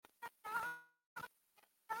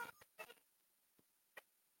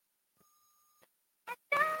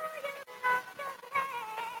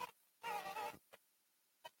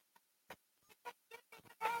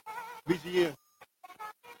BGM.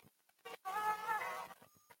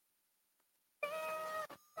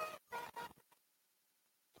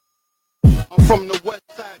 I'm from the west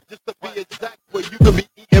side, just to be exact, where you can be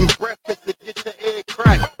eating breakfast to get your egg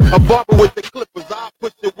cracked. A barber with the clippers, I'll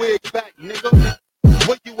push the wig back, nigga.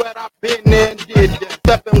 Where you at? I been there and did that.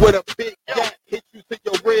 Stepping with a big cat, hit you to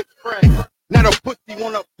your ribs crack. Now the pussy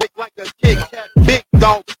wanna pick like a Kit Kat, big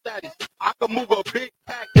dog status. I can move a big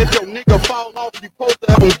pack. If your nigga fall off, you supposed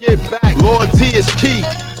to help him get back. Loyalty is key,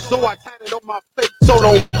 so I tatted on my face, so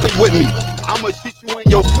don't play with me. I'ma shoot you in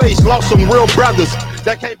your face. Lost some real brothers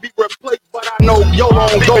that can't be replaced, but I know yo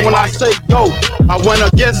don't go when I say go. I went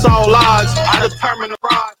against all odds, I determined to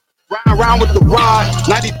ride. Ride around with the rod,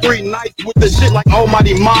 93 nights with the shit like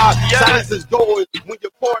Almighty Mob. Silence is gold when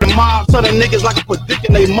you're part of the mob. So the niggas like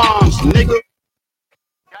predicting they moms, nigga.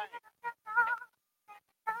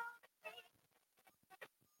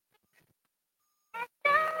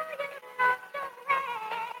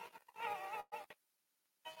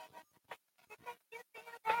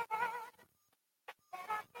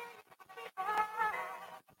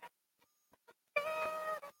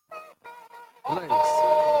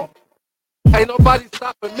 Ain't nobody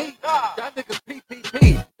stopping me. Y'all niggas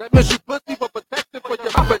PPP. That means you pussy for protection for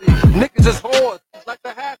your property. Niggas is whores, like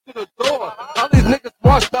the half to the door. All these niggas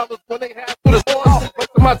marshmallows when they have to the store.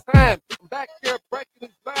 Wasting my time. I'm back here breaking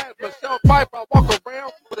these vines. Michelle Piper, I walk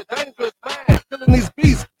around with a dangerous mind. Killing these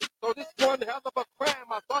beasts. So this one hell of a crime.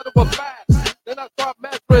 I thought it was fast. Then I start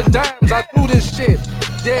measuring dimes. I do this shit.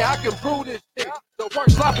 Yeah, I can prove this shit. The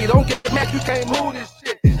work sloppy, don't get mad, you can't move this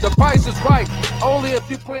shit. The price is right, only if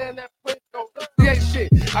you playing that Glencoe. Create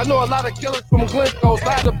shit. I know a lot of killers from Glencoe,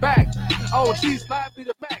 slide the back. Oh, geez, slide me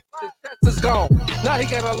the back. His chest is gone. Now he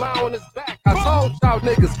got a line on his back. I told y'all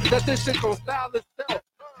niggas that this shit gon' style itself.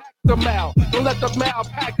 Pack the mal, don't let the mal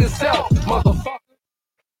pack itself, motherfucker.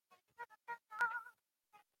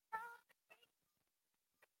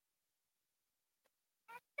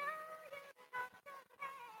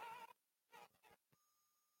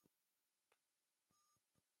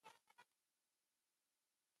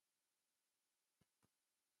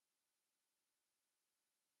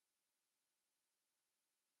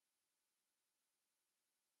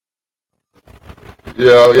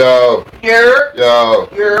 Yo, Here. y'all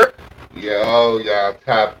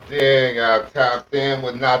tapped in. Y'all tapped in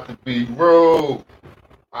with Not to Be Rude.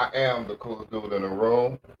 I am the coolest dude in the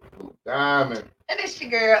room, Blue Diamond. And it's your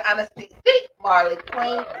girl, Honesty Thick, Marley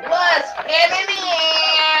Queen. What's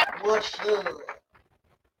happening? What's up?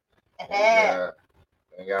 Yeah,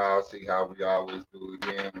 and y'all see how we always do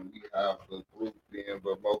again. We have the group in,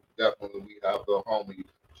 but most definitely we have the homie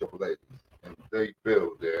Triple H. And they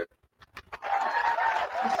build there.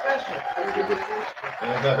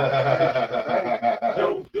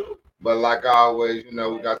 But like always, you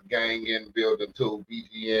know, we got the gang in the building too.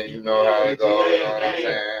 BGN, you know how it goes, you know what I'm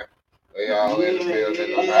saying? They all in the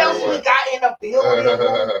building. Who else we got in the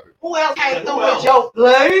building? Who else came through with your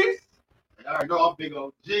place? I already know I'm big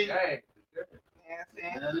OG. Hey.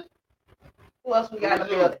 Who else we got in the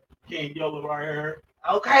building? King Yolo right here.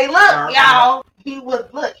 Okay, look, y'all. He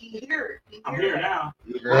here. I'm here now.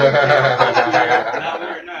 I'm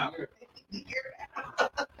here now.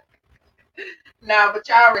 Now, but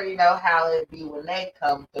y'all already know how it be when they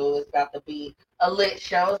come through. It's about to be a lit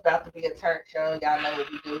show. It's about to be a turn show. Y'all know what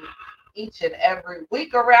we do each and every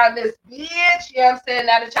week around this bitch. You know what I'm saying?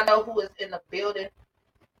 Now that y'all know who is in the building,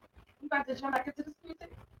 we about to jump back into this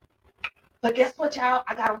music. But guess what, y'all?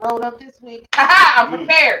 I got rolled up this week. I'm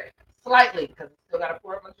prepared. Slightly, because I still got to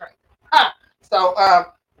pour up my drink. So,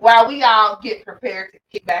 while we all get prepared to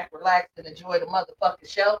kick back, relax, and enjoy the motherfucking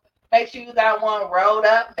show, make sure you got one rolled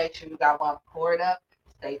up. Make sure you got one poured up.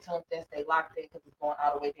 Stay tuned in, stay locked in, because it's going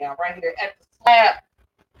all the way down right here at the slab.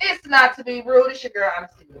 It's Not to Be Rude. It's your girl,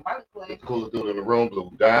 Honesty, the Marley Queen. coolest dude in the room, Blue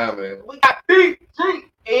Diamond. We got B Rude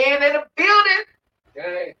in the building.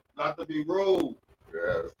 Okay. Not to Be Rude.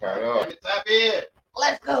 Yeah, let's turn up. Tap in.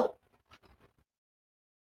 Let's go.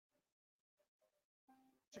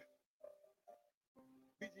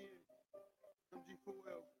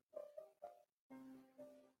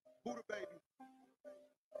 Buddha baby.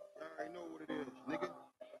 You already know what it is, nigga.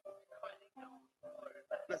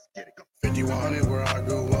 Let's get it. 5100 where I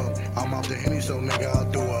grew up. I'm off the Henny, so nigga, I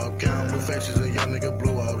threw up. Count blue faces, a young nigga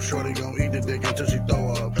blew up. Shorty gon' eat the dick until she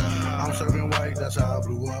throw up. I'm serving white, that's how I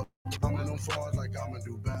blew up. I'm in them fours like I'm in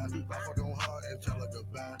Dubai. I fuck on hard and tell her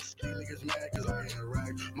goodbye. These niggas mad cause I'm getting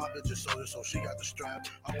racked. My bitch is soldier, so she got the strap.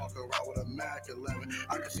 I walk around with a Mac 11.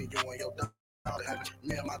 I can see you on your dog.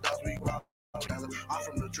 Me and my dogs, we rock. I'm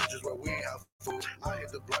from the trenches where we ain't have food. I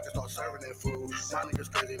hit the block and start serving that food. My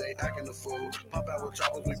niggas crazy, they acting the fool. Pop out with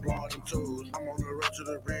choppers, we blowing them tools. I'm on the road to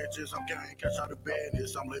the riches, I'm counting cash out of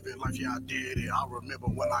business. I'm living life, yeah, I did it. I remember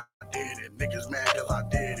when I did it. Niggas mad cause I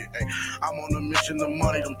did it. Hey, I'm on a mission to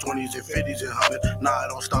money, them 20s and 50s and 100s. Nah, I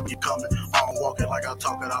don't stop, keep coming. I'm walking like I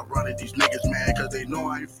talk it, I run it. These niggas mad cause they know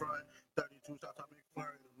I ain't front. 32 shots, I make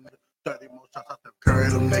flurry. 30 more shots, I step curry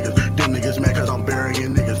them niggas. Them niggas mad cause I'm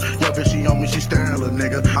burying niggas. Yo, bitch, she on me, she staring, little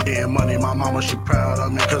nigga. I'm getting money, my mama, she proud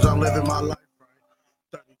of me cause I'm living my life right.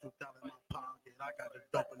 32,000 in my pocket, I got the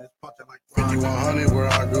dope in this pocket like 5100 where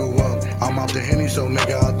I grew up. I'm off the Henny, so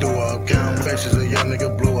nigga, I threw up. Count faces, a young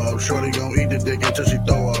nigga blew up. Shorty gon' eat the dick until she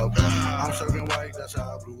throw up. I'm serving white, that's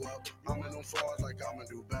how I blew up. I'm in them fours like I'm in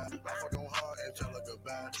Dubai. I fuck on hard and tell her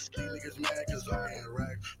goodbye. These niggas mad cause I'm in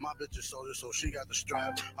rack. My bitch is soldier, so she got the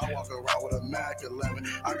strap. I walk around with a Mac 11.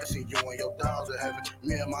 I can see you and your dogs in heaven.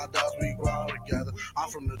 Me and my dogs, we grow together. I'm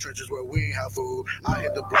from the trenches where we ain't have food. I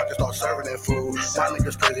hit the block and start serving that food. My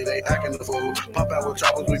niggas crazy, they acting the fool. Pop out with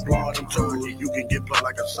choppers, we blowing them too. You can get plugged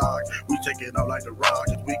like a sock. We take it up like the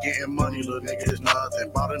Rockets. We getting money, little nigga, it's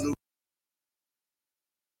nothing. Bought a new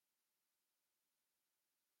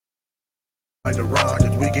like the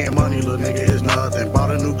Rockets, we getting money, little nigga, it's nothing.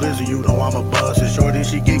 Bought a new glizzy, you know I'm a bust. And shorty,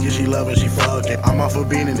 she geeky, she loving, she fucking. I'm off for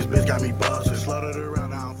being in this bitch, got me bustin'. Sluttered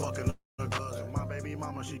around, now I'm fucking her cousin. My baby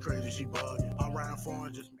mama, she crazy, she bugging. I'm riding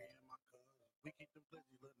foreign, just me and my cousin. We keep them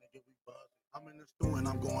glizzy, little nigga, we buzzing. I'm in the stew and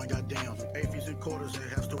I'm going goddamn. 8 feet and quarters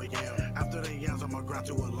and halves to a yam. After the yams, I'ma grind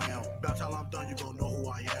to a lamb. About till I'm done, you gon' know who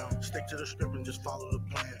I am. Stick to the script and just follow the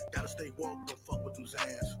plan. Gotta stay woke, don't fuck with them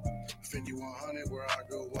Zans. 5100 where I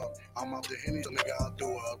grew up. I'm off the Henny, so nigga, I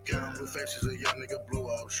threw up. Counting blue faces, a young nigga blew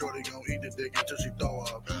up. Shorty gon' eat the dick until she throw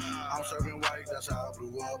up. I'm serving white, that's how I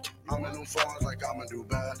blew up. I'm in them farms like I'm in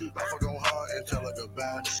Dubai. I fuck on hard and tell her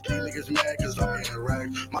goodbye. These niggas mad cause I'm in rack.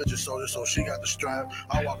 My bitch is soldier, so she got the strap.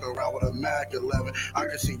 I walk around with a Mac 11. I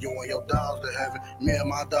can see you and your dogs to heaven. Me and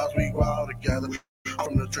my dogs, we grow together. I'm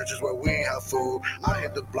from the trenches where we ain't have food. I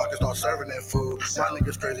hit the block and start serving that food. My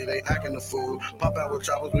niggas crazy, they acting the fool. Pop out with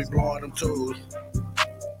choppers, we blowing them tools.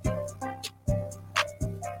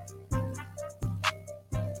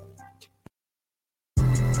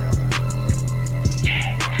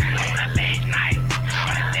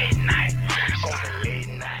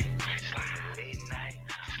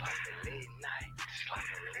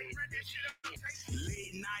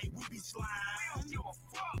 Late night, we be slime. I don't give a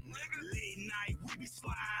fuck, nigga. Late night, we be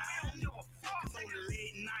slime. I don't give a fuck. On the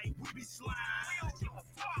late night, we be slime. I don't give a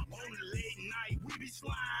fuck. On the late night, we be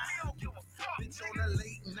slime. I don't give a fuck. Bitch, on the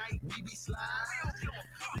late night, we be slime. I don't give a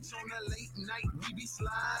fuck. Bitch, on the late night, we be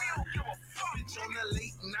slime. I don't give a fuck. Bitch, on the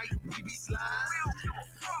late night, we be slime. I don't give a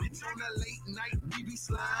fuck. Bitch, on the late night, we be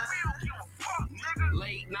slime. I don't give a fuck, nigga.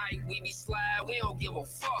 Late night, we be slide. We don't give a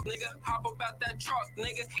fuck, nigga. Hop about that truck,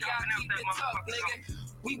 nigga. Y'all keep it tough, nigga.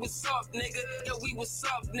 We was up, nigga. Yo, we was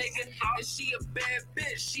up, nigga. And she a bad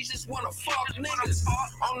bitch. She just wanna fuck niggas.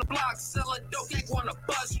 On the block, selling dope. They wanna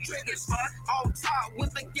bust triggers. On top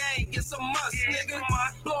with the gang, it's a must, nigga.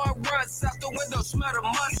 Blowing ruts out the window, smell the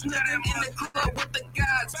must, nigga. In the club with the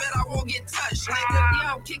guys, bet I won't get touched, nigga.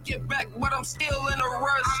 Yeah, I'm kicking back, but I'm still in a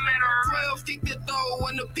rush. 12 kicked it though,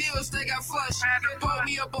 and the pills they got flushed. Pulled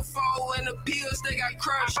me up a foe, and the pills they got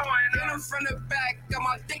crushed. Hit her from the back, got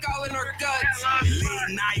my dick all in her guts. Late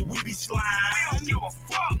night, we be slime. We don't give a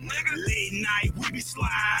fuck, nigga. Late night, we be slime.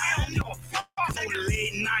 We don't give a fuck. On the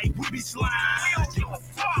late night, we be slime. We don't give a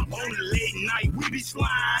fuck. On the late night, we be slime.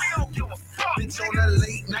 We don't give a fuck. Bitch, on the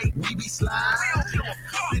late night, we be slime. We don't give a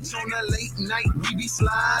fuck. Bitch, on the late night, we be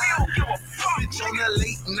slime. We don't give a fuck. Bitch, on the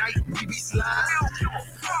late night, we be slime. We don't give a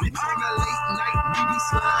fuck. Bitch, on the late night, we be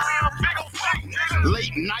slime.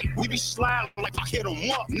 Late night, we be sliding like I hit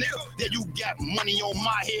 'em up, nigga. Yeah, you got money on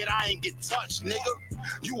my head, I ain't get touched, nigga.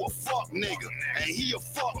 You a fuck nigga, and he a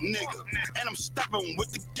fuck nigga. And I'm stepping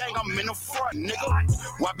with the gang, I'm in the front,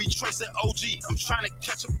 nigga. Why be tracing OG? I'm trying to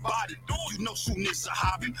catch a body. You know shooting is a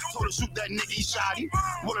hobby. Told her shoot that nigga, he shot him.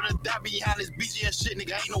 What of the die behind his BG and shit,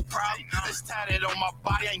 nigga, ain't no problem. It's tatted on my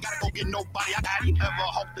body, I ain't gotta go get nobody. I got him. Ever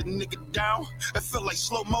hawk the nigga down? It feel like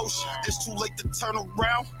slow motion. It's too late to turn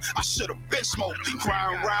around. I should've been smoking.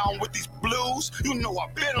 Crying around with these blues. You know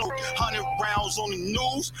I've been on 100 rounds on the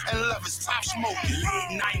news and left his top smoking.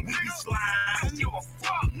 Late night, we be slime. I don't give a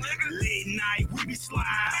fuck, nigga. Late night, we be slime.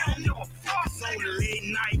 I don't give a fuck. On the late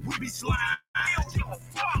night, we be slime. I don't give a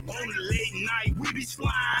fuck. On the late night, we be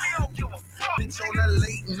slime. I don't give a fuck. Bitch, on the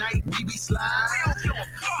late night, we be slime. I don't give a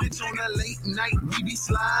fuck. Bitch, on the late night, we be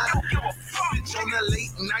slime. I don't give a fuck. Bitch, on the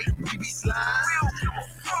late night, we be slime. I don't give a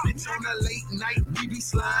fuck. Bitch, on the late night, we be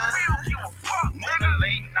slime. I don't give a fuck. On the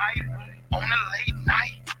late night. On a late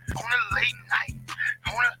night. On a late night.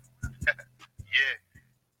 On a yeah.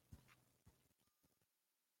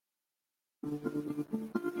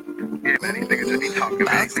 Yeah, man, these niggas just be talking,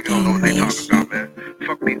 man. These niggas don't know what they talking about, man.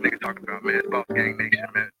 Fuck these niggas talking about, man. It's Boss Gang Nation,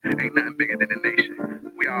 man. Ain't nothing bigger than the nation.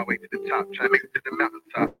 We all the way to the top, trying to make it to the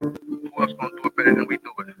mountaintop. Who else gonna do it better than we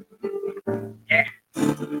do it? Yeah.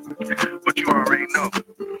 But you already know.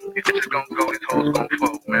 These bitches gonna go, these hoes gonna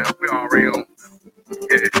fold, man. We already on.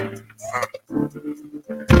 Yeah.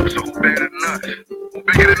 So who better than us? Who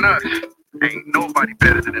bigger than us? Ain't nobody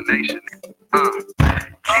better than the nation.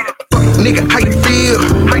 Nigga, how you feel?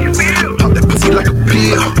 How you feel? Pop that pussy like a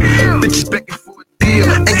pill. Bitches begging for a deal.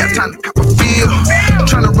 Ain't got time to cop a feel.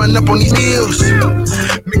 Tryna run up on these meals.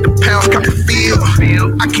 Make the pounds cop a feel.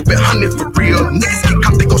 I keep it 100 for real. Niggas get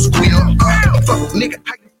caught, they gon' squeal. Fuck, nigga,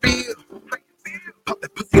 how you feel? Pop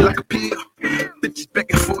that pussy like a pill. Bitches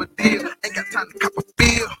begging for a deal. Ain't got time to cop a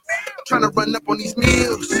feel. Tryna run up on these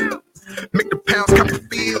meals. Make the pounds cop a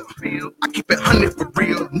feel. I keep it 100 for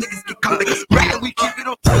real. Niggas get caught, they gon' squeal. Man, we keep it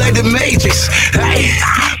on like the Matrix. Hey,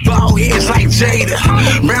 ball heads like Jada.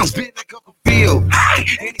 Round spin like Uncle Phil.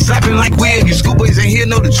 And he slapping like Will. You schoolboys in here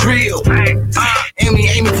know the drill. And we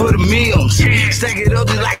aiming for the meals. Stack it up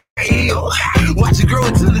just like a hill. Watch it grow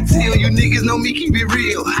until the tail. You niggas know me, keep it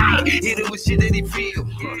real. Hit it with shit that he feel.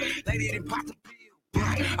 Like they didn't pop the pill.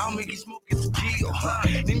 I'll make you smoke it to kill.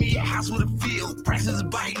 Need me a house with a field. Prices is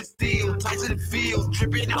biting steel. Tights in the field.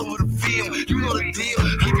 Dripping over the field. You know the deal.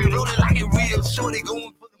 Keep it rolling like it real. Shorty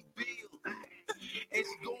going for the bill. And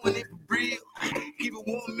she going in for real. Keep it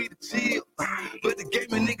wanting me to chill. But the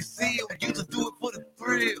game a nigga seal. I used to do it for the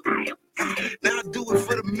thrill. Now I do it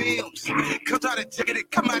for the meals. Comes out a jacket,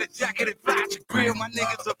 it come out a jacket, it fly at your grill. My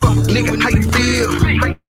niggas a fuck. Nigga, how you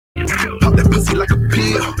feel? Pop that pussy like a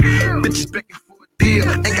pill. Bitches begging for a deal.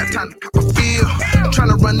 Ain't got time to cop a feel.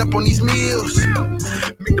 Tryna run up on these meals.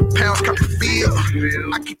 Make the pounds cop a feel.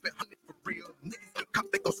 I keep it 100 for real. Niggas get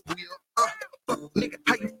caught, they gon' squeal. Fuck, nigga,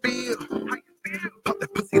 how you feel? Pop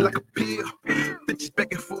that pussy like a pill. Bitches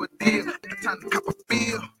begging for a deal. Ain't got time to cop a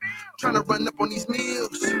feel. Tryna run up on these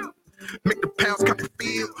meals. Make the pounds cop a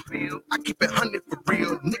feel. I keep it 100 for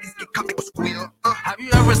real. Niggas get caught, they gon' squeal. Have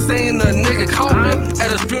you ever seen a nigga coffin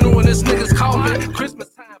at his funeral when this nigga's coffin? Christmas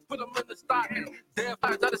time, put him in the stocking. Damn,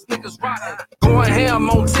 that this nigga's rockin'. Going ham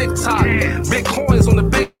on TikTok. Big coins on the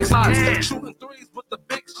big slots. Shooting threes with the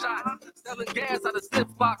big shots. Selling gas out of slip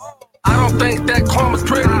blocks. I don't think that karma's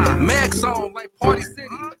pretty. Mag song like Party City.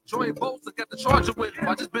 Joy Bosa got the charger with me.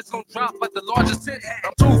 Why this bitch gon' drop like the largest city?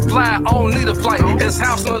 I'm too fly, I don't need a flight. His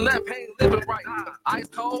house on the left, ain't living right. Ice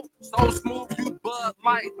cold, so smooth, you Bud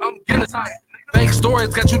Light. I'm getting tight. Fake stories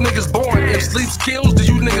got you niggas born. If sleeps kills, do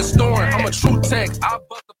you niggas snoring? I'm a true tech, I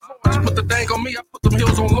bust the porch. Put the dang on me, I put them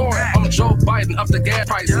heels on Lauren. I'm Joe Biden, up the gas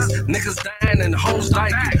prices. Niggas dying and hoes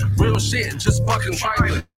dyking. Real shit, just fucking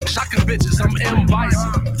trifling. Shocking bitches, I'm M.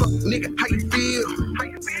 Bison. Fuck, nigga, how you feel?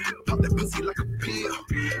 Pop that pussy like a pill.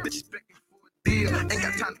 Bitches begging for a deal. Ain't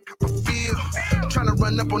got time to cop a feel. Tryna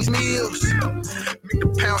run up on these meals. Make the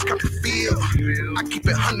pounds cop a feel. I keep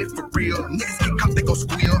it 100 for real. Niggas get caught, they gon'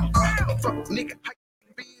 squeal. Fuck, nigga, how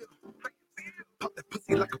you feel? Pop that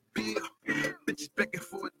pussy like a pill. Bitches begging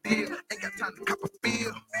for a deal. Ain't got time to cop a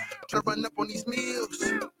feel. Tryna run up on these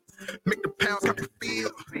meals. Make the pounds cop a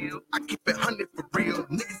feel. I keep it 100 for real.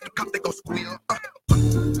 Niggas get caught, they gon' squeal.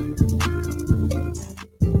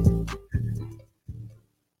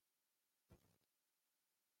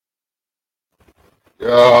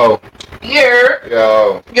 Yo, Here.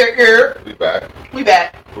 yo, Here. we back. We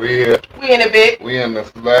back. We here. We in a bit. We in the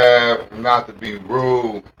slab. Not to be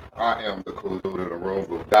rude. I am the cool dude in the room,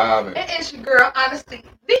 Blue Diamond. It is your girl, Honesty,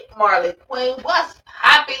 Dick Marley Queen. What's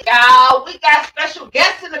poppin', y'all? We got special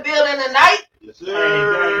guests in the building tonight. Yes,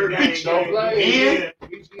 sir. Don't play.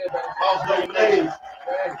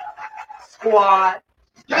 Squad.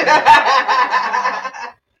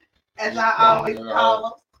 As I always call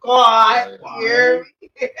them, squad. Here.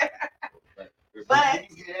 But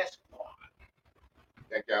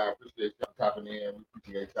Thank y'all. Appreciate y'all tapping in. We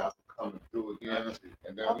appreciate y'all for coming through again.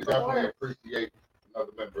 And then we definitely appreciate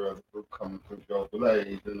another member of the group coming through, Joe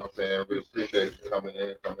Blaze. You know what I'm saying? We appreciate you coming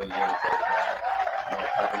in. Tapping into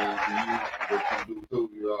you. What you do too,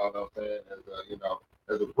 you know what I'm saying?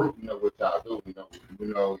 As a group, you know what y'all do. You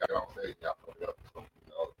know, y'all don't say y'all put it up. So,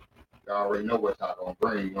 y'all already know what y'all gonna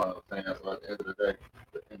bring, you know what I'm saying? So at the end of the day,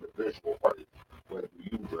 the individual party, what do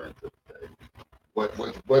you bring to the table?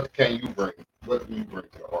 What can you bring? What do you bring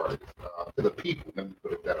to the artist? To the people, let me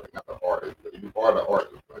put it that way, not the artist. You are the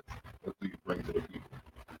artist, but what do you bring to the people?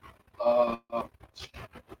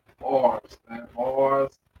 Bars, man.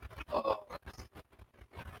 Bars.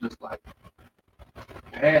 Just like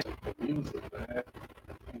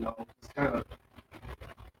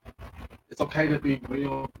okay to be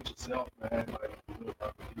real with yourself, man. Like, real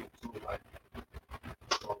about the people too. Like,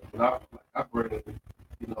 when I bring,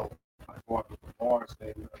 you know, like part of the bars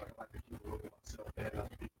thing, man, like, I like to keep it real with myself, man. Other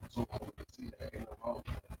people too, I want to see that ain't no wrong.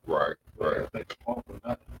 Right. They can pump or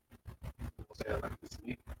nothing. You know what I'm saying? Like, it's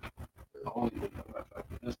me. Only me. I'm not like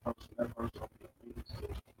this person, that person. I'm like, me. So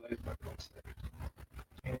it's a place like on stage.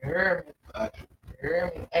 You hear me? You hear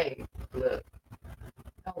me? Hey, look.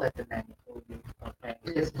 Don't let the name fool you. Okay,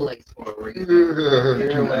 it's place for a reason. You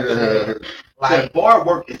hear what I'm saying? Like, bar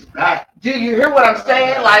work is back. Do you hear what I'm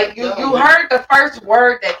saying? Like, you heard the first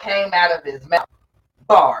word that came out of his mouth.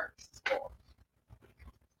 Bars.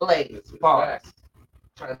 Blaze. Bars. I'm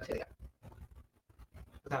trying to tell you.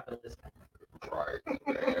 Because I've been listening. Right.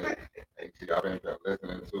 Hey, I've been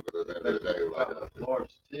listening to it at the end of the day. Like,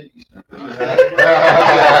 Large titties.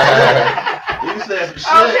 You said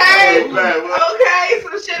some shit. Okay,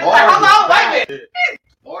 some shit. Hold on, wait a minute.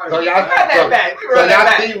 So y'all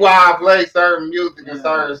see why I play certain music and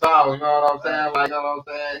certain songs, you know what I'm saying? Like, you know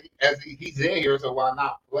what I'm saying? As he's in here, so why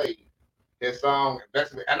not play his song?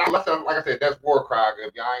 That's, and I listen, like I said, that's War Cry.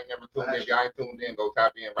 If y'all ain't never tuned in, if y'all ain't tuned in, go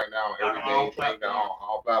tap in right now on everything, on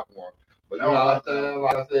all platforms. But you know what I'm saying?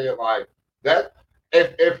 Like I said, like that.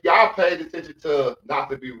 If y'all paid attention to Not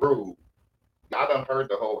to Be Rude, y'all done heard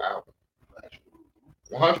the whole album.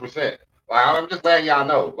 100%. Like, I'm just letting y'all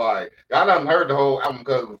know. Like, y'all done heard the whole album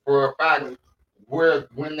because for a fact,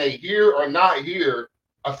 when they hear or not hear,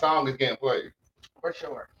 a song is getting played. For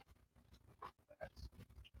sure.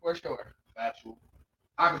 Factual.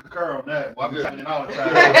 I can concur on that. Well, I'm saying all the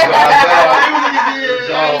time.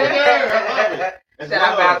 Should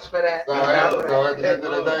I vouch for that? So at the end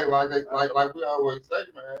of the day, like we always say,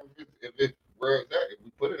 man, if it's where it's at, if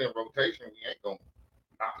we put it in rotation, we ain't gonna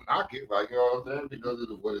knock it, like, you know what I'm saying, because of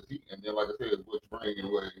what it's eating. And then, like I said, it's what's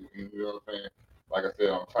bringing what it, you know what I'm saying. Like I said,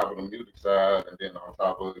 on top of the music side, and then on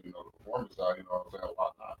top of, you know, the performance side, you know what I'm saying, a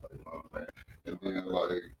lot not, you know what I'm saying. And then,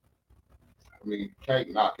 like, I mean, you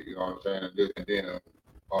can't knock it, you know what I'm saying. And then,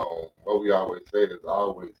 what we always say is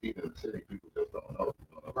always heat in the city. People just don't know. You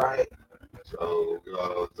know what I'm saying? So, you know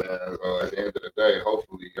what I'm saying. So at the end of the day,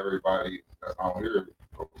 hopefully everybody that's on here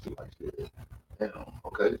goes to like shit. Damn,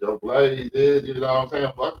 okay, Joe Blaze did, you know what I'm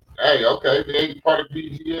saying? But hey, okay, they ain't part of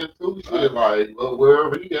BGN too. Shit, like, well,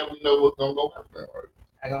 wherever he at, we know what's gonna go happen. Right?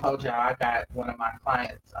 I gonna hold y'all. I got one of my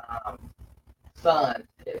clients' son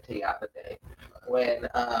tipped the other day when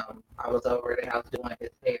I was over at the house doing his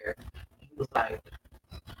hair. He was like,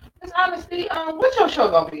 "Miss Honesty, what's your show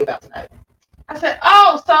gonna be about tonight?" I said,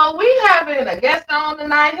 "Oh, so we having a guest on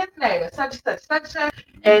tonight. His name is such and such.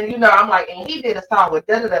 And you know, I'm like, and he did a song with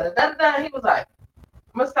da da da da da. He was like,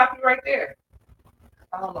 I'm gonna stop you right there.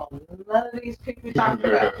 I don't know none of these people you're talking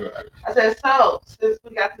about. I said, so since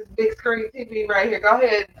we got this big screen TV right here, go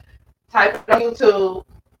ahead, type it on YouTube.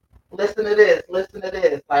 Listen to this.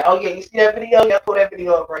 Like, oh yeah, you see that video? Yeah, pull that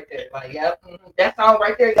video up right there. Like, yep, that song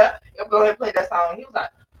right there. Yep, go ahead and play that song. He was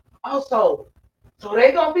like, oh, so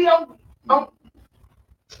they gonna be on.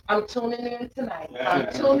 I'm tuning in tonight. I'm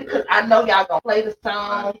tuning because I know y'all gonna play the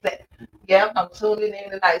songs. Yep, I'm tuning in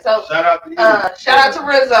tonight. So shout out to you. Shout out to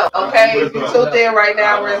Rizzo. Okay, you tuned in right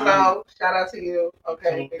now, Rizzo. Shout out to you.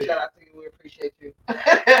 Okay, big shout out to you. We appreciate you.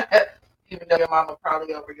 Even though your mama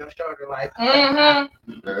probably over your shoulder, like,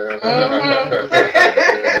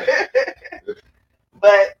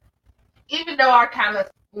 But even though I kind of,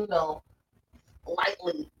 you know,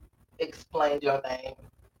 lightly explained your name,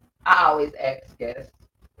 I always ask guests,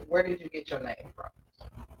 where did you get your name from?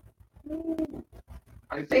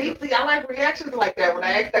 See, I like reactions like that when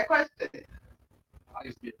I ask that question. I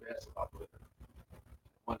used to be a basketball player.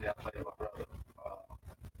 One day I played with my brother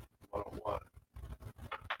one-on-one.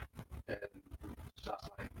 And shots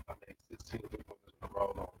like, I made 16 3-pointers in a row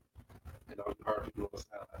on. You know, you heard people on the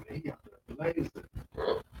sound. I mean, he got the blazing.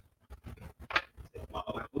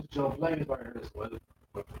 Like, what's Joe Blaze right here? So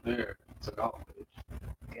but from there, took off with it.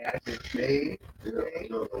 Yeah, I just see. Yeah,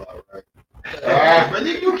 you right. But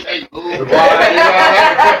you can't move. Ain't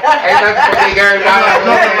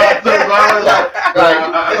nothing funny,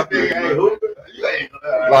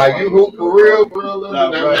 like you hoop for real.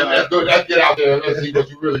 Let's get out there and let's see what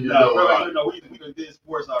you really do. You know, we done did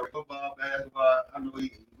sports already. Football, basketball. I know we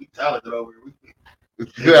talented over here. We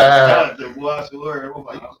talented, boy. I swear. I'm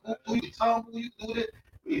like, who you talking? Who you do this?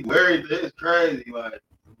 We worried. It's crazy, like.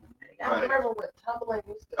 I remember when tumbling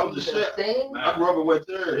used to be the thing. I grew up with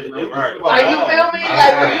there. Like, you feel me?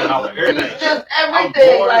 Like, it's just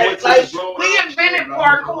everything. Like we invented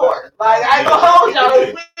parkour. Like, I ain't gonna hold y'all. We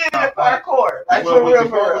invented parkour. Like, for real.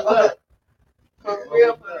 For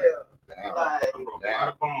real. Like,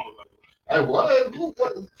 hey, what?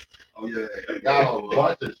 Oh yeah. Got a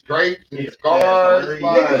bunch of scrapes and Yeah, scars. yeah,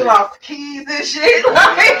 Niggas lost keys and shit.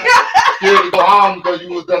 Like, Scared to go home because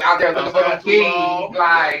you was out there looking for them Too keys. long.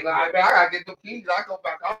 Like, man, I gotta get them keys. I go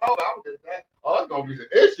back home. I was just that. Oh, it's gonna be the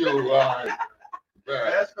issue. Man.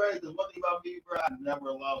 That's crazy. The one thing about me, bro, I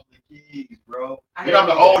never lost the keys, bro. I You know, I'm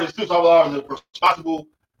the hate oldest too, so I'm always responsible.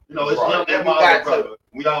 You know, it's Right. young and my older brother.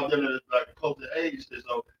 We all them like close to age, shit,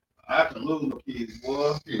 so I can lose my keys,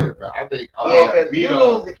 boy. Yeah, man. I think Yeah, because you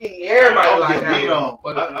lose the key. Everybody I like get beat that.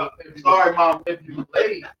 on. Sorry, mom. If you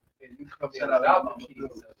late and you come in without the keys,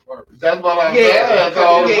 that's worse. that's what I'm Yeah, saying.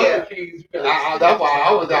 So yeah. that's why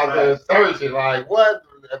I was out there searching. Like, what?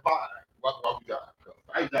 If what we got?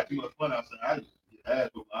 I used to have too much fun outside. I used to get ass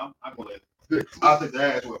whooped. I'm gonna I'll take the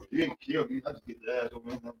ass whooping. You ain't gonna kill me. I just get the ass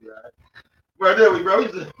whooping. I'll be alright. Bro, there we bro. We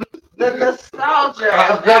just The nostalgia. I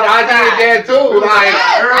did that too. Like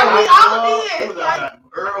It was out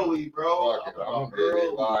early, bro. I'm gonna get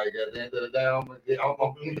it. Like at the end of the day, I'm gonna get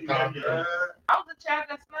the contract. I was a child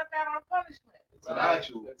that snuck out on punishment. It's an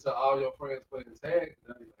actual. Until all your friends play the tag,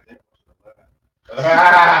 then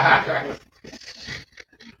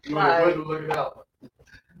you're like, Like, looking out.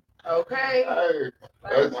 okay.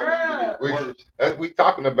 We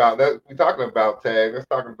talking about that. We talking about tag. Let's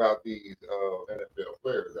talk about these NFL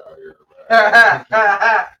players out here.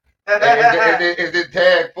 Is it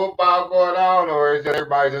tag football going on, or is it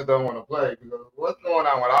everybody just don't want to play? Because what's going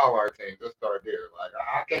on with all our teams? Let's start there. Like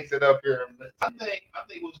I can't sit up here and. I think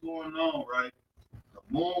what's going on, right? The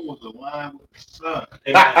moon was aligned with the sun.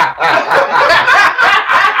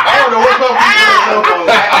 I don't know what's going on.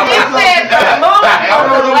 He said the moon I don't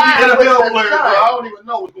know was those aligned with NFL the players, bro. sun. I don't even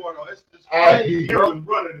know what's going on. It's crazy. Henry was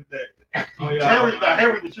running today.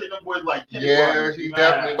 Henry was treating them boys like Kenny Yeah, Rogers. he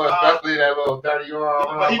definitely was, especially that little 30-year-old.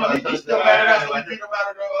 But he's still mad at us. He beat him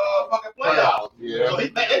out of the fucking playoffs. Yeah. So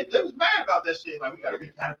they was mad about that shit. Like we gotta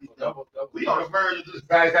recount these stuff. We on the verge of just.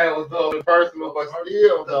 Guys, that was a little personal, but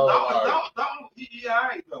still, though. He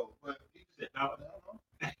alright though. But he said, no.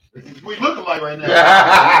 We looking like right now.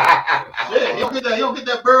 Shit, he don't get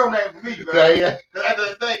that barrel name for me, bro. Yeah. Because at the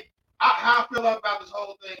end of the day, how I feel about this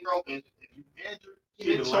whole thing, bro, is if you injured,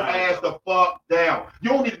 get your ass the fuck down. You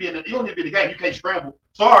don't need to be in the game. You can't scramble.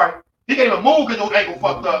 Sorry. He can't even move because your ankle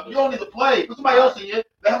fucked up. You don't need to play. Put somebody else in here.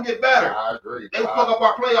 Let him get better. I agree. They will fuck up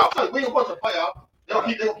our playoffs. We ain't going to the playoffs. They'll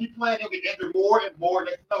keep playing. They'll get injured more and more.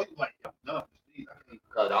 He's like, I'm done.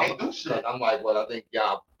 Can't do shit. I'm like, well, I think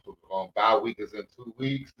y'all bye week is in 2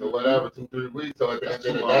 weeks or whatever, 2-3 weeks. So at the end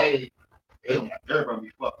of the day, everybody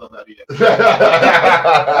be fucked up out here.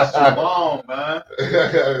 That's too long, man.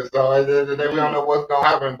 So at the end of the day, we don't know what's gonna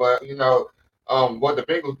happen, but you know, what the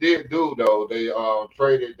Bengals did do though, they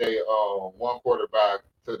traded one quarterback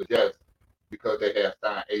to the Jets because they had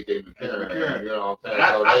signed AJ McCarron. You know what I'm saying?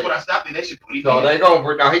 That's what I think they should put him. So they gonna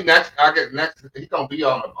bring now. He next. I guess next. He's gonna be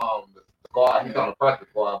on the squad. He's on the practice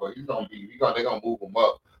squad, but they're gonna move him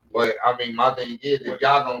up. But I mean, my thing is, if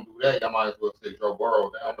y'all gonna do that, y'all might as well sit Joe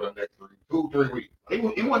Burrow down for the next 2-3 weeks. He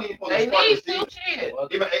wasn't even They need two kids.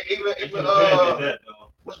 Even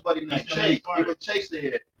what's his buddy name? Chase. Even Chase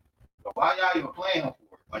said, why y'all even playing him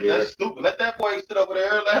for? Like that's stupid. Let that boy sit over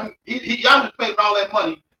there. Let him. Y'all just paid all that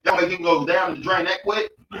money. Y'all make him go down the drain that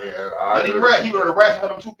quick. Yeah, Let him rest. He would have rested for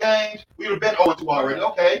them 2 games. We would have been 0-2 already.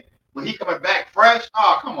 Okay. When he coming back fresh,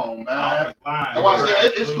 oh come on, man. That's why I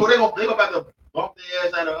said it's cool. They go back to bump their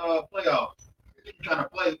ass out of playoffs. Trying to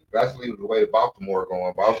play. That's the way Baltimore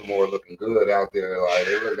going. Baltimore looking good out there. Like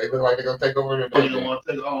they look like they're gonna take over the division.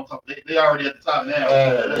 They already at the top now.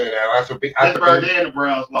 That's a big. Pittsburgh and the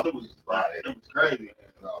Browns. It was crazy.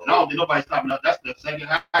 I don't think nobody's stopping us. That's the second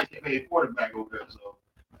highest paid quarterback over there. So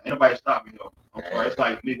ain't nobody stopping him. I'm sorry. It's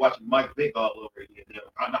like me watching Mike Vick all over again.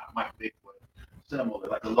 I'm not Mike Vick, but similar,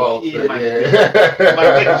 like a little kid. Mike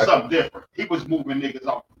Vick was something different. He was moving niggas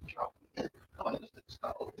off.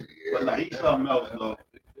 But like he's something else though.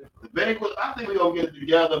 The Bengals, I think we're gonna get it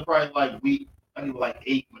together probably like week, I think like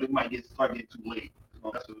 8, but it might start getting too late.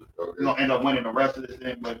 We're gonna end up winning the rest of this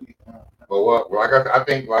thing, but I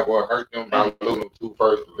think like what hurt them by losing 2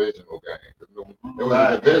 first divisional games. It was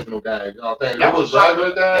a divisional game, you know what I'm saying? That was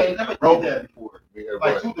regular game. They never did that before.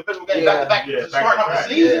 Like 2 divisional games back to back. Starting off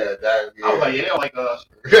the season. I was like, yeah, they don't like us.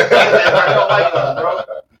 They don't like us, bro.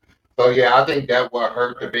 So yeah, I think that what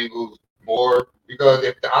hurt the Bengals more. Because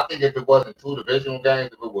if it wasn't 2 divisional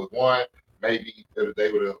games, if it was 1, maybe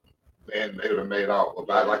they would have made out.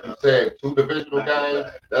 But like you said, 2 divisional games,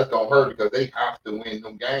 that's gonna hurt because they have to win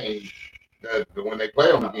them games. When they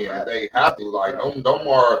play them again, they have to like them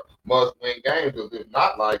more must-win games. Because if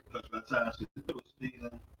not, like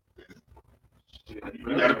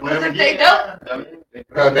You gotta play them If they again.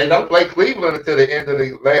 Because they don't play Cleveland until the end of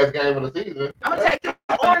the last game of the season. I'm gonna take the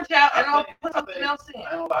orange out and I'll put something else in.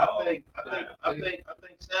 I think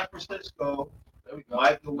San Francisco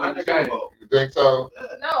might go win the Okay. Super Bowl. You think so?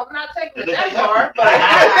 No, I'm not taking it They that have far, to. but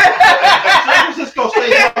San Francisco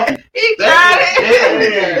stays healthy. he tried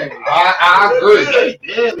it. I agree.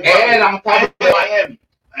 And I'm talking about Miami.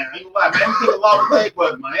 I ain't gonna lie, Miami took a lot today,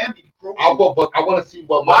 but Miami. I want to see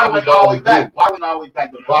what Why Miami went always going to back? do. Why went always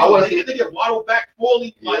back? But I wanna If they get Waddle back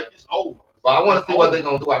fully, like it's over. But I want to see what they're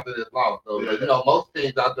going to do after this loss. So, Yeah. you know, most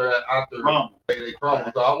teams out there after they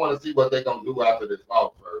crumble. So I want to see what they're going to do after this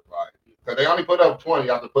loss first. Like, because they only put up 20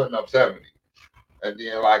 after putting up 70. And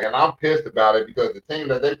then, and I'm pissed about it because the team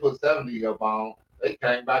that they put 70 up on, they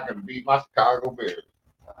came back and beat my Chicago Bears.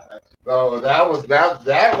 So that was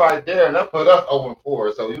that right there, and that put us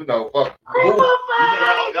 0-4. So you know, fuck. You think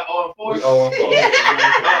I got 0-4? We 0-4.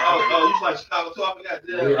 Oh, you like Chicago too? I forgot.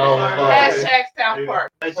 We 0-4. Hashtag South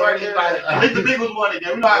Park. Hey, sorry, at least the Bengals won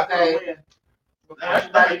again. We know how to win. I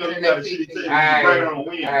know you got a shitty team. You bring on a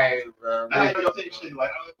win. Hey, bro. I know your team shitty. Like,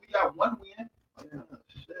 we got one win.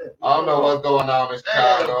 I don't know what's going on in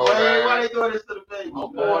Chicago. Damn, why they doing this to the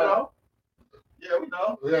Bengals? Yeah, we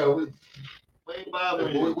know. Yeah, We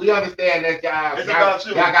we understand that y'all It's about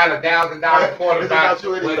you. got $1,000 quarterback It's about you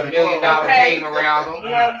with $1 anyway. million Okay. team around You know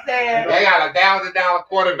them. what I'm saying? They got $1,000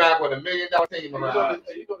 quarterback with $1 million team around them.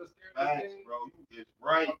 Thanks, bro. You is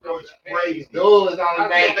right, bro. It's crazy. Dude is only I'm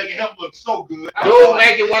making making him look so good. dude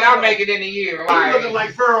making what I'm making in a year. He's looking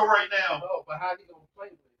like Pharaoh right now. No, but how he gonna play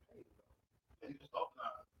with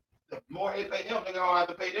The more they pay him, they don't have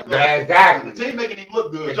to pay them. Yeah, exactly. The team making him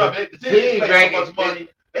look good. The The team team making so making- much money.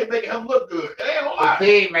 They making him look good. They ain't gonna The lie.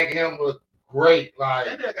 team making him look great,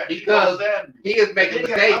 because he is making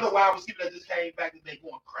mistakes. Other wide receiver that just came back and they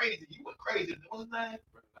going crazy. He went crazy. What's his name?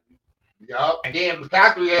 Yup. And then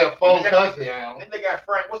McCaffrey had 4 touchdowns. Then they got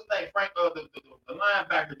Frank. What's his name? Frank, the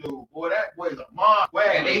linebacker dude. Boy, that boy's a monster.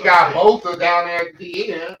 And they got Bosa down there at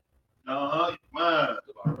the end. Man.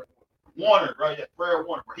 Warner, right? Yeah, Fred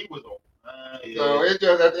Warner. He was on. So it's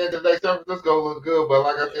just at the end of the day, San Francisco looks good, but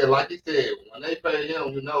like I said, like he said, when they pay him,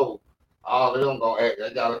 you know, all of them gonna act.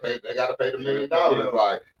 They gotta pay the $1 million.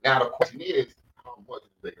 Like now, the question is, how much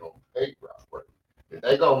are they gonna pay Brock? If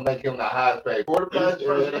they gonna make him the highest paid quarterback, This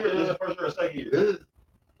is the first year or second year. this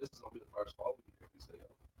is gonna be the first fall.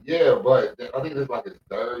 Yeah, but I think this is like his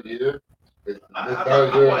 3rd year. His I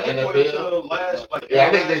 3rd year want in him NFL. to last, like, Yeah,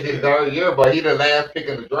 I think this is his 3rd year, but he the last pick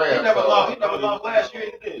in the draft. He never lost last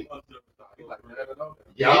year. He did.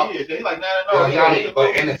 Yeah. He like 9-0.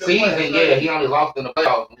 But in the season, he only lost in the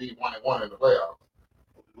playoffs. He won in the playoffs.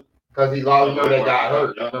 Because he lost, remember they got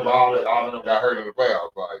hurt. Remember all of them got hurt in the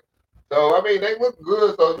playoffs. Like, so, I mean, they look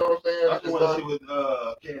good, so you know what I'm saying? I just want to see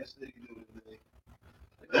what Kansas City do today.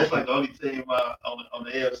 That's like the only team on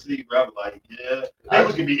the AFC where I'm like, yeah.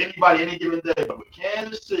 Bengals can beat anybody any given day, but with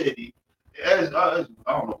Kansas City, I don't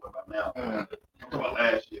know about now. I'm talking about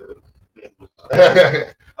last year.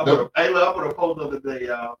 I put a post the other day,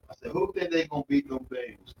 y'all. I said, who think they gonna beat them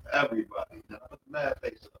Bengals? Everybody. Now, I put the mad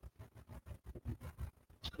face up.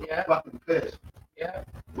 Yeah. Fucking pissed. Yeah.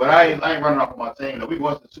 But I ain't running off of my team. Though. We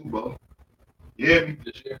won the Super Bowl. You hear me?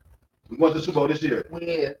 This year. We won the Super Bowl this year. We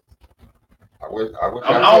is. I wish I don't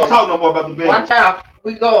want to talk no more about the Bengals. Watch out.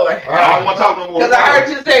 We going. I don't want to talk no more. Because I heard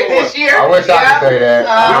you say this year. I wish I could say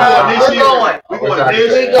that. We're going. We won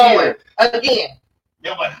this We're year. going. Again.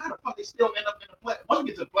 Yeah, but how the fuck they still end up in the playoffs? Once we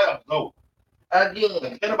get to the playoffs, no. Again.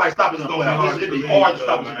 Can't nobody stop us in the playoffs. It'd be hard to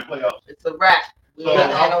stop us in the playoffs. It's a wrap. We So, ain't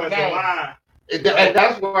no game. And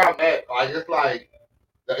that's where I'm at. Like,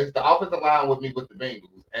 it's the offensive line with me with the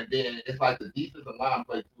Bengals, and then it's like the defensive line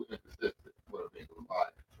plays too inconsistent with the Bengals.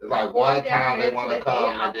 Like, it's like one time they want to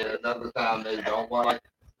come, and then another time they don't want. Like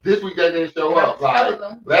this week they didn't show up. Like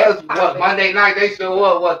Monday night they show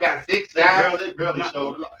up. Got 6 guys. They barely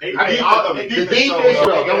showed up. I mean, the defense showed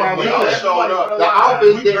up. That's what I'm saying. Showed up. The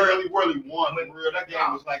offense We didn't. really won. That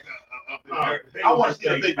game was like I want to see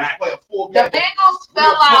the Bengals play a full The game. Bengals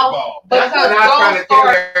fell out because That's what I'm trying to Gold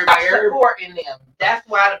tell Star everybody. supporting them. That's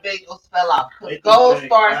why the Bengals fell out. Because Gold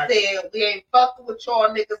Star said, we ain't fucking with y'all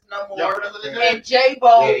niggas no more. And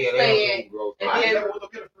J-Bo said, I never was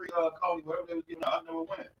gonna get a free Coney, whatever they was giving out. I never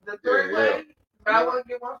went. the 3-way, but I want to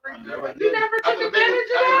get one free. I never did. You never took After the advantage of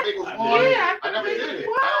that? Bengals won, Yeah, I never did it.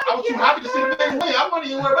 won. I was too happy to see the Bengals win. I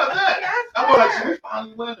wasn't even worried about that. I was like, we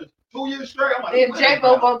finally win. 2 years straight. I'm like, Then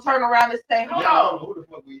J-Bo gonna turn around and say, hold I on. don't know who the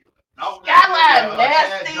fuck we. Skyline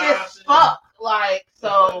nasty as fuck. Like,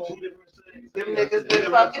 so them niggas been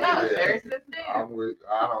fucking up ever since then. I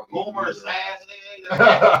don't. Boomer sass.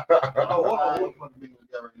 I don't know what the fuck Bengals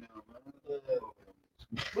got right now, man.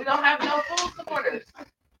 We don't have no food supporters.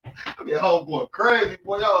 I mean, home going crazy,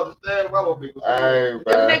 boy. Y'all understand what people say? Hey, Them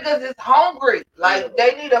man. niggas is hungry. Like,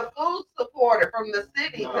 they need a food supporter from the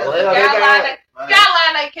city. Because Well, they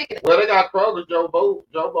Skyline ain't kicking it. Well, they got Kroger. Joe Bo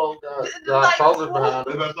got Like, Kroger behind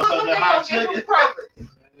They them. better Look start what that they hot gonna get chicken. from Kroger.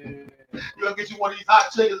 You gonna get you one of these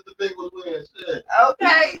hot chickens the big was with. Shit.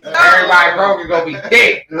 Okay. So, Everybody Kroger gonna be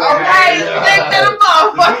thick. okay, stick to the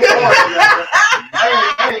motherfucker.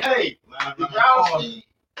 Hey. Did y'all see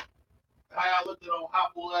how y'all looked at on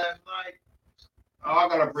Hot Boy last night? Oh, I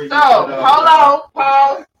gotta bring So, this shit up. hold on.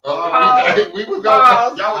 Pause. We was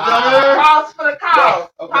Pause. Y'all was down there? Pause for the cause.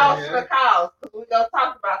 Okay, Pause for the cause. We're going to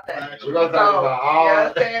talk about that. We're gonna talk about all. You know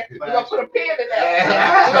what I'm saying? We're going to put a pin in that.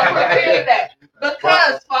 We're going to put a pin in that.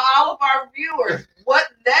 Because for all of our viewers, what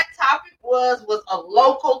that topic was a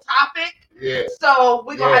local topic. Yeah. So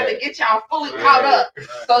we're going to have to get y'all fully caught up.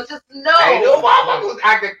 So just know. Hey, no motherfucker was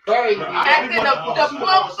acting crazy. Acting the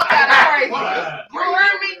plumps got crazy. You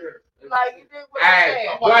heard me? Like, you did what Hey,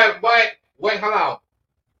 I said. but wait, hold on.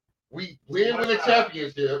 We did win the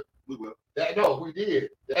championship. We will. We did.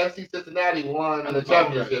 The FC Cincinnati won the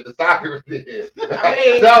championship. The soccer did. I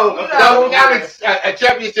mean, So we got a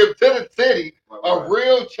championship to the city, a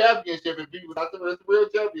real championship. And people, I said it's a real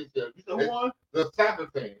championship. You said who won? The soccer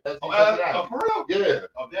team. FC Oh, for real? Yeah.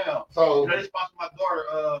 Oh, damn. So They sponsor my daughter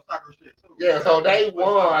soccer shit too. yeah, so they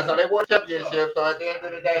won. So they won championship. So at the end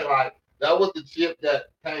of the day, like that was the chip that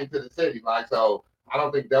came to the city. Like so. I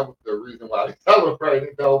don't think that was the reason why they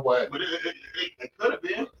celebrated though, but it could have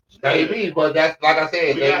been. maybe. But that's like I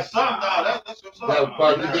said. We got some now. That's what's up.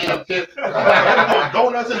 But the damn chip.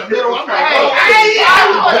 Donuts in the middle. I'm like,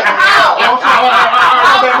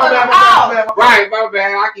 Right, my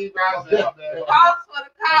bad. I keep right. Pause for the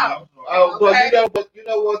cow. Oh, Okay. but you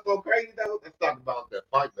know what's so crazy though? Let's talk about that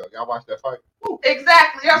fight though. Y'all watch that fight?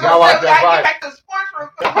 Exactly. That's Y'all what watch I'm saying. We that gotta fight. get back to sports real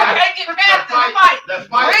quick. We can't get past this fight. That's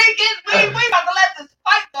We about to let this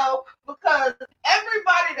fight go because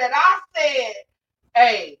everybody that I said,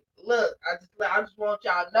 hey, look, I just want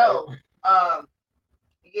y'all to know,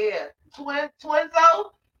 yeah,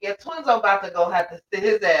 Twinzo, about to go have to sit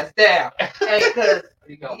his ass down, because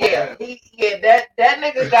that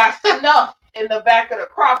nigga got snuffed in the back of the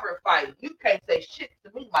Crawford fight. You can't say shit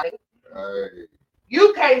to me, my nigga.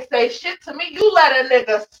 You can't say shit to me. You let a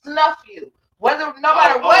nigga snuff you. No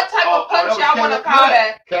matter what type of punch y'all want to call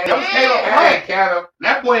that.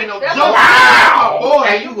 That boy ain't no joke. Wow. Boy,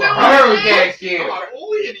 Hey, you heard that shit.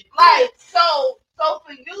 Like, so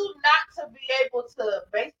for you not to be able to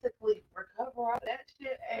basically recover off that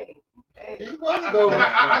shit, hey. I just want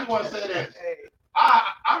to say this.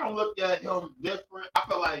 I don't look at him different. I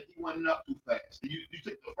feel like he went up too fast. You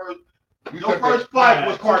took the first. Your first fight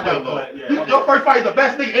was Carmelo. Your first fight is the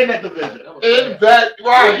best thing in that division. In that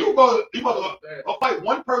right. You go fight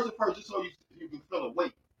one person first just so you can feel the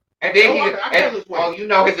weight. And then you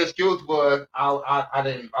know his excuse was I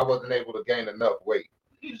wasn't able to gain enough weight.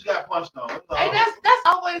 He just got punched on. Hey, that's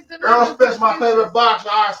always the Earl Spence, my favorite boxer.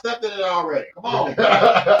 I accepted it already. Come on, get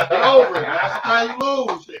over it. That's the time you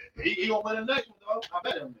lose. He gonna win the next one though. I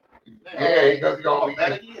bet him. Yeah, he's gonna be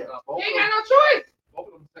better. He ain't got no choice.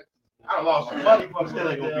 I lost some money, but still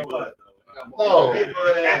ain't gonna be blood. No. It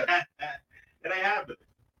ain't happening.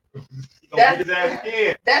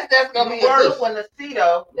 That's gonna be a good one to see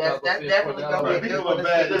though. That's definitely gonna be a good one to see.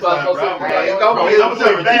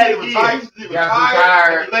 I'm bad. He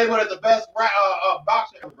retired. He labeled as the best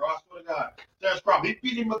boxer ever, bro. I swear to God. Terrence Crawford. He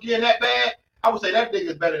beat him again that bad. I would say that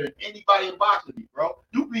nigga is better than anybody in boxing, bro.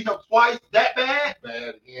 You beat him twice that bad.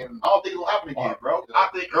 Bad again. I don't think it'll happen again, bro. I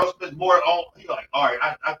think Earl Smith more on. He like, all right.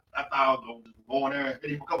 I thought I was gonna just go in there and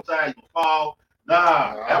hit him a couple times. He gonna fall.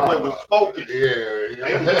 Nah, that boy was focused. Yeah. He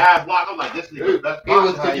was half blocked. I'm like, this nigga the best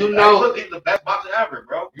boxer. He's the best boxer ever,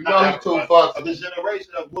 bro. You know he's too focused. Of this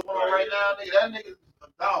generation of what's going on right now, nigga. That nigga's a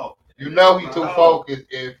dog. You know he's too focused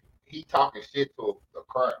if he talking shit to the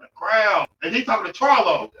crowd. The crowd. And he talking to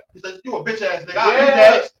Charlo. He says, you a bitch ass nigga. I'll be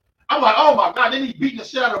next. I'm like, oh my God. Then he beating the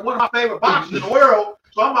shit out of one of my favorite boxers in the world.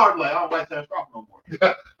 So I'm already like, I don't like Terrence Crawford no more.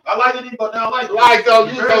 I like it, but now I like it. Like, so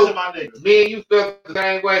you know, my niggas. me and you feel the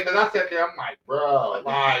same way, because I sat there, I'm like, bro,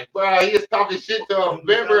 he is talking shit to a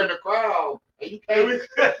member in the crowd. And you can't.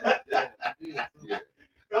 I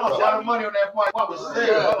lost a lot of money on that fight. I was sick.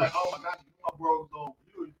 I was like, oh my God, my bro was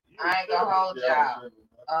I ain't gonna hold y'all.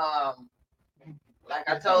 Like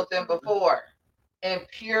I told them before, in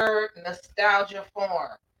pure nostalgia form.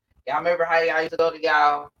 Y'all remember how y'all used to go to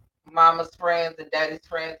y'all mama's friends and daddy's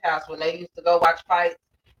friends' house when they used to go watch fights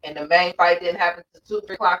and the main fight didn't happen till 2,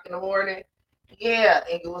 3 o'clock in the morning? Yeah,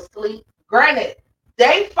 and you was asleep. Granted,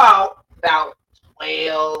 they fought about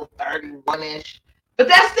 12:31-ish. But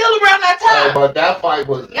that's still around that Hey, time. but that fight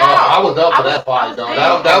was. Yo, I was up for I was- that fight, I was though. there.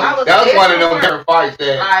 That was one of them Like, different fights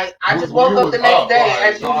that. I just you woke up was the next up, day like,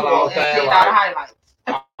 as you know what usual I'm and saying? seen all the Like, highlights.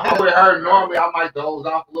 I would have heard normally I might doze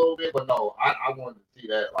off a little bit, but no, I wanted to see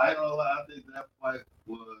that. I ain't gonna lie, I think that fight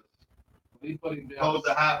was supposed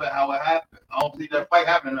to happen how it happened. I don't see that fight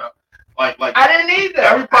happening now. Like I didn't either.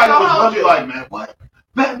 everybody I was don't really know. like, man, what?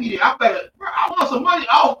 Bet me, I better. Bro, I want some money.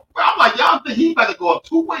 Oh, bro, I'm like, y'all think he better go up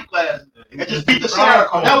 2 weight classes and just beat the shit out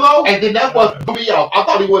of Canelo? And then that was me off. I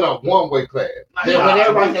thought he went up 1 weight class. Then when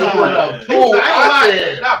everybody said he went up 2, I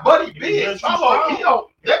said, "Nah, buddy, big. He don't.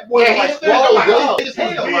 That boy, Yeah, like, he's swole up. his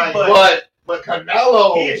head, but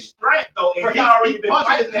Canelo, His strength though, and he he already been punched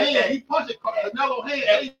fighting his that hand. day. He punched Canelo's hand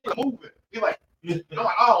and he was moving. He like, I'm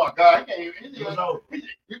like, oh my god, he can't even.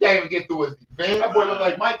 you can't even get through his defense. That boy looked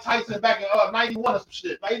like Mike Tyson back in '91 or some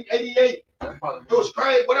shit, 88. It was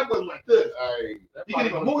crazy. But that boy was like this. Hey, He can't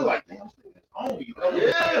even move. Like, damn, it's on you. Yeah.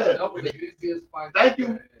 Yeah. Thank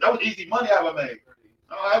you. That was easy money I ever made.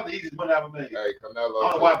 Oh, that was the easiest money I ever made. hey, I don't know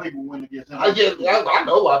Canelo. why people win against him. I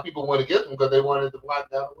know why people want to get him because they wanted the black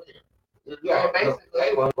guy to win. Yeah, basically.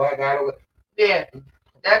 They want the black guy to win. Yeah.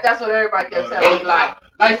 That's what everybody kept telling me. Like,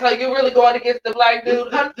 so you really going against the black dude?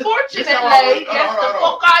 Unfortunately, yes, the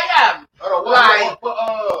fuck I am. Sorry.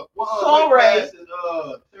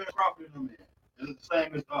 Terrence Crawford in them. Is it the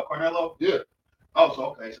same as Carnelo? Yeah. Oh, so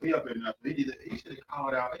okay. So he up in there. He should have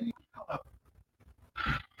called out.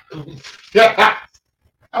 That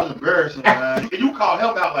was embarrassing, man. You call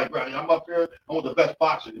him out like, bro, I'm up here. I want the best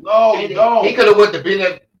boxer. No, you don't. He could have went to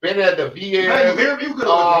Benet the Viers. Man, you could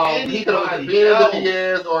have He could have went to Benet the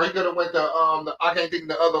Viers, or he could have went to I can't think of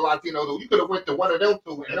the other Latino dude. You could have went to one of them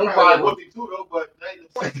two. And them five was too though, but I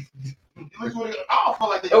don't feel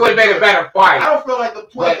like it would have been a better fight. I don't feel like the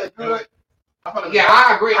twins are good. Yeah,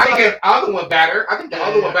 I agree. I think the other one better. I think the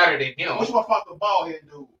other one better than him. Which one fought the bald head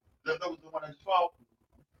dude? That was the one that fought.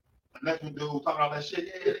 The next one dude talking all that shit.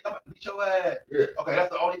 Yeah, come on, beat your ass. Yeah. Okay, that's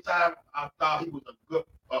the only time I thought he was a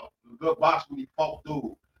good boxer when he fought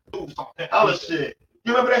dude. Dude was talking hella shit.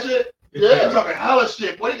 You remember that shit? Yeah. He was talking hella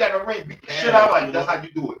shit. Boy, he got in the ring, beat the shit out. Like, that's how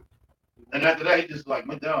you do it. And after that, he just like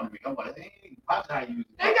went down to me. I'm like, hey, watch how you use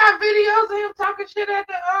it. They got videos of him talking shit at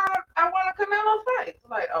one of Canelo fights.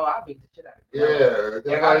 Like, oh, I'll beat the shit out of him. Yeah,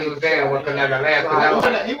 that's how he was saying when Canelo last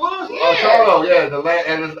Canelo. He was. Oh, yeah, at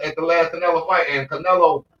the last Canelo fight, and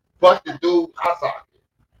Canelo busted dude eye socket.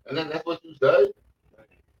 And then that's what you said.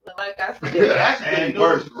 Like I said, that's getting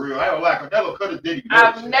worse for real. I don't like Canelo could have did it.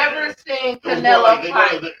 I've never seen Canelo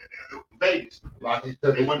fight. Vegas.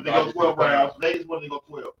 They wanted to go 12 rounds. Vegas wanted to go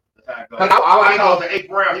 12. I was the 8th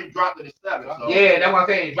round. He dropped it in 7. So. Yeah, that's what I'm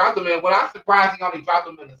saying. He dropped him in. Well, I'm surprised he only dropped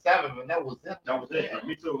him in the 7th, and that was it. That was it.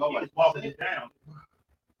 Me too. I'm like, walking it down.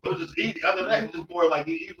 It was just easy. Other than that, he was just more like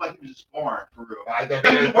he was just sparring for real. I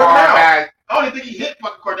only think he hit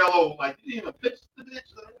fucking Carnelo. Like he didn't even pitch the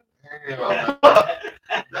bitch.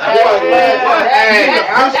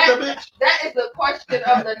 That is the question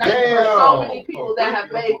of the night for so many people that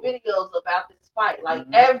have made videos about this fight. Like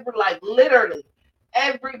literally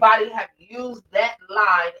everybody have used that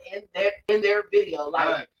line in their video.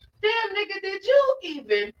 Like, damn nigga, did you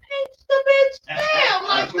even pinch the bitch? Damn,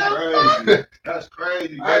 like the fuck? That's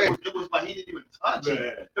crazy. It was like he didn't even touch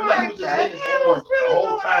it. It was like he was just hitting his horns the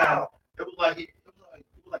whole time. It was like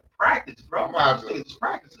practice, bro. It's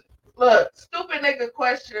practicing. Look, stupid nigga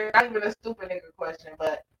question. Not even a stupid nigga question,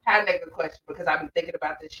 but high nigga question because I've been thinking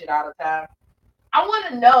about this shit all the time. I want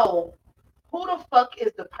to know who the fuck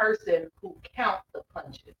is the person who counts the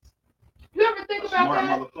punches. You ever think about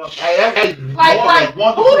that? Like,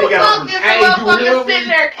 who the fuck is the motherfucker sitting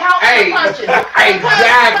there counting the punches?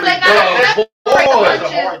 Exactly. They gotta separate the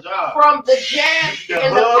punches from the jabs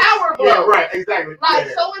and the power blow. Yeah, right. Exactly. Like,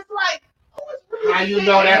 so it's like, who is really how you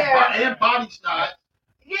know that? And body shots.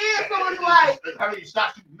 Yeah, so it's like how many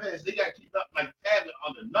shots you missed. They gotta keep up like tablet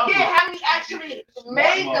on the numbers. Yeah, how many actually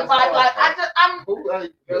made the body? Like I'm. Yeah,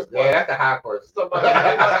 that's a high question. Somebody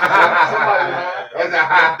that's a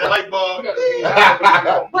high. The light bulb.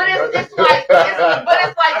 But it's like,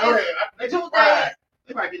 do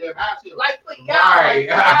they might be there high too. like for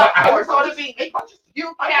y'all, like, so to be,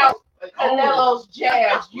 you count Canelo's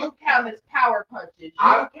jabs, you count his power punches, you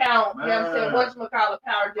count, you know what I'm saying, whatchamacallit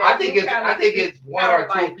power jabs. I think it's one or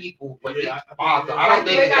two people for each sponsor. I don't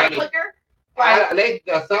think they got it's clicker.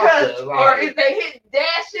 Or is they hitting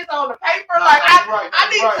dashes on the paper? Like I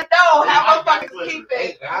need to know how motherfuckers keep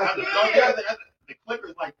it. The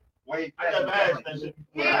clicker's like way past that shit.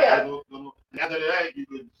 Yeah. After that, you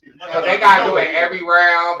could see. So they gotta do it every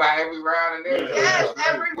round by every round and everything. Yes,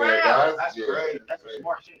 every round. That's great. That's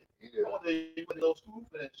smart shit. I want to go to school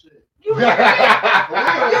for that shit. You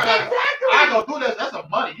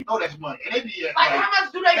how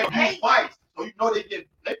much do they pay? These fights, so you know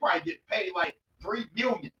they probably get paid like $3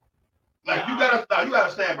 million. Like you gotta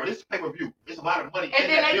understand, bro. This is pay-per-view. It's a lot of money. And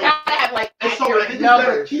then they gotta have like accurate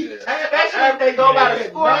numbers, especially if they go by the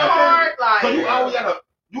scorecard. Like, so you always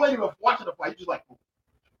you ain't even watching the fight. You just like,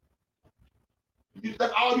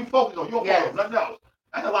 that's all you focus on. You don't focus on nothing else.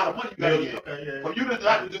 That's a lot of money you gotta get. For you to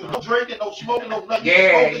not do no drinking, no smoking, no nothing.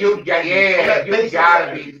 You gotta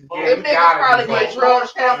be. Them niggas probably get drug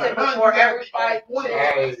tested before every fight.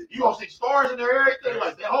 You gonna see stars in there, everything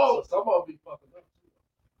like that. So some of them be fucking up.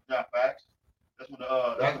 Yeah, facts. That's when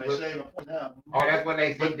they say the point now. Oh, that's when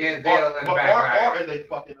they see Denzel in the background. Or they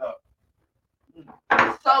fucking up.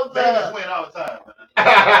 So Vegas win all the time,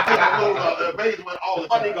 man. Vegas win all the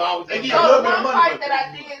time. They get a little bit of money. Fight that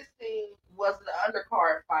I did see was the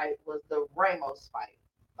undercard fight, was the Ramos fight.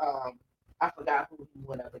 I forgot who he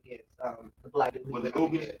went up against. The black dude. Was it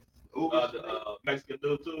Ugas? The Mexican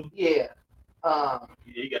dude too. Yeah.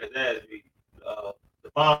 He got his ass beat. The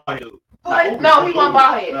bomb dude. No, he won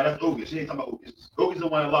ball head. No, that's Ugas. She ain't talking about Ugas. Ugas the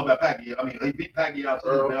one that lost by Pacquiao. I mean, he beat Pacquiao out to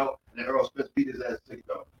the belt, and then Earl Spence beat his ass to the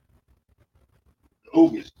belt. The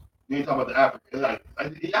Ugas. You ain't talking about the African. Like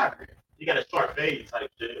he African. He got a short fade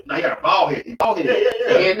type shit. No, he got a bald head. He bald head.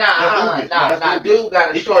 Yeah, nah. Dude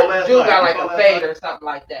got a short. Dude got like a fade or something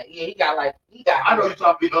like that. Yeah, he got. I know you're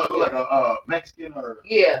talking about like a Mexican or.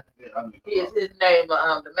 Yeah. His name.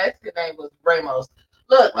 The Mexican name was Ramos.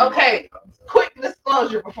 Look, okay. Quick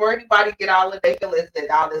disclosure before anybody get all of their feelings and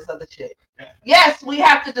all this other shit. Yes, we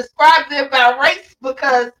have to describe them by race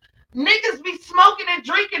because niggas be smoking and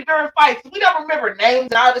drinking during fights. We don't remember names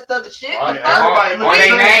and all this other shit. Everybody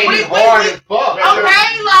names hard as fuck.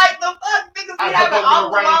 Okay, like the fuck niggas be having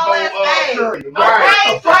all names.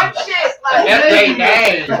 Okay, type shit. Like that's their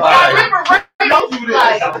name. I remember Ramos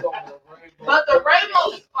fight, but the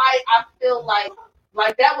Ramos fight, I feel like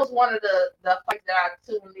that was one of the fights that I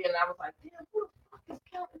tuned in. I was like, damn, who the fuck is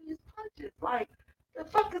counting these punches? Like, the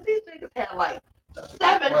fuck is these niggas had like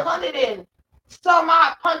 700 and some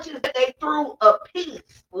odd punches that they threw a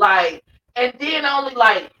piece, like, and then only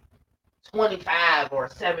like 25 or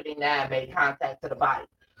 79 made contact to the body.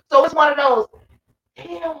 So it's one of those,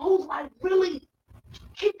 damn, who's like really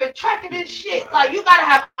keeping track of this shit? Like, you gotta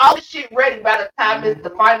have all this shit ready by the time it's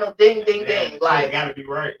the final ding, ding, ding. Like, it gotta be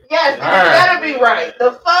right. Yes, it gotta be right.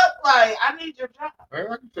 The fuck, like, I need your job. Man,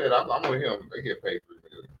 like you said, I'm with him. They get paid $3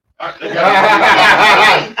 million. I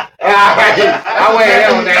went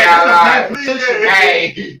him down.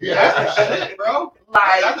 Hey, that's the shit, bro.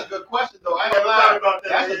 Like, that's a good question, though. I ain't gonna lie about that.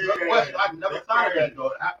 That's a good question. I've never thought of that,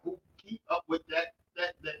 though. Who keep up with that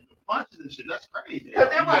punches and shit? That's crazy.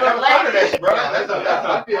 Because it was a lady, bro. That's an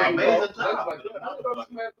amazing job.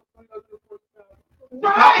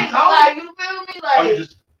 Right? Like, you feel me? Like,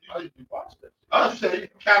 you watched it. I was saying you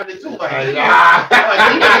counted it too. Like, I'm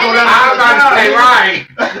about to say right.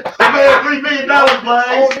 I made $3 million, man.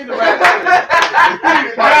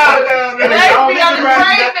 They be on the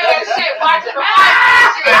brain and shit, watching the fight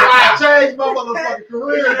shit. I changed my motherfucking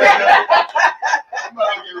career. I'm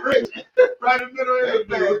about to get rich. Right in the middle of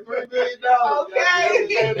the $3 million. Okay.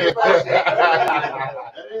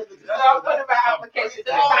 So I'm putting my application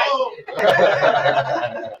to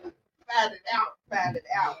find it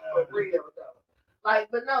out for real though. Like,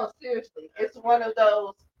 but no, seriously, it's one of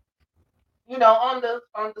those, you know, on the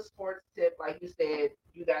sports tip, like you said,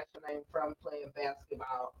 you got your name from playing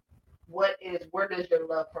basketball. Where does your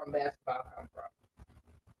love from basketball come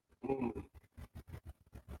from?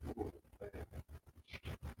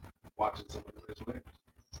 Watching some of the rich niggas.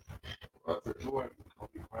 Jordan,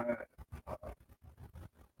 Kobe Bryant,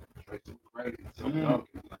 Tracy McGrady, Tim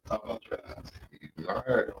Duncan. Talk about Travis. I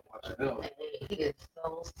heard. Watching them. He is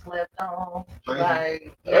so slept on. Tracy. Like,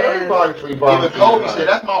 Everybody sleep on. Even Kobe said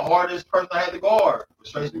that's my hardest person I had to guard.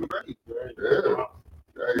 Was Tracy McGrady. Yeah.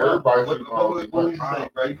 Everybody sleep on. What did you say,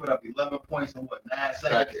 bro? You put up 11 points in what, 9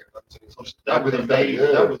 seconds? So that That was was amazing.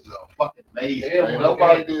 amazing. That was fucking amazing. Yeah,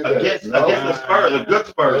 Nobody did that. Against the Spurs, the good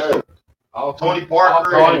Spurs. Yeah. Tony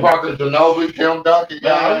Parker. Tony Parker, Ginobili, Tim Duncan.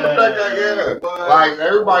 Yeah. Like,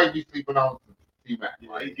 everybody be sleeping on T-Mac. He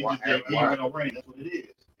just didn't win no ring. That's what it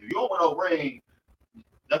is. If you don't win no ring,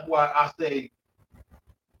 that's why I say,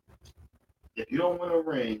 if you don't win a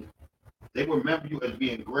ring, they remember you as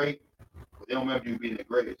being great, but they don't remember you being the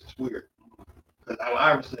greatest. It's weird. Because Allen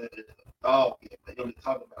Iverson is a dog, they only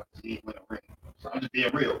talk about because he didn't win a ring. So I'm just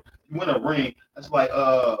being real. You win a ring, that's like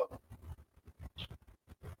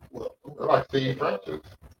Like Steve Francis.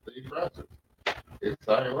 It's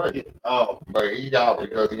the same way. Oh, But he got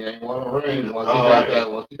because he ain't won a ring. Once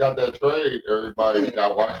he got that trade, everybody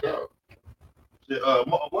got washed out.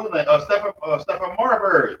 What's his name? Stephen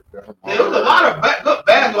Marbury. There was a lot of good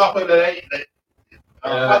basketball players that ain't.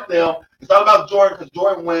 Fuck them. It's all about Jordan because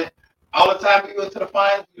Jordan went all the time. He went to the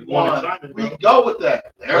finals. He won. We go with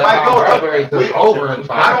that. Everybody go. We over in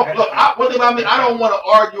I don't look. One thing about me, I don't want to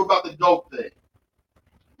argue about the GOAT thing.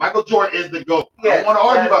 Michael Jordan is the GOAT. I don't want to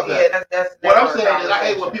argue about that. That's what I'm saying is, I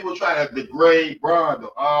hate when people try to degrade Bron.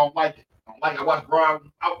 Though. I don't like it. I watched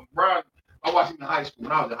Bron. I watched him in high school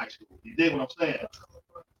when I was in high school. You did what I'm saying.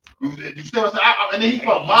 You see what I'm saying? And then he's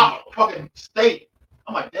from my fucking state.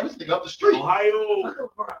 I'm like, damn, this nigga up the street. Ohio.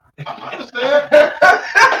 I understand.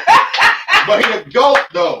 But he a GOAT,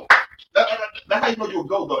 though. That's how you know you're a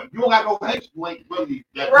GOAT, though. If you don't got no hate, you ain't really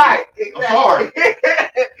that right. Exactly. I'm sorry.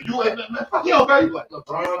 You ain't, man, fuck you, okay? Like,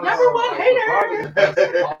 number one hater.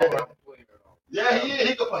 Yeah, he is.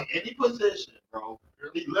 He can play any position, bro.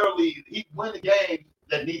 He literally, he win the game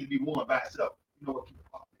that need to be won by himself. You know what?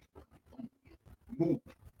 Move.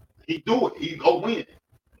 He do it. He go win.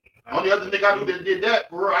 The only other nigga I knew that did that,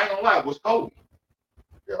 for real, I ain't gonna lie, was Kobe.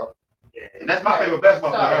 Yeah. And that's my favorite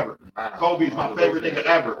basketball player ever. Kobe's my favorite nigga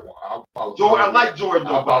ever. Jordan, I like Jordan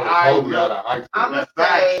though, but I'm gonna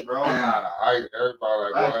say, bro. I'm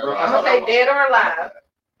gonna say dead or alive.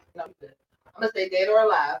 No, I'm gonna say dead or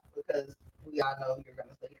alive because we all know you're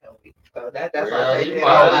gonna say Kobe. So that's why I say dead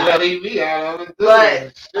or alive.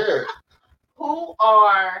 But who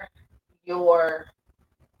are your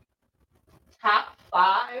top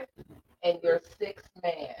 5 and your 6th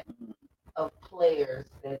man of players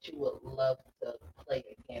that you would love to play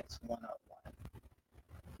against one-on-one?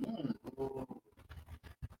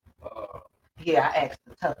 Yeah, I asked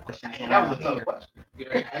the tough question. That was a tough question.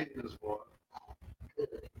 Yeah, I did this one.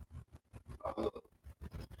 Good.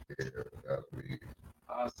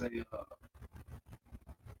 I'll say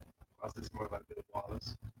somebody like Bill Wallace.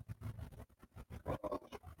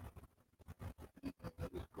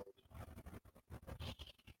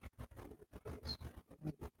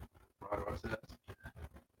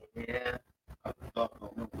 Yeah.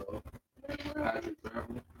 Patrick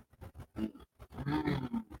Beverly.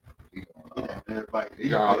 That's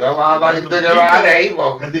why I like to think about it. He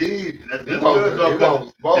won't. That's good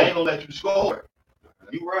though. They ain't gonna let you score.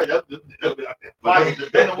 You right. That's the ones you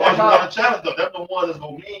gotta challenge though. That's the ones that's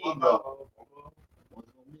gonna mean though.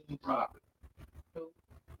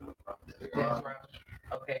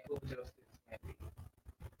 Okay, who was your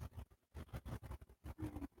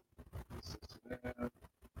 6th man?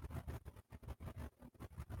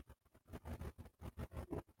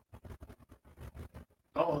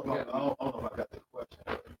 I don't know if I got the question.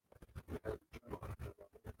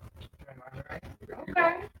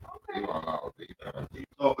 Okay.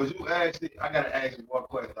 So, as you asked, I gotta ask you one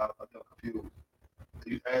question. I'm confused.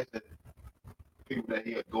 You asked the people that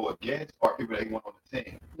he would go against, or people that he want on the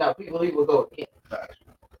team? No, people he would go against. Facts.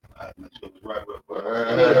 I'm not sure it was right, but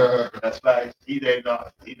that's facts. He ain't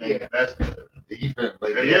not. That's defense.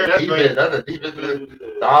 That's a defensive,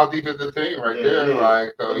 all defensive team right there.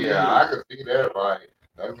 Like, so I can see that. Like,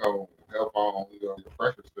 that's gonna help on your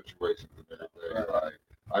pressure situations and everything.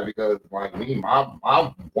 Like because like me, my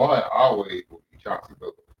one always would be Chauncey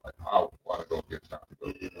Billups. Like I want to go get Chauncey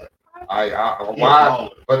Billups. Why?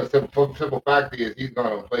 But the simple fact is he's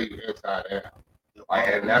gonna play you inside out. Like,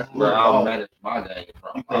 and that's where I'll manage my game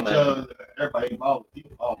from. Everybody involved.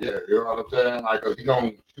 Yeah, you know what I'm saying? Like, cause he's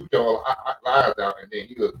gonna shoot your eyes out, and then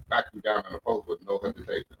he'll back you down in the post with no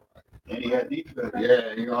hesitation. Like, and he had defense.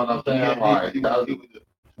 Yeah, you know what I'm saying? Like,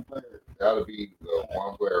 that'll be the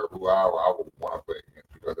one player who I would want to play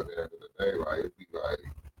against because at the end of the day, like, it'd be like,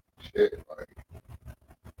 shit, like,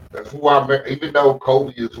 that's who I met. Even though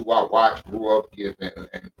Kobe is who I watched, grew up with,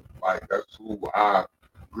 and like, that's who I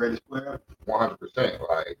greatest player, 100%.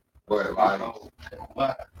 Like, but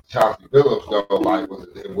like Chauncey Billups though, like was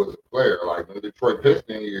a player. Like the Detroit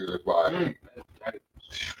Pistons years, like.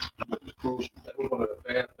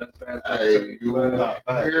 Hey, you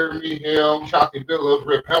hear me? Him, Chauncey Billups,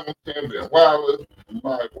 Rip Hamilton, Ben Wallace,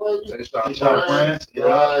 like what? Take our friends,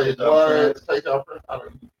 right? What? Take our friends out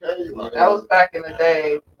of UK. Like, that was back in the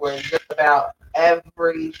day when just about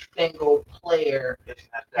every single player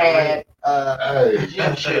had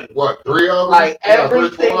gym shoes. What, 3 of them? Like every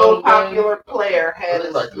single popular player had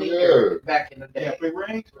a sneaker back in the day. Yeah, big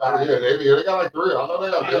rings. Yeah, they got like 3. I know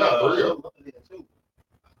they got 3 of them.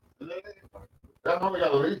 I know they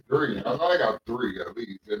got at least 3. I know they got 3 at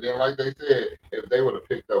least. And then, like they said, if they would have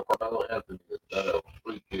picked up Carmelo Anthony instead of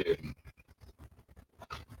Free Kid,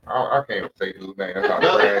 I can't even say whose name. That's how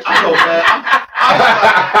trash.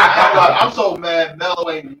 I'm so mad Melo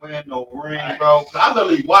ain't winning no ring, bro. I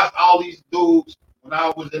literally watched all these dudes when I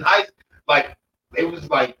was in high school. Like, they was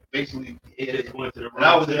like basically. Just went to the When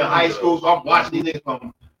I was in high school, so I'm watching these niggas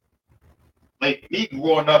from like me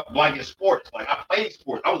growing up liking sports. Like I played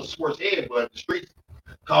sports. I was a sports head, but the streets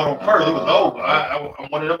caught on first. It was over. I'm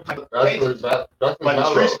one of them type of cases. Like the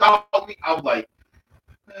streets called me, I was like,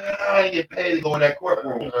 man, I ain't get paid to go in that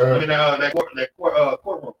courtroom. I mean,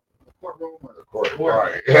 courtroom.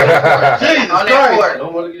 Right. Jesus Christ.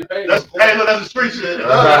 Don't want to get paid. Hey, look, that's the street shit.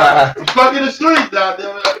 I'm stuck in the streets out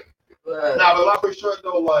there. Nah, but long story short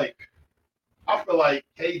though, like I feel like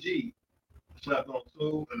KG slept on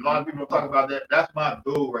too, and a lot of people don't talk about that. That's my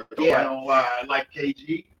dude right there. I don't lie. I like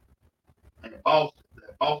KG and Boston.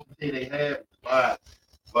 That Boston team they had was fine.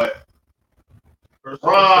 But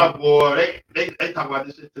Ron, boy, they talk about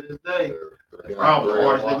this shit to this day. Ron was the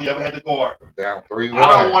hardest thing we ever had to guard. Down 3-1.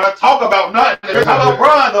 I don't want to talk about nothing. They're talking about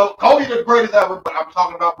Bron though. Kobe the greatest ever, but I'm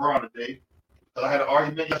talking about Bron today. Because I had an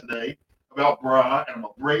argument yesterday about Bron, and I'm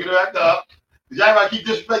gonna bring it back up. Because y'all keep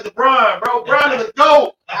disrespecting Bron, bro. Bron is a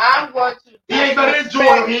GOAT. I'm going to. He ain't better than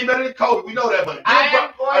Jordan. He ain't better than Kobe. We know that, but I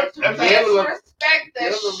am going to disrespect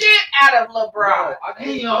the shit out of LeBron.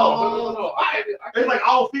 It's like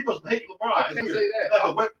all people hate LeBron. I can't say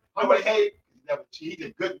that. Nobody hate. He's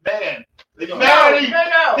a good man. He never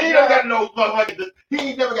got no like this. He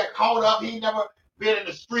ain't never got caught up. He ain't never been in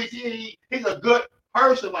the streets. He's a good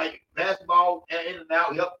person. Like basketball in and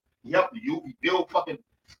out. He helped you. He build fucking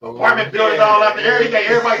apartment buildings all out there. He got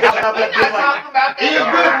everybody out there. He's a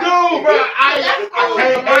good dude, bro. I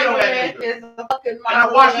can't hate on that nigga. And I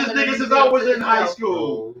watched this nigga since I was in high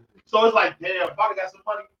school. So it's like, damn, if I got some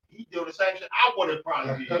money, he doing the same shit. I would have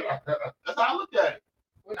probably be here. That's how I look at it.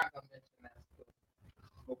 We're not gonna mention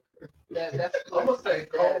that. I'm gonna say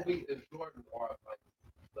Kobe and Jordan are like.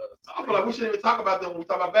 I feel like we shouldn't even talk about them when we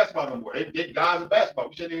talk about basketball no more. They guys in basketball.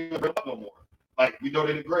 We shouldn't even bring them up no more. Like we know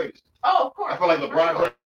they're the greatest. Oh, of course. I feel like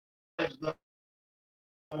LeBron James is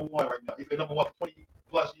number one right now. He's been number one for 20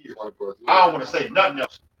 plus years. I don't want to say nothing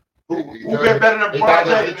else. Who been better than LeBron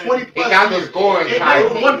James in 20 plus years? He got the scoring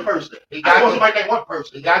title. One person. He got one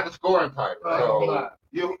person. He got the scoring title. So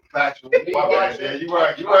you factual. Yeah, you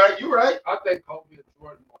right. I think Kobe and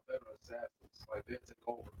Jordan are better assassins. Like they take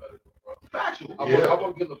over better than LeBron. Factual. I'm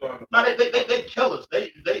gonna get LeBron. No, they kill us.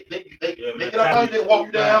 They get up on you, they walk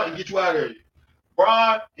you down and get you out of there.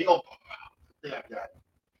 Bron, he gonna I think I got it.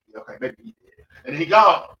 Okay, maybe he did. And then he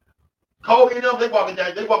gone. Kobe and them, they walk you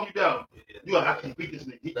down. You like, I can't beat this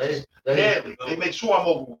nigga. They make sure I'm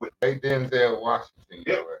over with. They Denzel Washington.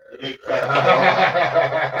 Yep.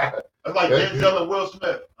 That's like Denzel and Will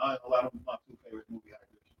Smith. I ain't gonna lie, them my two favorite movie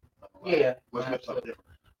actors. Yeah. Will Smith's something different.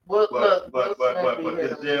 But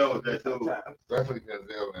Denzel is that dude. Especially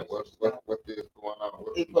Denzel, man. What's this going on?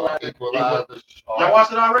 Equalizer. Y'all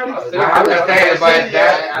watched it already? I'm just saying,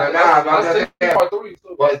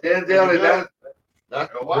 but Denzel is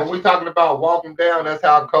when we talking about walking down, that's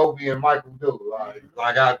how Kobe and Michael do.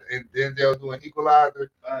 Like Denzel doing Equalizer.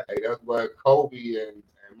 Hey, that's what Kobe and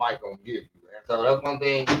Mike gonna give you. And so that's one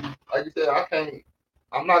thing. Like you said,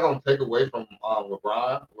 I'm not gonna take away from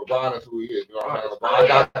LeBron. LeBron is who he is. You know what I'm saying? LeBron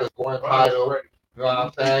got the scoring title. You know what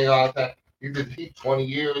I'm saying? He's 20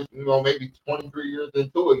 years, maybe 23 years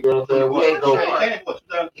into it. You know what I'm saying? We ain't go.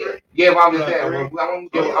 Yeah, but I'm just saying. I'm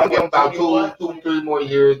giving him about two, 3 more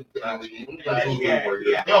years. He only had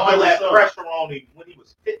pressure on him when he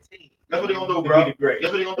was 15. That's what they gonna do, bro. That's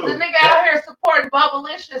what they gonna do. The nigga out here supporting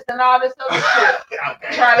Bubblicious and all this other shit.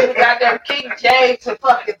 Trying to be goddamn King James to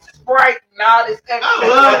fucking Sprite and all this extra. I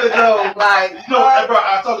love it though. Like, bro,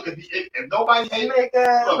 I told you, if nobody hates,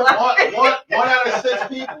 look, one out of 6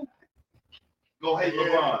 people gonna hate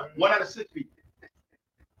LeBron. 1 out of 6 people.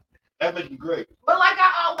 That makes you great. But like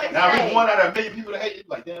I always now, say, if 1 out of 1,000,000 people that hate you,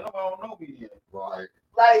 like, damn, nobody don't know me yet. Right.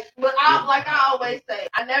 But I always say,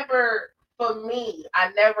 I never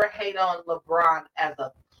hate on LeBron as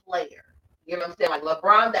a player. You know what I'm saying? Like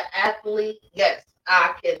LeBron, the athlete, yes,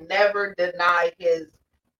 I can never deny his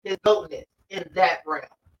goatness in that realm.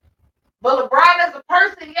 But LeBron as a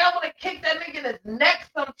person, yeah, I want to kick that nigga in his neck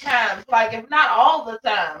sometimes, like if not all the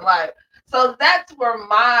time. Like, so that's where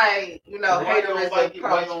my, haterism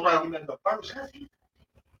comes from. As a person?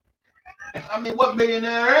 I mean, what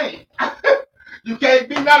millionaire ain't? You can't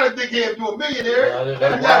be not a dickhead if you're a millionaire.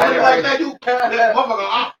 Like that, you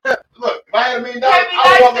motherfucker. Look, if I had $1 million, I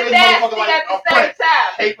walk in this motherfucker like a friend.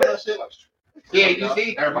 Taping that shit like. Yeah, you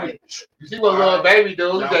see, everybody. You see what little baby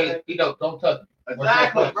do? He don't touch me.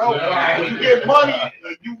 Exactly, bro. When you get money,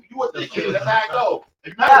 you a dickhead. That's how it goes.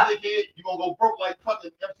 If you're not a dickhead, you're gonna go broke like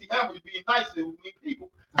fucking MC Hammer. You being nice to people.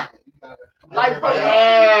 Come Like for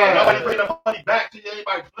Nobody bring the money back to you.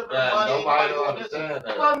 Anybody flipping the money? Nobody Anybody understand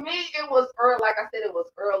that. For me, it was early. Like I said, it was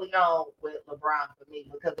early on with LeBron for me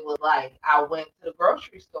because it was like I went to the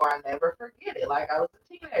grocery store. I never forget it. Like I was a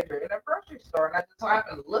teenager in a grocery store, and I just so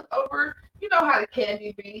happened to look over. You know how the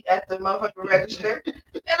candy be at the motherfucking register, and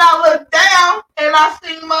I looked down and I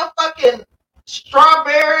seen motherfucking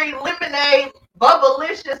strawberry lemonade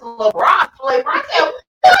bubblicious LeBron flavor. I said, "What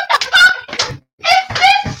the fuck is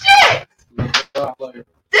this shit?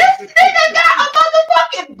 This nigga got a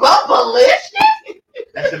motherfucking bubblicious."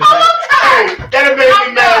 That'll make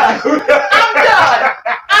me mad. I'm done.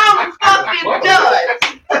 I'm fucking done.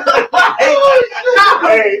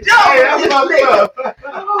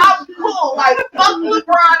 I'm cool. Like, fuck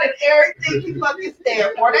LeBron and everything he fucking stand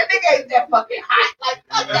for. That nigga ain't that fucking hot. Like,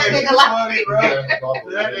 fuck that nigga. Like,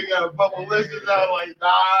 That nigga bubblicious out like,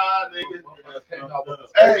 nah, nigga.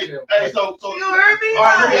 Hey, so you heard me? all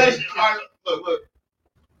right, look.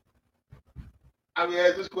 I mean,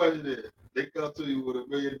 ask this question then. They come to you with $1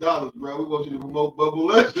 million, bro. We want you to promote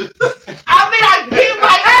bubblicious. I mean, I get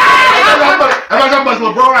How much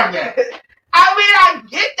LeBron got? I mean, I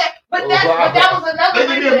get that, but that was another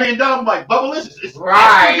They give me $1 million, I'm like, bubblicious.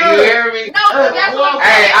 Right, you hear me? No, but that's what I'm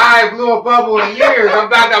Hey, saying. I ain't blew a bubble in years. I'm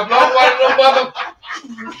about to blow one of them bubbles.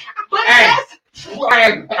 But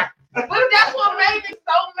that's what made me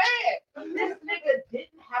so mad. This nigga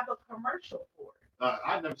didn't have a commercial for it.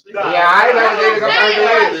 I never seen Yeah, I ain't never seen a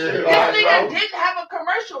commercial This either. nigga didn't have a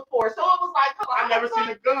commercial for it, so it was like, hold on, I never seen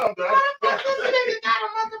a gum, though. Why the fuck this nigga got a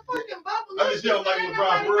motherfucking bubble? I just don't like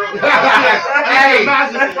LeBron for real. Hey, I ain't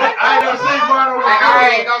never seen LeBron.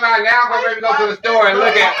 I ain't gonna lie. Now I'm gonna go to the store and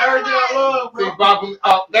look at everything I love, see bro. bubbles.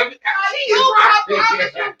 Oh, let me. You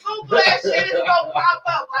Google that shit, it's gonna pop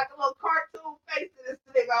up like a little cartoon face of this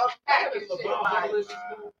nigga on the package shit.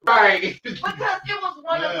 Like, Right. because it was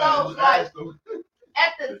one of those, like,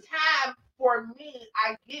 at the time, for me,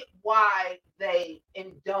 I get why they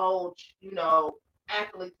indulge,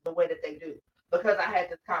 athletes the way that they do. Because I had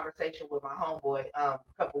this conversation with my homeboy a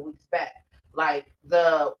couple weeks back. Like,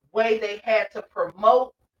 the way they had to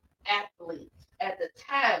promote athletes at the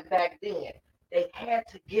time back then, they had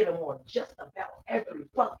to get them on just about every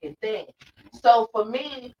fucking thing. So for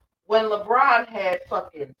me, when LeBron had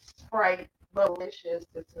fucking Sprite, Malicious,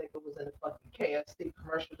 this nigga was in a fucking KFC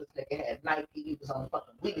commercial. This nigga had Nike. He was on the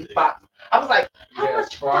fucking Wheaties box. I was like, how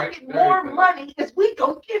much fucking more money is we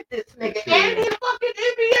gonna give this nigga? And he's fucking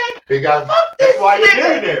NBA. He got. Fuck this Why you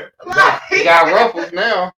nigga. there? Like, He got ruffles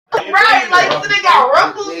now. right, like so they got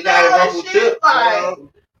ruffles He now got and ruffle shit. chips.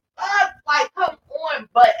 Like, come on.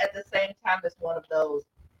 But at the same time, it's one of those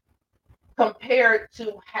compared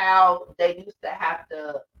to how they used to have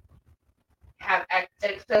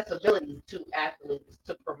accessibility to athletes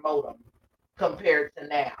to promote them compared to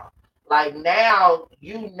now. Like now,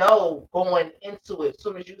 going into it, as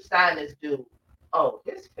soon as you sign this dude, oh,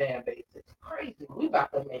 his fan base is crazy. We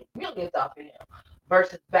about to make millions off of him.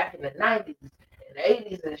 Versus back in the 90s and the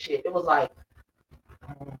 80s and shit, it was like,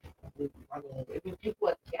 I mean, it'd be people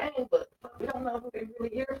at the game, but we don't know who they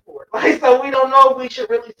really here for. Like, so we don't know if we should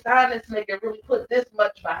really sign this nigga, really put this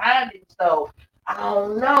much behind him. So I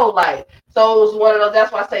don't know. Like, so it was one of those.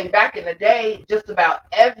 That's why I say back in the day, just about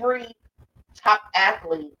every top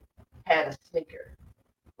athlete had a sneaker.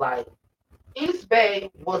 Like, East Bay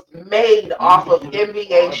was made off of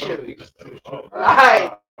NBA shoes.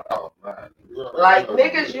 Like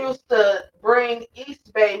niggas used to bring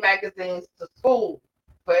East Bay magazines to school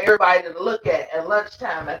for everybody to look at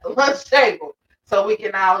lunchtime at the lunch table, so we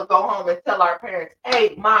can all go home and tell our parents,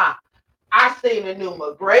 "Hey, Ma, I seen the new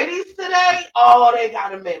McGrady's today. Oh, they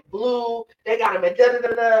got them in blue. They got them in da da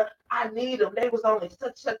da da. I need them. They was only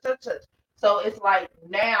such. So it's like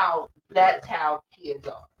now that's how kids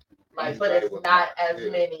are. Like, but it's not as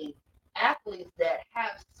many athletes that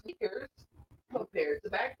have sneakers compared to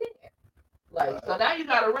back then. Like, so now you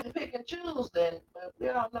gotta really pick and choose. Then, but we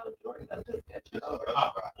all know Jordan doesn't pick that shit over.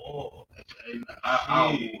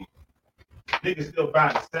 Niggas still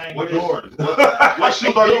buying the same Jordans. Jordans. What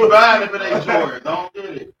shoes are you buying if it ain't Jordans? Don't get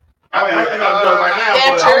it. I mean, I think I'm doing right now,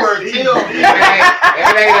 but I wear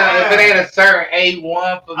If it ain't a certain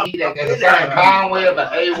A1 for me, like a certain Conway of an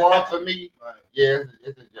A1 for me, yeah,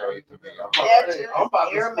 it's a Jerry to me. I'm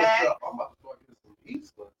about to switch up. I'm about to start getting some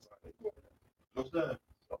East West. What's that?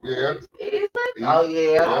 Yeah. Oh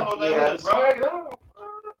yeah.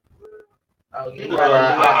 Oh, you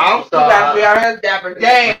gotta be on his dapper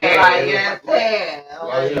game, like, you know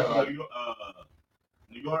what I'm saying?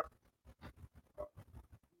 New York?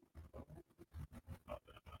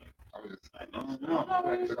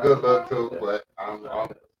 It's a good look too, but I'm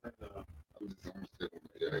just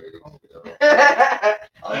I'm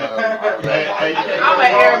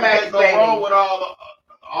an Air Max go wrong with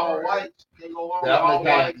all whites. Can't go wrong with all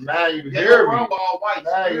whites. Now you Can't hear go me. wrong with all whites.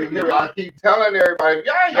 Now you hear me. I keep telling everybody,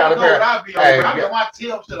 y'all ain't got a Y'all pair. know what I be over. I got my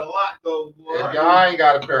Tim shit a lot though, boy. Y'all ain't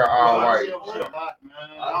got a pair of all My white. Tim shit a lot, man.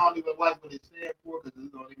 I don't even like what it stand for because they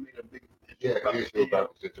made a big issue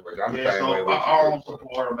about the situation. I'm the same way with you. I don't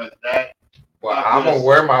support them as that. Well, I'm gonna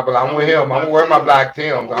wear my, but I'm with him. I'm gonna wear my black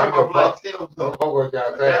Tims. I'm gonna black Tims. Don't fuck what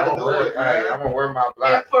y'all say. I'm gonna wear my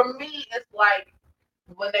black. And for me, it's like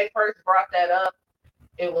when they first brought that up,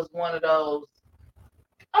 it was one of those.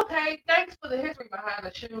 Okay, thanks for the history behind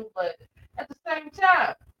the shoe, but at the same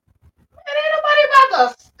time, ain't nobody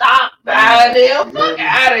about to stop buying them. Fuck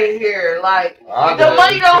out of here. Like, the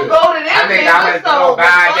money don't go to them. I think I'm gonna go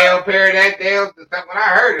buy a damn pair of that damn stuff. When I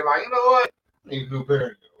heard it, like, you know what? Need new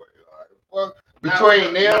pair. Well,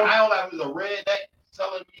 between them, I don't like it was a red that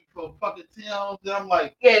selling me for fucking Tim's. Then I'm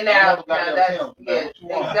like, yeah, now that's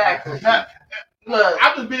exactly. Look,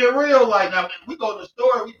 I'm just being real. Like, now we go to the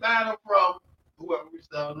store, we buy them from whoever we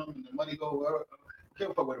selling them, and the money go wherever.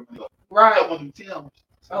 Can't fuck with the money go. Right. Them Tim's.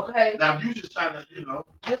 Okay. Now you just trying to,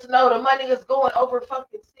 just know the money is going over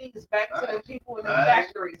fucking seas back to the people in the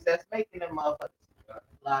factories that's making them motherfuckers.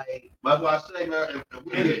 Like, that's why I say, man,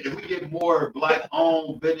 if we get more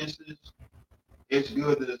black-owned businesses, it's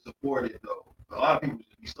good that it's supported, though. A lot of people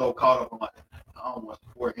just be so caught up on, like, I don't want to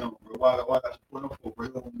support him. Why I support him for? Bro?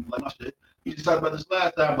 He don't like my shit. You just talked about this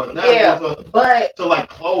last time, but now to like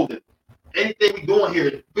clothing. Anything we doing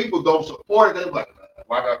here, people don't support it. They're like,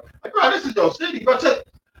 why not? Like, bro, this is your city. Bro,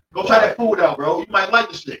 go try that food out, bro. You might like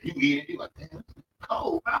the shit. You eat it. You're like, damn, it's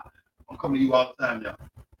cold, man. I'm coming to you all the time now.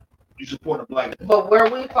 You support a black. But where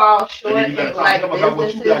we fall short in black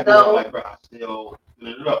businesses, though, like, bro, I still do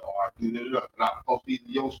it up, or I do it up, and I'm supposed to be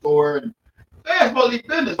in your store, and it's supposed to be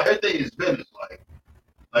business. Everything is business,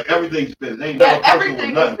 like everything's business. Ain't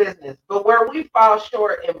everything is business. But where we fall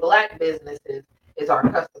short in black businesses is our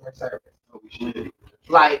customer service.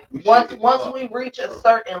 Like once we reach a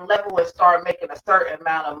certain level and start making a certain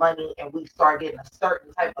amount of money, and we start getting a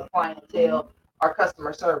certain type of clientele, our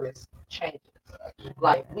customer service changes.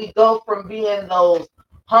 Like we go from being those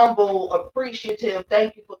humble, appreciative,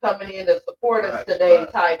 thank you for coming in to support us today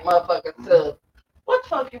type motherfuckers to what the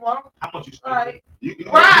fuck you want? How much you spend? Right.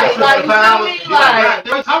 Like you feel me? Like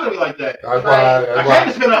they talking to me like that. That's why I had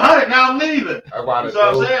to spend $100. Now I'm leaving. That's why you know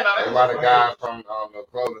what I'm saying? That's why the guy from the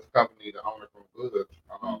clothing company, the owner from Good,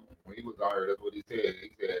 when he was on here, that's what he said. He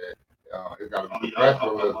said it's got to be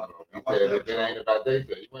professionalism. He said if it ain't about they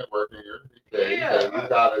said you ain't working here. He said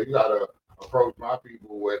you gotta approach my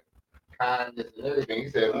people with kindness and everything. He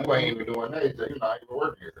said you ain't even doing that. He said you're not even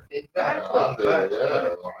working here. Exactly. I said,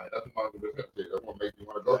 that's 100% shit. That's what makes you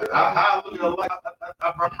want to go there. I look at life.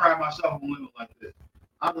 I pride myself on living like this.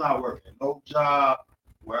 I'm not working no job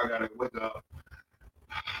where I gotta wake up.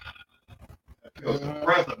 I feel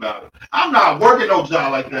depressed about it. I'm not working no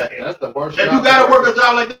job like that. That's the worst. If you gotta work a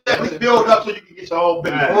job like that, at least build up so you can get your own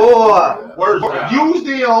business. Use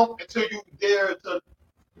them until you dare to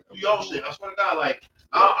do your shit. I swear to God, like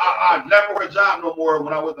I never work a job no more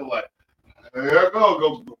when I was like, there I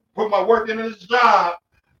go put my work in this job.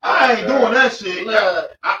 I ain't doing that shit.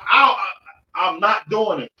 Look, I'm not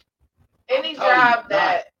doing it. Any job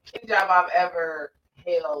I've ever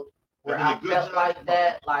held where I felt like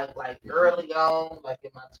that, like early on, like in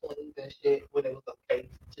my 20s and shit, when it was okay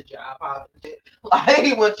to job hop and shit.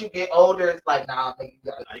 Like once you get older, it's like, nah, nigga,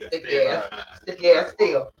 you gotta stick your ass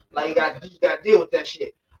still. Like you gotta deal with that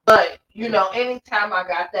shit. But anytime I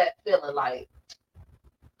got that feeling, like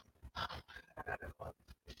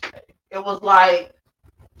it was like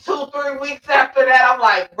 2-3 weeks after that, I'm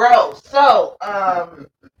like, bro, so I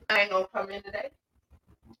ain't gonna come in today.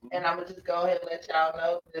 And I'm gonna just go ahead and let y'all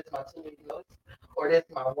know this is my 2-week notice or this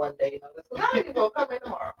is my 1-day notice. Cause I ain't even gonna come in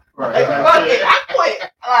tomorrow. Right. I quit.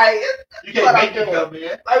 Like you can't make it come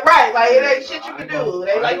in. Like it ain't shit you can do. It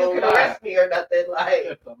ain't like you can arrest me or nothing. Like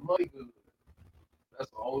if the money good, that's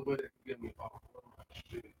the only way they can get me off.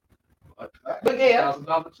 But yes,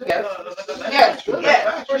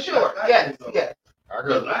 for sure. Yes. I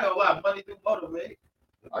know a lot of money do motivate.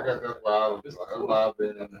 I guess that's why I've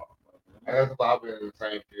been in the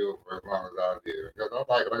same field for as long as I did. Because I'm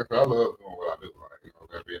like I said, I love doing what I do.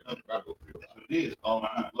 Like, being in the medical field. That's what it is. Oh,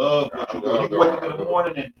 I love what you do. You wake up in the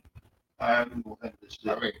morning and I'm gonna have this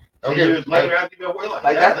shit. I mean, years later, after you've been working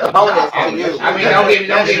like that's the bonus to you. I mean,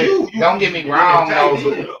 don't get me wrong.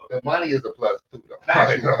 The money is a plus too, though.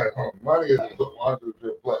 Money is a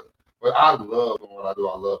 100% plus. But I love doing what I do.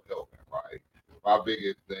 I love helping. Right. My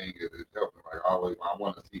biggest thing is helping. Like always, I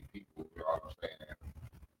want to see people. You know what I'm saying?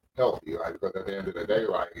 healthy, like, because at the end of the day,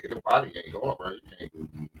 like, if your body ain't going right,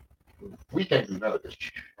 we can't do none of this.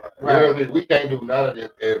 Right. You know what I mean? We can't do none of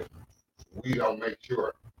this if we don't make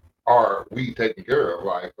sure we taken care of.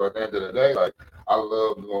 Like, so at the end of the day, like, I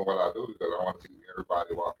love doing what I do because I want to see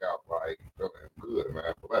everybody walk out like feeling good,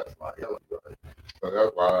 man. Blessed, like, hell, right? So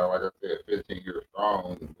that's why, like I said, 15 years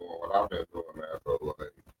strong doing what I've been doing, man. So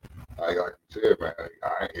like you said, man,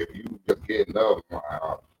 if you just getting up, like,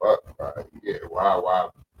 oh, fuck, like, yeah, why?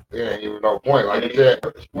 There ain't even no point. Like you said,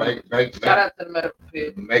 shout out to the medical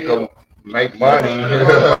field. Make money.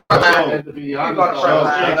 To be honest,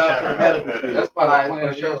 That's why the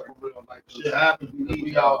plan is for real. Like, shit happens.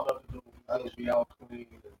 We all love to do. We all clean.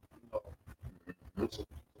 Some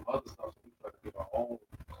other stuff. So we try to get our own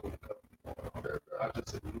clean up. Not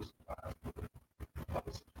just in music.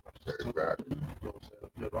 Exactly.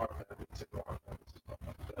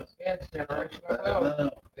 Yes, generational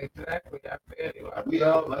wealth. Exactly. I feel you. We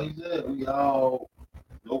all, like you said, we all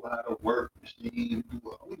know how to work machines.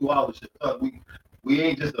 We do all this shit. We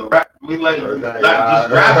ain't just a rap. We like not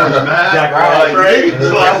just rappers, man.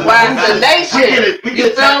 That's why it's a nation. You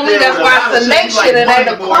feel me? That's why it's a nation. It ain't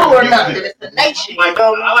a crew or nothing. It's a nation. Like, I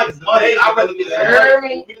like money. I rather get heard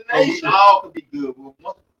me. We all could be good.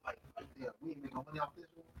 Like, yeah, we ain't make no money off this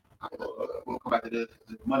one. We'll come back to this.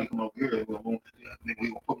 The money come over here. We're gonna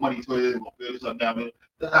put money into it. We're gonna build this up down there.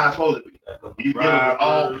 That's how it's supposed to be. You deal with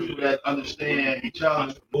all people that understand each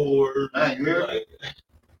other. Man, you hear me?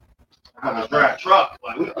 I'm gonna drive truck.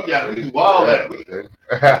 Like we gotta do all that. We do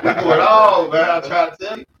it all, man. I'm trying to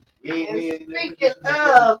tell you. And speaking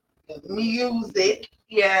of music,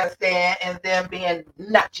 you understand, and them being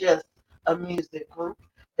not just a music group,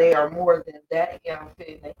 they are more than that. You know what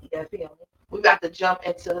I'm saying? We got to jump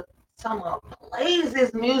into some of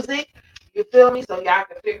Blaze's music. You feel me? So y'all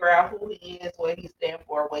can figure out who he is, what he stands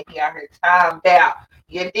for, what he out here timed out.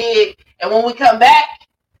 You dig? And when we come back,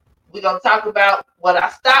 we're going to talk about what I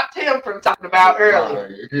stopped him from talking about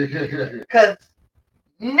earlier. Because,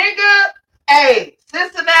 nigga, hey,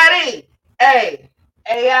 Cincinnati, hey,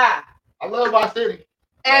 AI. I love my city.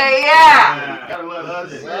 AI. Gotta love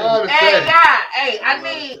us. AI. Hey, I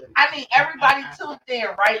need everybody tuned in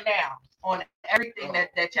right now on everything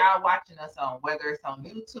that y'all watching us on, whether it's on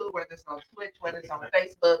YouTube, whether it's on Twitch, whether it's on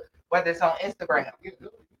Facebook, whether it's on Instagram.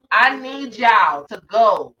 I need y'all to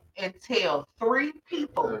go and tell 3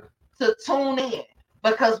 people to tune in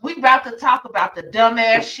because we about to talk about the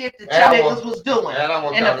dumbass shit that y'all niggas was doing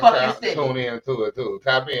in the fucking city. Tune in to it too.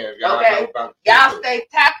 Tap in. Okay. Y'all stay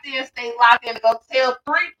tapped in, stay locked in, and go tell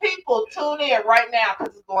 3 people tune in right now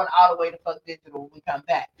because it's going all the way to fuck digital when we come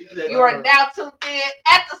back. You are now tuned in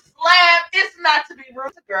at the slab. It's not to be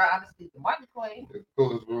rude to girl. I'm the Mighty Queen. The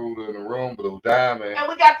coolest rude in the room, Blue Diamond. And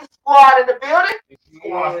we got the squad in the building.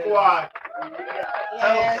 Squad.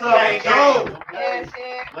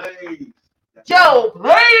 Joe,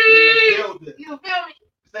 Blaze. You feel me?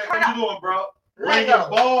 What you doing, bro? Bring your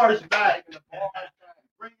bars back.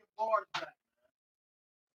 Bring your bars back.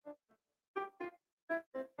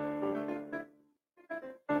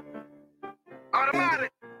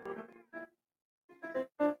 Automatic.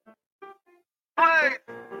 Blaze.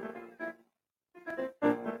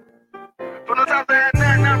 From the top of that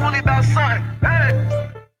nothing, not really about something. Hey.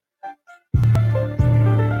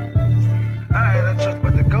 I ain't a truck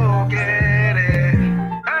but to go get it.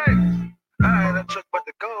 Hey. I ain't a truck but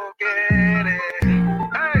to go get it.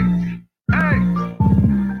 Hey.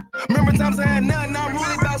 Remember times I had nothing, I'm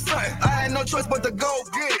really about something. I had no choice but to go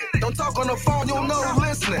get it. Don't talk on the phone, you don't know who's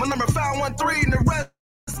listening. My number 513 and the rest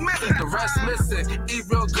missing. The rest missing. Eat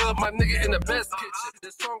real good, my nigga in the best kitchen.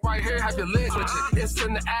 This song right here have your legs twitching. It's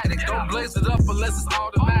in the attic. Don't blaze it up unless it's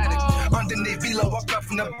automatic. Underneath below, walk up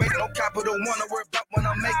from the bank. No capital one, I worry about when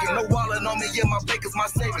I'm making. No wallet on me, yeah, my baker's my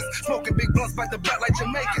savings. Smoking big blunts back to back like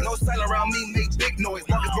Jamaican. No style around me, make big noise.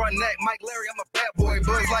 Marcus Barnett, Mike Larry, I'm a bad boy.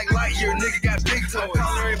 Buzz like Lightyear, nigga got big toys.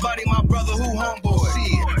 Call everybody my brother who homeboy.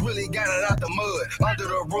 Shit, really got it out the mud, under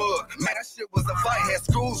the rug. Man, that shit was a fight, had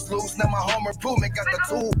screws loose. Now my home improvement got the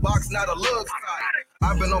toolbox, not a lug side.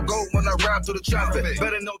 I've been on go when I ride through the traffic.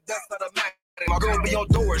 Better know that's not a Mac. My girl be on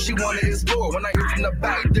door, she wanna explore. When I hear from the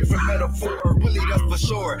back, different metaphor. Really, that's for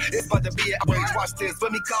sure. It's about to be outrage. Watch this.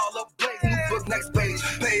 Let me call up Blaze. New book, next page.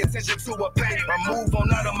 Pay attention to a page. I move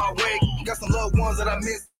on out of my way. Got some loved ones that I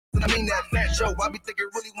miss. And I mean that fat Joe. I be thinking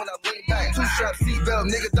really when I lay back. 2-strap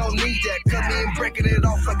seatbelt, nigga don't need that. Come in, breaking it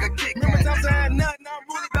off like a kick. Remember times I had nothing, I'm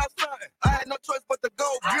really about something. I had no choice but to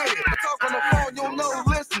go get it. I talk on the phone, you don't know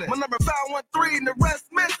who's listening. My number 513 and the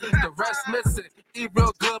rest missing. The rest missing. Eat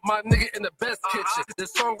real good, my nigga in the best kitchen.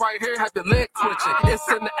 This song right here have your leg twitching. It's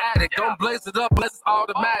in the attic. Don't blaze it up unless it's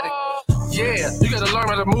automatic. Yeah, you gotta learn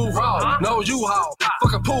how better move out. No U-Haul,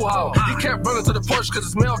 fuck a pool hall. He kept running to the porch cause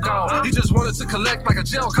his mail gone. He just wanted to collect like a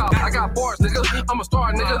jail cop. I got bars, nigga. I'm a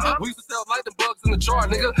star, nigga. We used to sell lightning bugs in the jar,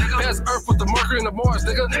 nigga. Past Earth with the Mercury and the Mars,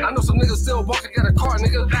 nigga. I know some niggas still walking at a car,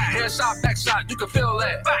 nigga. Headshot, back shot, you can feel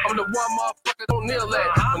that. I'm the one motherfucker, don't kneel that.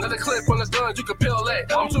 Another clip on the gun, you can feel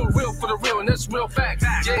that. I'm too real for the real, and that's real facts.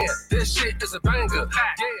 Yeah, this shit is a banger.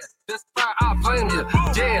 Yeah, this fire, I blame you.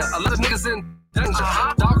 Yeah, a lot of niggas in danger.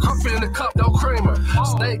 Dog coffee in the cup, no creamer.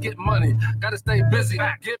 Stay get money, gotta stay busy.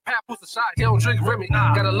 Get Papoose a shot, he don't drink Remy.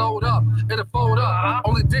 Gotta load up, it'll fold up.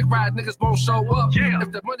 Only dick ride niggas won't show up.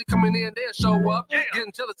 If the money coming in, they'll show up.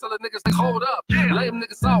 Getting jealous, tell the niggas they hold up. Lame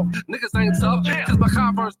niggas off, niggas ain't tough. Cause my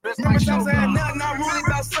Converse bitch Remember ain't show times I had up. nothing, I'm really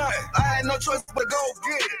about something. I had no choice but to go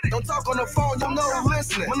get it. Don't talk on the phone, you know who's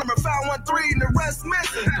listening. My number 513, the rest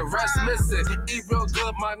missing. The rest missing. Eat real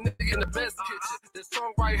good, my nigga in the best kitchen. This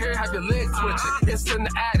song right here have your legs twitching. It's in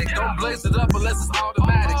the attic. Don't blaze it up unless it's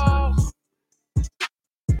automatic.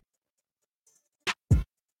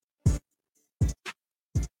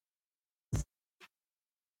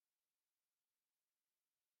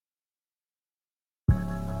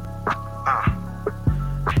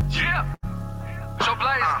 Yeah. Show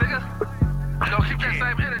blaze, nigga. You know, keep that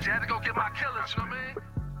same energy. I had to go get my killers, you know what I mean?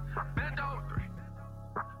 Bend over.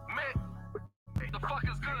 Man, the fuck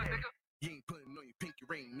is good, nigga? You ain't putting on your pinky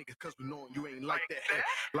ring, nigga, cause we knowin' you ain't like that.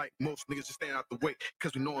 Like most niggas just stand out the way,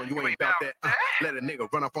 cause we knowin' you ain't about that. Let a nigga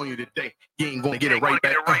run up on you today, you ain't gonna get it right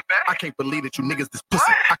back. I can't believe that you niggas this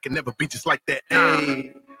pussy, I can never be just like that.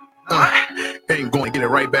 Ain't gonna get it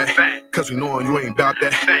right back, cause we knowin' you ain't about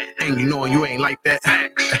that. And you knowin' you ain't like that.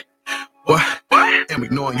 What? And we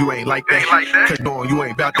knowin' you ain't like that, cause knowin' you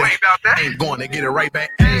ain't about that. Ain't gonna get it right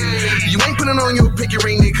back. You ain't putting on your pinky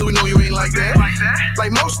ring, nigga, cause we know you ain't like that.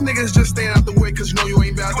 Like most niggas just stand out the way, cause you know you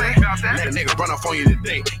ain't about that. Let a nigga run off on you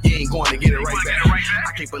today, you ain't gonna get it right back.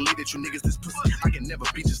 I can't believe that you niggas this pussy, I can never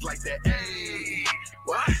be just like that. Hey,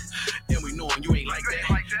 what? And we knowin' you ain't like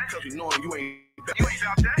that, cause we knowin' you ain't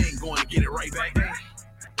about that. Ain't gonna get it right back.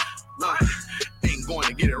 Ain't going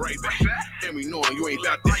to get it right back. And we knowin' you ain't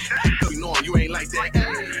about that. We knowin' you ain't like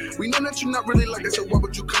that. We know that you not really like that, so why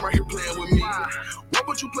would you come out here playing with me? Why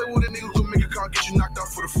would you play with a nigga who make a call, get you knocked out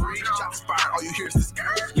for the free? Shots fired, all you hear is this girl.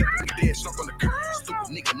 Yeah, nigga dead, stuck on the curb. Stupid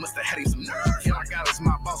nigga must have had him some nerve. Yeah, I got us,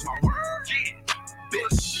 my boss, my word. Yeah,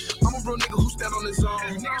 bitch. I'm a real nigga who stand on his own.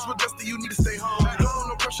 You niggas real dusty, you need to stay home. Don't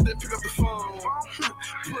no pressure, then pick up the phone.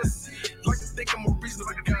 Pussy, like to think I'm a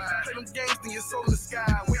reasonable guy. Play them games, then your soul in the sky.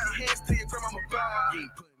 Wave your hands till your grandmama buy. You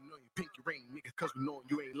ain't putting on your pinky ring, nigga, cause we knowin'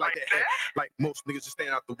 you ain't like that. Like most niggas just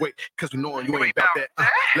stand out the way, cause we knowin' you ain't about that.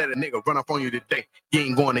 Let a nigga run up on you today, you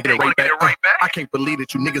ain't going to get it right back. I can't believe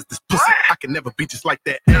that you niggas this pussy, I can never be just like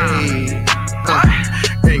that.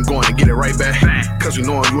 Ain't going to get it right back, cause we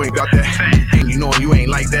knowin' you ain't about that. And you knowin' you ain't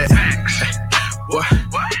like that. What?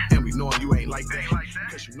 And we knowin' you ain't like that,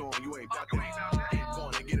 cause you knowin' you ain't about that. Ain't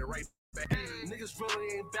going to get it right back. Niggas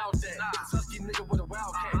really ain't about that. Tusky nigga with a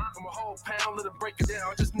wildcat. From a whole pound, let him break it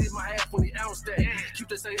down. I just need my half when he ounce that. Keep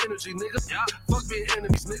that same energy, nigga. Fuck being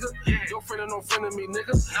enemies, nigga. Your friend or no friend of me,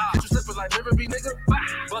 nigga. Get you slipping like never be, nigga.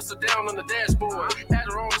 Bust it down on the dashboard. Add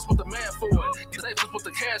her on, that's what the man for. Get safe, that's what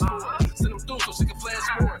the cash for. Send them through so she can flash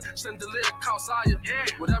forward. Send the lid, call Saya.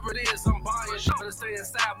 Whatever it is, I'm buying. Better stay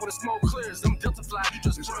inside when the smoke clears. Them Delta fly, you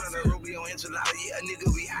just Trying to Rubio enchilada, yeah,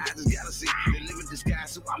 nigga, we high this galaxy. They live in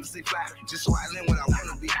disguise, so I'ma stay fly. Just so I land when I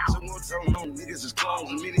wanna be. So more time on niggas is clones,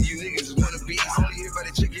 and many of you niggas is wanna be. Only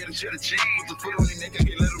everybody check it and share the cheese. Put the foot on their neck, I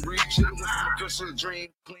can't let them breathe. Shit, I'm a curse of the dream.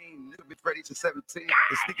 Clean, nigga, bitch ready to 17.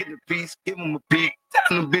 They stick in the piece, give them a peek.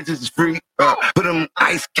 Tell them bitches is free. Put them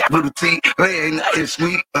ice, capital T. They ain't nothing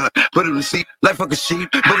sweet. Put them to sleep like fucking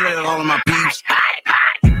sheep. Put it all on my peeps.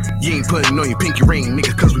 You ain't putting on your pinky ring,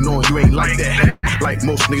 nigga, cause we knowin' you ain't like that. Like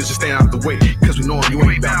most niggas just stand out the way, cause we knowin' you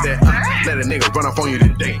ain't about that. Let a nigga run off on you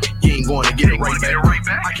today, you ain't going to get it right back.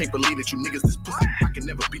 I can't believe that you niggas this pussy, I can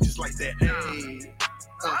never be just like that.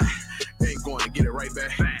 Ain't going to get it right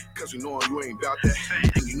back, cause we knowin' you ain't about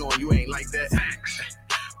that. And you knowin' you ain't like that.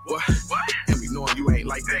 What? And we knowin' you ain't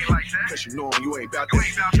like that, cause you knowin' you ain't about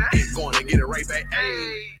that. Ain't going to get it right back.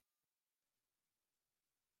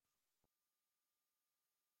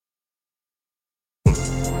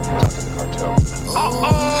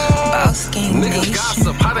 Niggas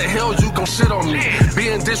gossip, how the hell you gon' shit on me?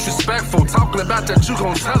 Being disrespectful, talking about that you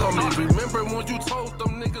gon' tell on me. Remember when you told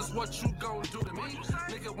them niggas what you gon' do to me?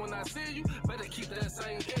 Nigga, when I see you, better keep that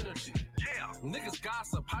same energy. Niggas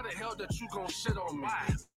gossip, how the hell that you gon' shit on me?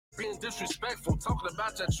 Being disrespectful, talking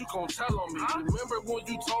about that you gon' tell on me. Remember when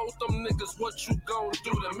you told them niggas what you gon'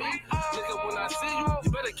 do to me? Nigga, when I see you,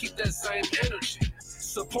 you better keep that same energy.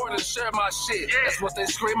 support and share my shit. That's what they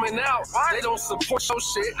screaming out. They don't support your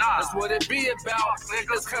shit. That's what it be about.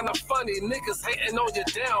 It's kind of funny. Niggas hating on your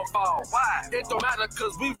downfall. Why? It don't matter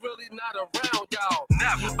cause we really not around y'all.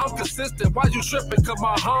 Never. I'm consistent. Why you tripping? Cause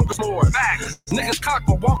my hunger's more. Facts. Niggas cock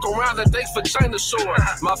will walk around and thanks for China shore.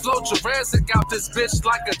 My flow Jurassic out this bitch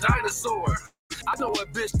like a dinosaur. I know a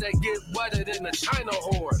bitch that get wetter than a China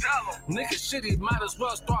whore. Niggas shitty, might as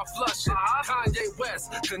well start flushing. Kanye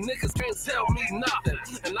West, cause niggas can't tell me nothing.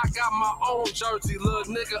 And I got my own jersey, little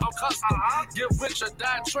nigga, I'm custom. Get rich or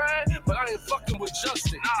die trying, but I ain't fucking with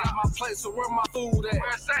Justin. Got my place, so where my food at?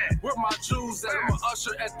 Where's that? Where my jewels at? I'm an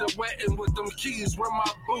usher at the wedding with them keys, where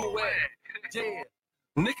my boo at? Yeah.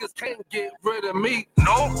 Niggas can't get rid of me.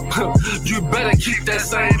 No, you better keep that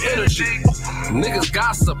same energy. Niggas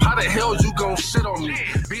gossip, how the hell you gon' shit on me?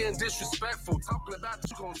 Being disrespectful, talking about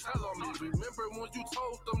you gon' tell on me. Remember when you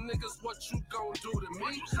told them niggas what you gon' do to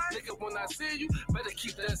me? Nigga, when I see you, better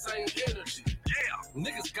keep that same energy. Yeah,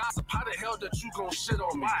 niggas gossip, how the hell that you gon' shit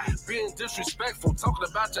on me? Being disrespectful, talking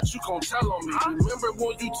about that you gon' tell on me. Remember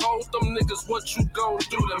when you told them niggas what you gon'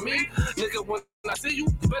 do to me? Nigga, when I see you,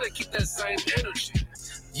 you better keep that same energy.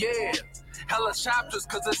 Yeah, hella chapters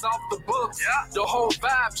cause it's off the books. Yeah. The whole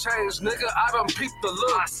vibe changed, nigga. I done peeped the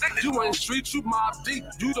looks. You ain't street, you mob deep.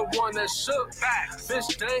 You the one that shook. Fish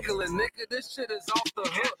dangling, nigga. This shit is off the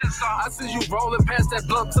hook. I see you rolling past that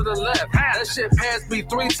blunt to the left. That shit passed me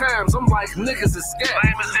 3 times. I'm like, niggas is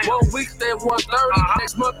scared. 1 week they want 30,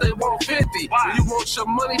 next month they want 50. When you want your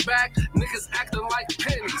money back, niggas acting like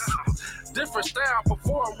pennies. Different style,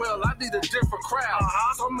 perform well, I need a different crowd.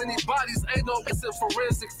 So many bodies, ain't no missing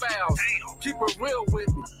forensic files. Keep it real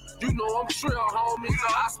with me. You know I'm trill, homie.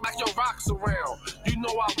 I smack your rocks around. You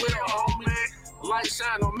know I will, homie. Light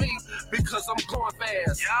shine on me because I'm going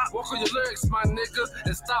fast. Walk on your lyrics, my nigga,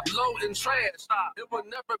 and stop loading trash. It will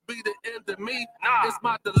never be the end of me. It's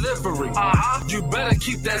my delivery. You better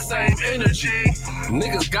keep that same energy.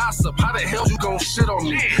 Niggas gossip, how the hell you gon' shit on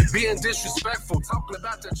me? Being disrespectful, talking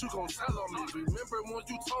about that you gon' tell on me. Remember when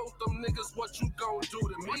you told them niggas what you gon' do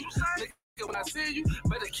to me? Nigga, when I see you,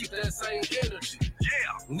 better keep that same energy.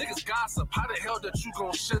 Yeah, niggas gossip, how the hell that you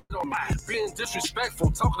gon' shit on me? Being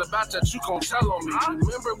disrespectful, talking about that you gon' tell on me.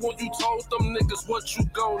 Remember when you told them niggas what you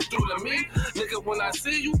gon' do to me? Nigga, when I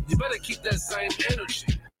see you, you better keep that same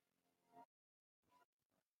energy.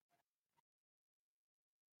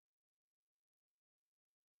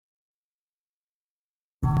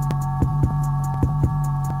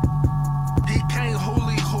 He can't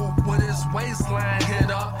hooly hoop with his waistline hit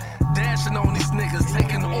up. Dashing on these niggas,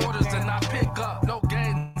 taking orders and I pick up. No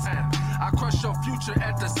game time. I crush your future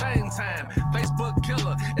at the same time. Facebook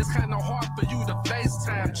killer, it's kinda hard for you to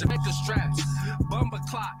FaceTime. Jamaica straps, bumper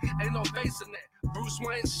clock, ain't no facing that. Bruce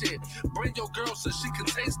Wayne shit, bring your girl so she can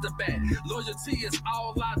taste the bat. Loyalty is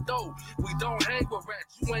all I know. We don't hang with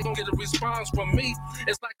rats. You ain't gonna get a response from me.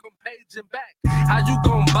 It's like I'm paging back. How you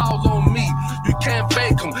gon' ball on me? You can't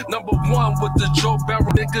fake them. Number one with the Joe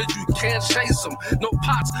Barrel nigga, you can't chase them. No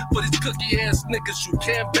pots for these cookie ass niggas, you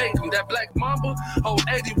can't bake them. That Black Mamba, oh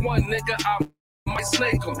 81 nigga, I might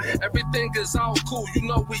snake them. Everything is all cool, you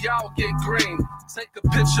know we all get green. Take a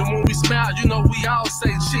picture when we smile, you know we all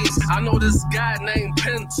say cheese. I know this guy named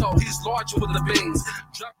Pinto, he's large with the beans.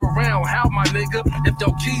 Drop around, how my nigga, if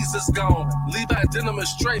your keys is gone. Leave that denim and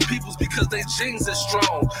straight peoples because they jeans is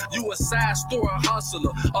strong. You a side store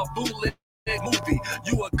hustler, a bootleg movie.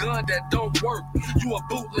 You a gun that don't work. You a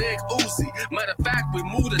bootleg Uzi. Matter of fact, we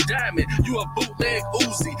moved a diamond. You a bootleg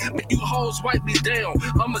Uzi. Make you hoes wipe me down.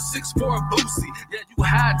 I'm a 6'4" Boosie. Yeah, you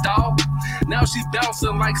high dog. Now she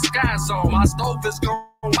bouncing like Sky Zone. My stove is gonna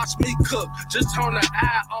watch me cook. Just turn the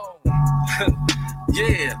eye on.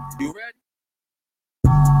 Yeah, you ready?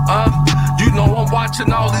 You know I'm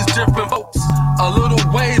watching all these different boats. A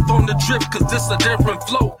little wave on the drip, cause this a different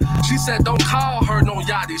float. She said don't call her no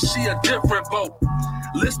yachty, she a different boat.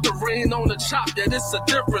 Listerine on the chop, yeah, this a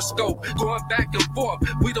different scope. Going back and forth,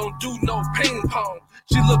 we don't do no ping pong.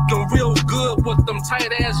 She looking real good with them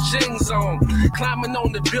tight ass jeans on. Climbing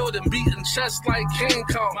on the building, beating chest like King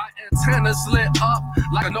Kong. My antennas lit up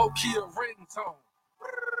like a Nokia ringtone.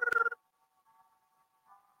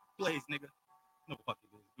 Blaze, nigga. No fucking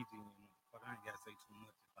Blaze. BG, motherfucker. I ain't gotta say too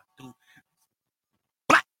much if I do.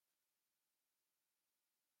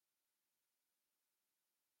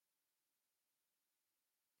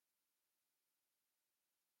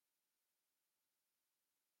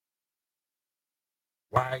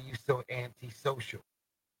 Why are you so antisocial?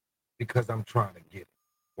 Because I'm trying to get it.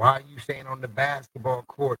 Why are you staying on the basketball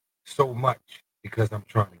court so much? Because I'm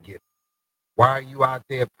trying to get it. Why are you out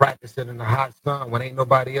there practicing in the hot sun when ain't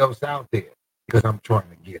nobody else out there? Because I'm trying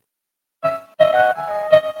to get it.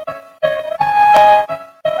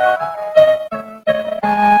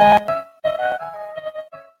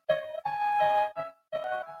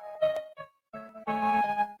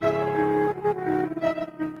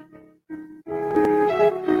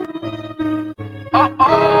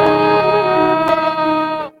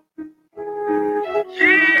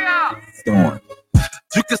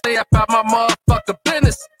 You can stay about my motherfucking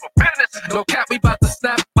business. No cap, we about to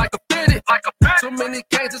snap like a fitted. Too many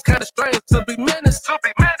games, it's kinda strange to be menaced.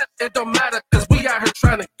 It don't matter, cause we out here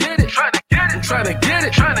trying to get it. Trying to get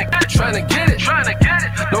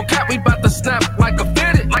it. No cap, we about to snap like a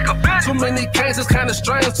fitted. Too many games, it's kinda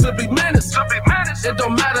strange to be menaced. It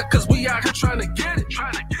don't matter, cause we out here trying to get it.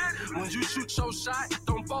 When you shoot your shot,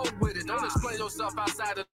 don't fold with it. Don't explain yourself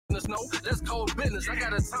outside of the snow. That's cold business. I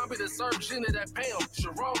got a Tommy that served gin at that Pam.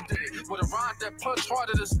 Jerome did it with a rod that punch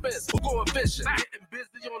harder than Spence. Who going fishing? Getting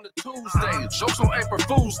busy on the Tuesday. Jokes on April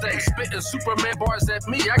Fool's Day. Spitting Superman bars at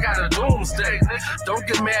me. I got a doomsday. Don't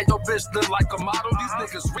get mad, your bitch look like a model. These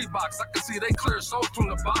niggas Reeboks. I can see they clear souls from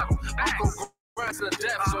the bottom. I'm gon' go to the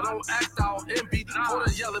death, so don't act out envy.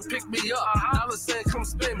 Quarter yelling, pick me up. Dollar saying, come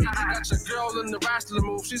spin me. Got your girl in the wrestling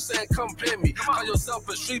move. She saying, come pin me. Call yourself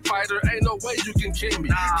a street fighter. Ain't no way you can kill me.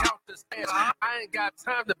 Count this ass. I ain't got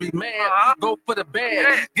time to be mad. Go for the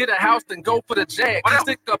bag. Get a house, then go for the jag.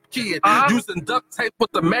 Stick up kid. Using duct tape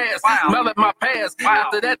with the mask. Smell at my pants.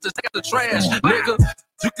 After that, just take out the trash. Nigga,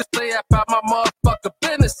 you can stay about my motherfucking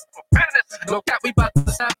business. No cap, we about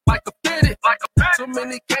to snap like a fitted. Too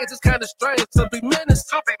many games, it's kinda strange to be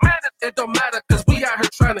menaced. It don't matter, cause we out here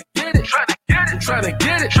trying to get it.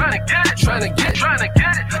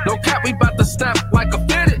 No cap, we about to snap like a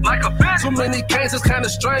fitted. Too many games, it's kinda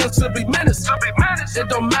strange to be menaced. It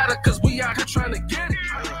don't matter, cause we out here trying to get it.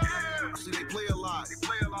 See, they play a lot.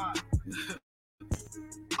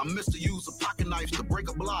 I miss to use a pocket knife to break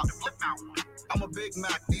a block. I'm a Big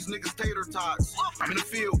Mac, these niggas tater tots. I'm in the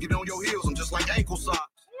field, get on your heels, I'm just like ankle socks.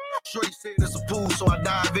 Shorty said it's a pool, so I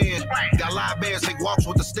dive in. Got live bands, take walks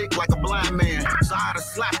with a stick like a blind man. So I had to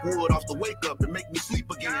slap wood off the wake up and make me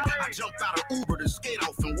sleep again. I jumped out of Uber to skate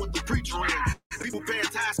off and with the preacher in. People paying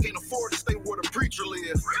tax can't afford to stay where the preacher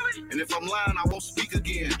lives. And if I'm lying, I won't speak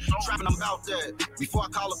again. Trapping, I'm about that. Before I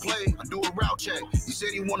call a play, I do a route check. He said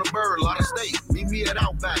he want a bird, a lot of steak. Meet me at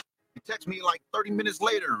Outback. He texted me like 30 minutes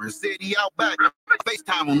later and said he out back.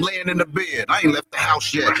 FaceTime him laying in the bed. I ain't left the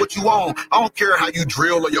house yet. What you on? I don't care how you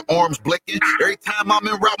drill or your arms blinking. Every time I'm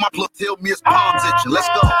en route, my plug tell me his palms itching. Let's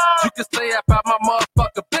go. You can stay about my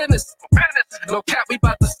motherfucking business. No cap, we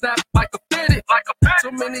about to snap like a fitted.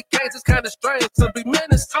 Too many games, it's kinda strange to be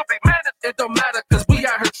menaced. It don't matter, cause we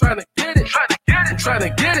out here trying to get it.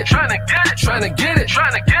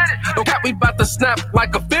 No cap, we about to snap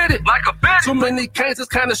like a fitted. Too many games, it's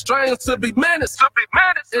kinda strange to be menaced.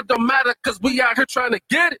 It don't matter, cause we out here trying to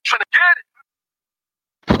get it.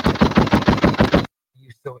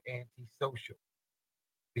 You so antisocial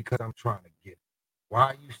because I'm trying to get it. Why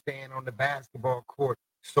are you staying on the basketball court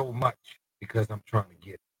so much? Because I'm trying to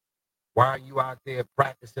get it. Why are you out there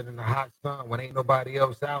practicing in the hot sun when ain't nobody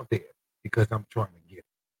else out there? Because I'm trying to get it.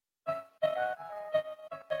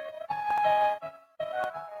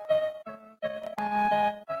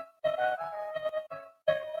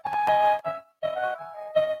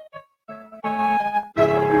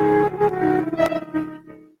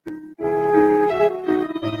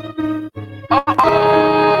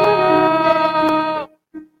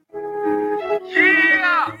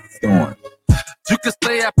 You can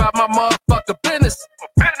stay about my motherfucking business.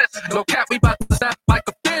 No cap, we about to snap like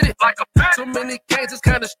a fitted. Too many games, it's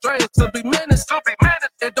kinda strange to be menaced.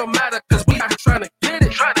 It don't matter, cause we out here trying to get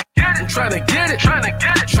it.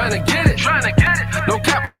 No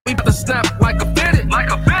cap, we about to snap like a fitted.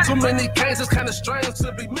 Too many games, it's kinda strange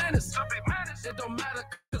to be menaced. It don't matter,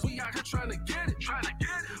 cause we out here trying to get it.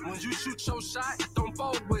 When you shoot your shot, don't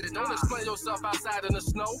fold with it. Don't explain yourself outside in the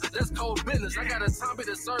snow. That's cold business. I got a Tommy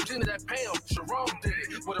that served gin at that Pam. Jerome did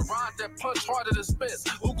it with a rod that punch harder than Spence.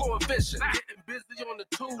 Who going fishing? Getting busy on the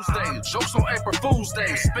Tuesday. Jokes on April Fool's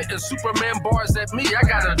Day. Spitting Superman bars at me. I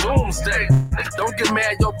got a doomsday. Don't get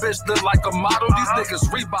mad, your bitch look like a model. These niggas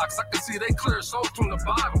Reeboks. I can see they clear souls from the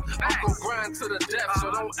bottom. I'm gon' grind to the death,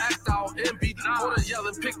 so don't act out envy. Quarter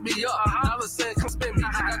yelling, pick me up. Dollar saying, come spin me.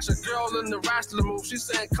 Got your girl in the wrestling move. She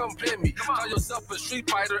saying, come pin me. Call yourself a street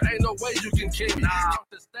fighter. Ain't no way you can kill me. Count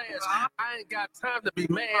the stash. I ain't got time to be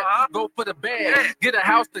mad. Go for the bag. Get a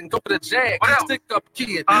house, then go for the jag. Stick up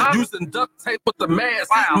kid. Using duct tape with the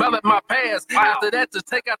mask. Smell at my pants. After that, just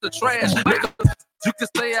take out the trash. Nigga, you can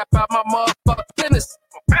stay about my motherfucking business.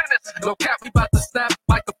 No cap, we about to snap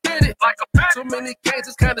like a fitted. Too many games,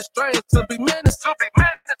 it's kinda strange to be menaced.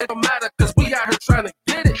 It don't matter, cause we out here trying to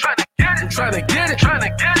get it. Trying to get it.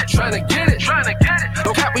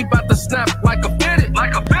 No cap, we about to snap like a fitted.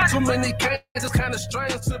 Too many games, it's kinda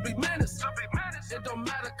strange to be menaced. It don't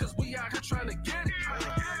matter, cause we out here trying to get it.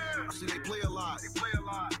 See, they play a lot.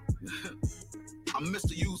 I'm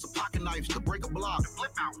Mr. Use of pocket knives to break a block.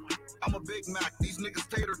 I'm a Big Mac, these niggas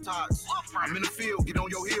tater tots. I'm in the field, get on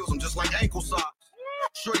your heels, I'm just like ankle socks.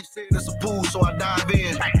 Shorty said it's a pool, so I dive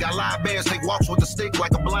in. Got live bands, take walks with the stick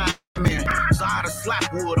like a blind man. So I had to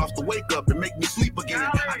slap wood off the wake up to make me sleep again.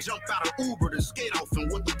 I jumped out of Uber to skate off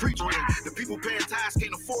and with the preacher in. The people paying tithes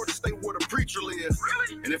can't afford to stay where the preacher lives.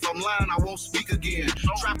 And if I'm lying, I won't speak again.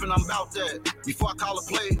 Trapping, I'm about that. Before I call a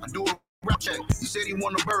play, I do a rap check. He said he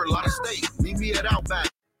want a bird, a lot of steak. Meet me at Outback.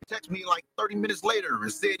 Text me like 30 minutes later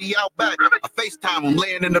and said he out back. I FaceTime him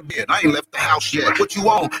laying in the bed. I ain't left the house yet. What you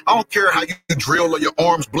on? I don't care how you drill or your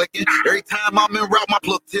arms blinking. Every time I'm en route, my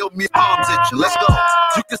plug tell me palms itching. Let's go.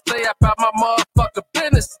 You can stay up out my motherfucking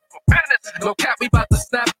business. No cap, we about to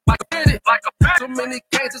snap like a fitted. Too many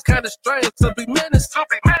games, it's kinda strange to be menaced.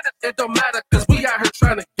 It don't matter, cause we out here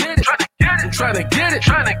trying to get it. Trying to get it.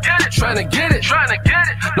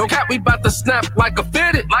 No cap, we about to snap like a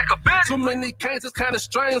fitted. Too many games, it's kinda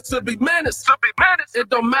strange to be menaced. It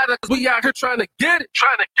don't matter, cause we out here trying to get it.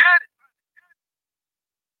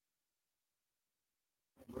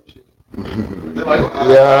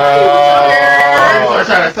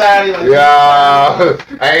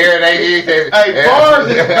 I hear they said, Hey, bars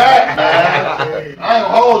is back, man. I ain't gonna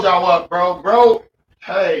hold y'all up, bro.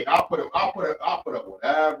 Hey, I'll put up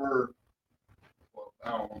whatever. Well, I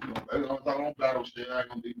don't know. I don't battle shit. I ain't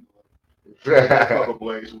gonna be a couple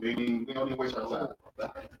blades. We don't need to waste our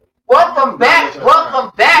time. Welcome back.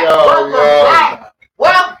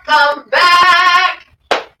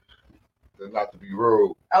 Not to be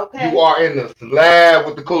rude. Okay. You are in the slab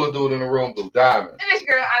with the coolest dude in the room, Blue Diamond. And this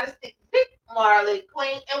girl, I just think Big Marley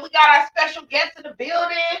Queen, and we got our special guest in the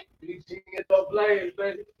building. Blaze,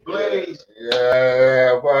 baby. Blaze.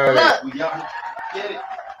 Yeah, buddy. Look. We y'all get it.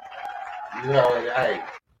 You know, hey.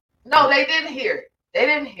 No, they didn't hear it. They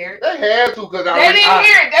had to because they didn't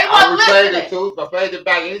hear it. They wasn't listening. I played it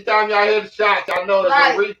back. Anytime y'all hear the shots, y'all know there's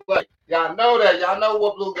a replay. Y'all know that. Y'all know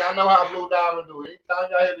y'all know how Blue Diamond do. Anytime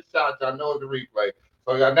y'all hear the shots, y'all know it's a replay.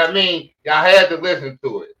 So that means y'all had to listen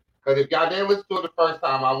to it. Because if y'all didn't listen to it the first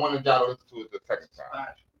time, I wanted y'all to listen to it the second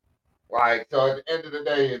time. Like, so at the end of the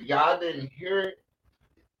day, if y'all didn't hear it,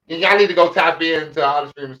 then y'all need to go tap into all the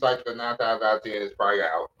streaming sites for 9 times out of 10. It's probably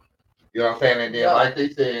out. You know what I'm saying? And then, like they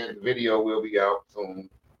said, the video will be out soon,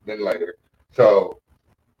 then later. So.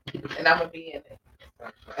 And I'm going to be in it.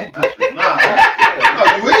 Hey,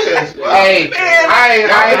 I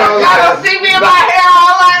y'all don't see me in my hair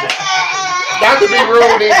all like. Not to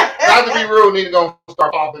be rude, need to go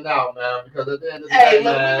start popping out, man. Because at the end of the day,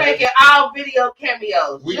 look, we making all video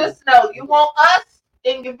cameos. Just know, you want us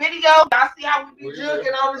in your video. Y'all see how we be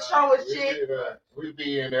jugging on the show and shit. We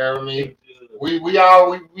be in there. I mean, we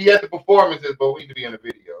at the performances, but we need to be in the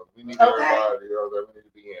video. We need everybody. You know, we need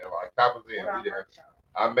to be in. Like top of in. We there.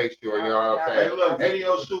 I make sure, you know what I'm saying. Hey, look,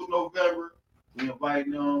 video shoot November. We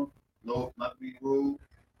invite them. No, not to be rude.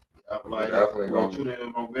 Like, we're going to shoot it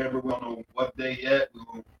in November. We don't know what day yet. We're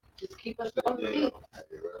going to just keep us on the beat.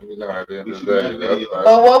 You know, at the end of the day,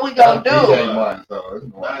 but what we gonna do?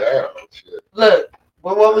 Look,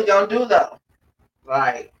 but what we gonna do though?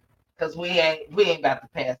 Like, cause we ain't about to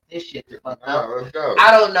pass this shit to fuck up. Let's go.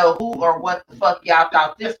 I don't know who or what the fuck y'all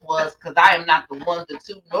thought this was, cause I am not the 1, the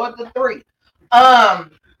 2, nor the 3.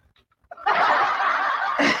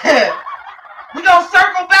 We gonna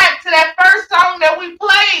circle back to that first song that we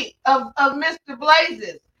played of Mr.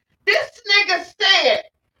 Blazes. This nigga said,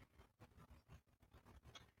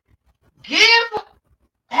 give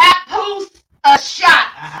Papoose a shot.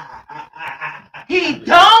 He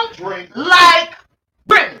don't like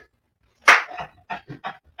Britney.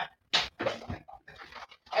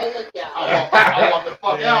 Hey, look, y'all. I want the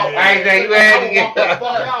fuck out. Hey, you had to get the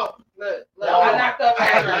fuck out. Look, I knocked up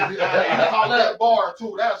that bar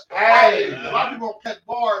too. That's hey. A lot of people don't catch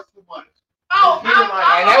bars too much. Oh, and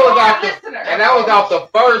that was off the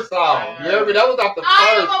first song. You heard me? That was off the first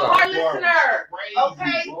song. I'm a listener.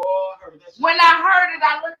 Okay. When I heard it,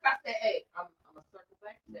 I looked. I said, "Hey, I'm gonna circle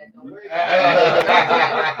back to that. Don't worry about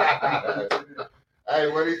it." Hey,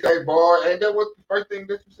 what did he say? Bar? Ain't that what the first thing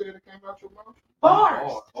that you said that came out your mouth?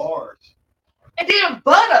 Bars. And then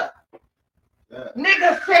butter. Yeah.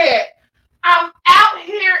 Nigga said, I'm out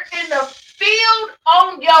here in the field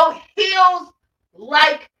on your heels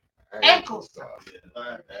like ankle socks.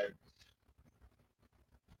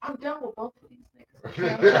 I'm done with both of these niggas. Okay,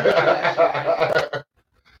 I'm done with that shit.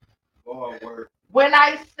 Oh, word. When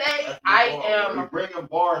I say I am, we bringing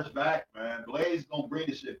bars back, man. Blaze gonna bring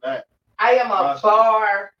this shit back. I am a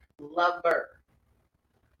bar lover.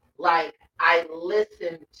 Like, I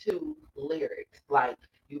listen to lyrics. Like,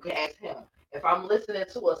 you can ask him. If I'm listening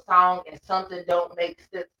to a song and something don't make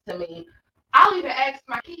sense to me, I'll even ask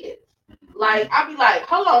my kids. Like, I'll be like,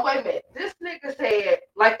 hold on, wait a minute. This nigga said,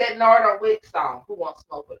 like that Nardo Wick song, Who Wants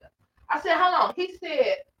Smoke With Us? I said, hold on. He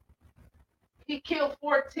said he killed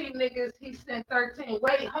 14 niggas. He sent 13.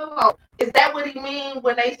 Wait, hold on. Is that what he mean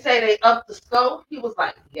when they say they up the scope? He was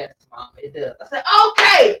like, yes, mom, it does. I said,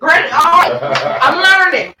 okay, great. All right. I'm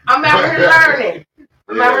learning. I'm out here learning.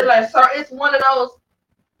 I'm out here learning. So it's one of those,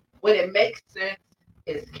 when it makes sense,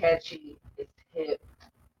 it's catchy, it's hip.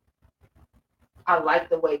 I like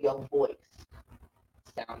the way your voice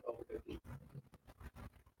sound over the beat.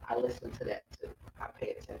 I listen to that too. I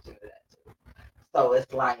pay attention to that too. So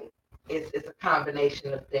it's like, it's a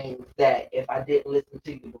combination of things that if I didn't listen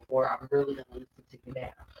to you before, I'm really gonna listen to you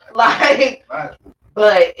now. Like,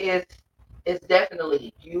 but it's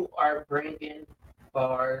definitely, you are bringing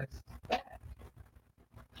bars back.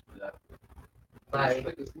 Like,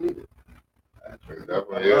 It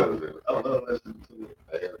definitely is. I love listening to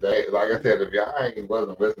it. Like I said, if y'all ain't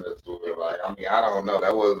wasn't listening to it, like I mean, I don't know.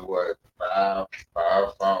 That was what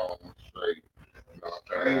five songs straight. You know what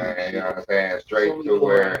I'm saying? You know what I'm saying? Straight to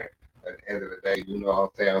where at the end of the day, you know what I'm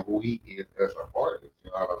saying, who he is as an artist.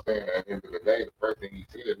 You know what I'm saying? At the end of the day, the first thing he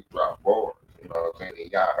said, he dropped bars. You know what I'm saying?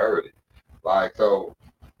 And y'all heard it. Like, so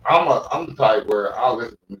I'm the type where I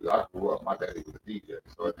listen to music. I grew up, my daddy was a DJ.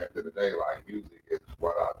 So at the end of the day, like, music is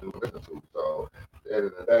what I do listen to. So at the end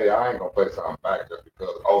of the day, I ain't gonna play something back just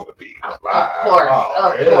because the beat is live. Of course.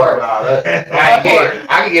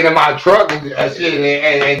 I can get in my truck and shit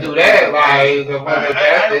and do that. Like,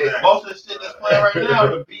 most of the shit that's playing right now,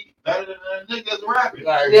 the beat better than the niggas rapping.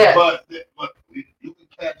 Like, yeah. But you can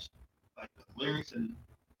catch like the lyrics and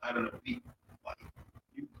out of the beat, like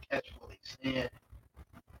you can catch what they saying.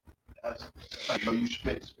 That's like you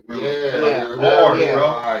spit. Yeah, hard, yeah,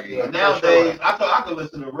 bro. yeah. Nowadays, I could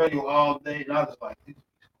listen to radio all day, and I was like, this is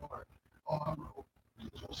hard. Oh, I'm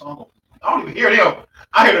a song. I don't even hear them.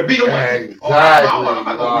 I hear the beat. I'm like, Exactly. I'm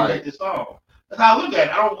not gonna remake this song. That's how I look at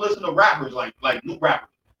it. I don't listen to rappers like new rappers.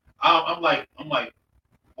 I'm like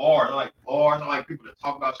bars. I like bars. I like people that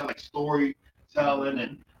talk about shit like storytelling,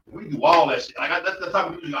 and we do all that shit. Like that's the type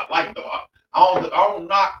of music I like, though. I don't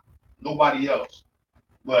knock nobody else,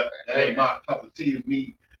 but that ain't my cup of tea. Is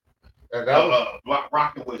me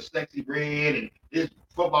rocking with Sexy Red and this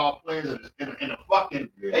football players in a fucking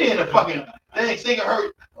they ain't singing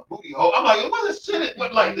her booty hole. I'm like, what is shit?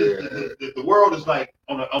 What like this? The world is like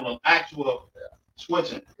on an actual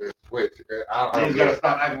switching. Switch. Niggas gotta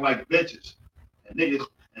stop acting like bitches, and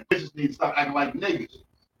bitches need to stop acting like niggas.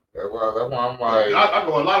 Well, that's why I'm like, I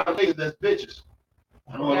know a lot of niggas that's bitches.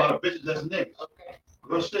 I know a lot of bitches that's niggas. Okay.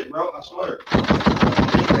 Real shit, bro. I swear.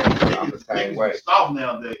 I'm the same way. Soft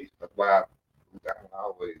nowadays. That's why I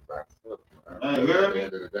always back at the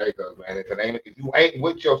end of the day, because man, if you ain't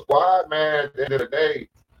with your squad, man, at the end of the day,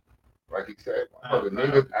 like he said, the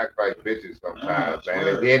niggas act like bitches sometimes, man,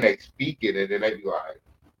 and then they speak it, and then they be like,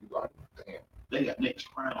 damn. They got niggas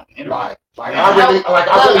crying on the internet. Like I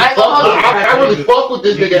really fuck with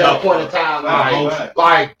this nigga at a point in time.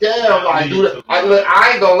 Like damn, like dude,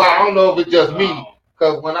 I ain't gonna lie, I don't know if it's just me,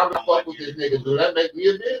 because when I'm fuck with this nigga, do that make me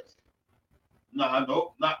a bitch? Nah,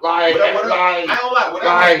 no, not like. I don't lie.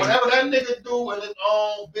 Whatever that nigga do in his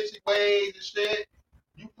own bitchy ways and shit,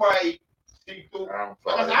 you probably see through.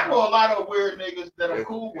 Because I know a lot of weird niggas that I'm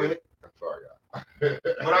cool with. I'm sorry,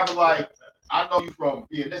 but I was like, I know you from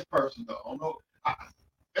being this person though. I don't know.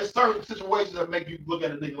 There's certain situations that make you look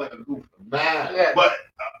at a nigga like a goof. Man. Yeah. But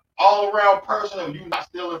all around person, if you not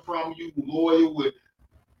stealing from you, loyal with,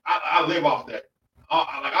 I live off that.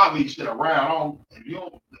 I'll leave shit around. If you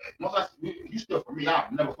don't, once you steal from me, I'll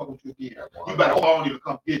never fuck with you again. You better hold on to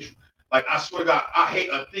come get you. Like I swear to God, I hate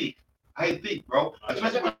a thief. I hate thief, bro.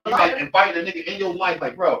 Especially when you like inviting a nigga in your life,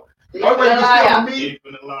 like, bro. The only way you steal from me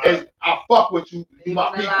is I fuck with you. You my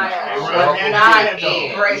people.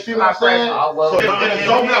 You see what I'm saying? So if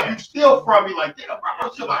don't help you steal from me, like, damn, bro,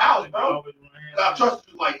 I'm to my house, bro. I trust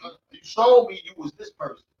you, like, you showed me you was this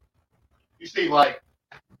person. You see, like,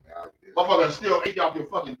 motherfucker still ate off your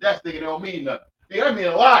fucking desk, nigga, don't mean nothing. Nigga, that mean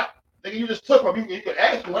a lot. Nigga, you just took from you. You could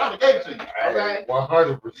ask me what I gave it to you. Okay.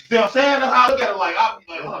 100%. See what I'm saying? That's how I look at it. Like, I'll be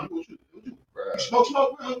like, huh, you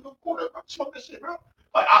smoke, bro. Smoke that shit, bro.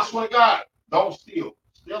 Like, I swear to God, don't steal.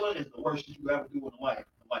 Stealing is the worst shit you ever do in life.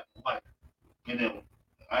 And then,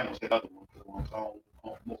 I ain't gonna say the other one because I'm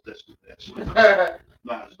Most that shit.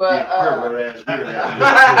 Nah, But, weird ass.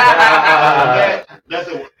 That's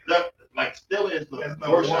like still is the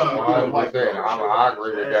worst shit you can do in life. I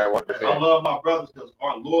agree with that. I love my brothers because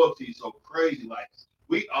our loyalty is so crazy. Like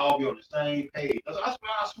we all be on the same page. I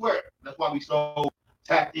swear. That's why we so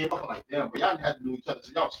tapped in. I'm like, damn, bro, y'all didn't have to know each other.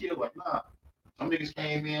 So y'all chill. Like, nah. Some niggas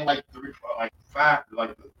came in like 5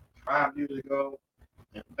 years ago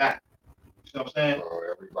and back. You know what I'm saying?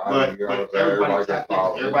 But everybody tapped in.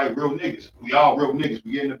 Everybody real niggas. We all real niggas.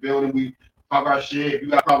 We get in the building. We talk our shit. If you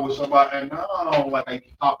got a problem with somebody, and no, I don't like how you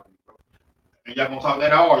keep talking. And y'all gonna talk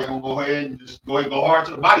that hard, y'all gonna go ahead and just go hard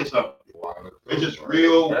to the body something. It's just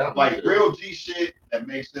real, like real G shit that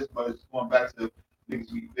makes sense, but it's going back to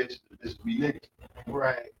niggas be bitches, bitches be niggas.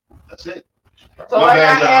 Right. That's it. So like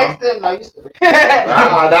I asked them, no, you stupid. I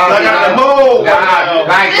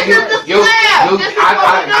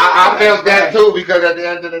felt that too because at the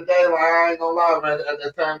end of the day, like I ain't gonna lie, man. At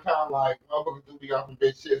the same time, like motherfuckers do be on some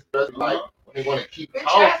bitch shit, especially like when they want to keep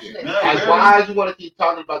talking. Like, why do you want to keep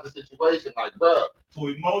talking about the situation? Like, bro, too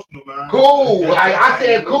emotional, man. Cool. Like I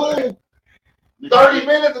said, cool. 30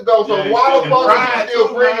 minutes ago, so why the fuck are you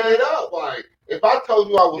still bringing it up? Like, if I told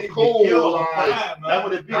you I was cool, like, that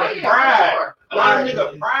would have been a pride. A lot of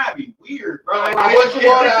niggas pride be weird, bro. Like, what you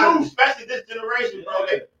want to especially this generation, bro.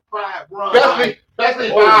 They pride, bro. Especially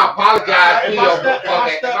if I apologize to you.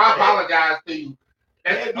 If I apologize to you.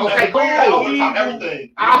 Okay, cool.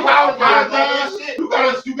 Everything. I apologize, man.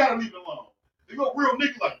 You gotta leave it alone. You go real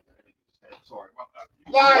nigga like, sorry.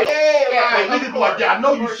 Like, yeah, like niggas be like, yeah, I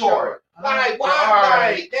know you sorry. Like,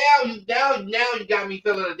 why? Like, now you got me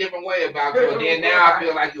feeling a different way about you. And then now I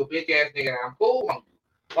feel like you're a bitch ass nigga and I'm cool on you.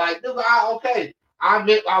 Like, nigga, I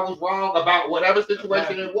admit I was wrong about whatever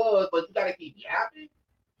situation it was, but you gotta keep yapping.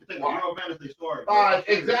 You think a real man is they sorry. Like,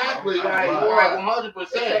 exactly. Like,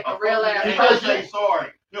 100%. A real ass. You gotta say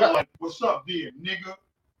sorry. You're like, what's up, dear nigga?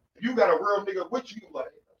 If you got a real nigga with you,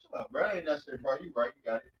 like, what's up, bro? I ain't necessary, bro. You right, you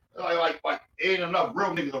got it. Like, ain't enough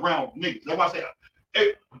real niggas around niggas. That's why I say,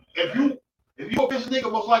 if you a bitch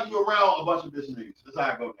nigga, most likely you're around a bunch of bitch niggas. That's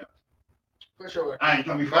how I go down. For sure. I ain't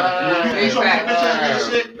trying to be funny. You show me some bitch ass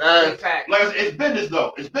nigga shit. Like it's business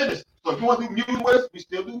though. It's business. So if you want to do music with us, we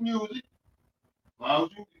still do music. As long as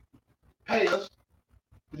you pay us,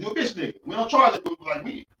 you a bitch nigga. We don't charge it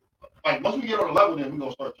like once we get on the level, then we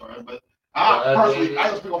gonna start charging. But I personally, I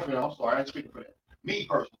don't speak for them. I'm sorry, I ain't speaking for them. Me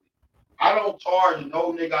personally. I don't charge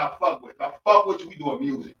no nigga I fuck with. If I fuck with you, we doing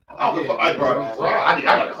music. I don't give a fuck. I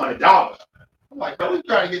got $100. I'm like, bro, we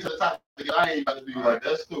trying to get to the top. I ain't about to be like,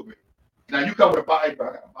 that's stupid. Now you come with a bottle, bro.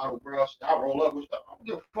 I got a bottle, bro. I roll up with stuff. I don't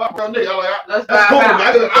give a fuck, bro, nigga. I'm like, that's cool. I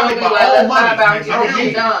make my own money.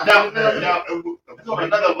 Now, if it's on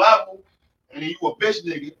another level, and then you a bitch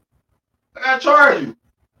nigga, I gotta charge you.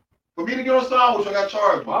 For me to get on song with you, I gotta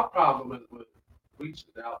charge you. My problem is with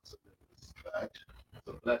reaching out to niggas.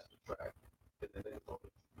 To bless the track, and then they go.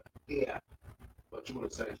 Yeah. But you in the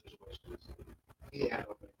same situation. Yeah.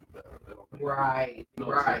 Right.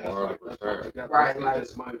 Right. Right. Like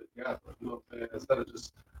this money together. You know what I'm saying? Instead of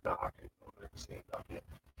just, nah, I can't go there. Up yet.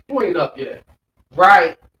 You ain't up yet.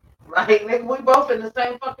 Right. Like, nigga, we both in the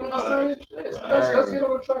same fucking muscle. Let's get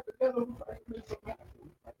on the track together.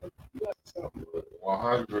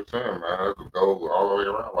 100%, man. That could go all the way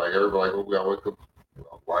around. Like everybody, like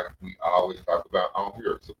we always talk about on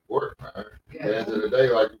here, support, man. At the end of the day,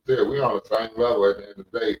 like you said, we on the same level. At the end of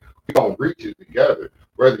the day, we gonna reach it together.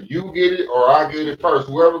 Whether you get it or I get it first,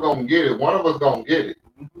 whoever gonna get it, one of us gonna get it.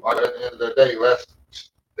 Like at the end of the day, let's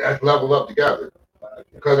level up together.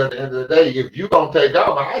 Because at the end of the day, if you gonna take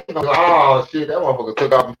off, I ain't gonna go, oh shit, that motherfucker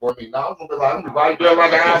took off before me. Now I'm gonna be like, I'm right there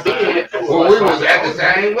like I did when we was at the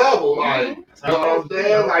same level. Like, you know what I'm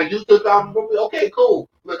saying? Like you took off before me. Okay, cool.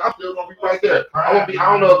 Look, I'm still gonna be right there. I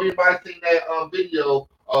don't know if anybody seen that video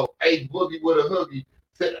of A Boogie with a hoodie.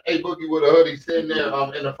 A Boogie with a hoodie sitting there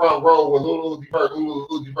in the front row with Lil Uzi Vert. Lil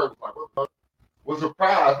Uzi Vert was like, what the fuck? Was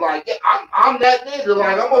surprised. Like, yeah, I'm that nigga.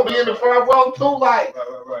 Like, I'm gonna be in the front row too. Like,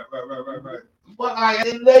 Right. but like at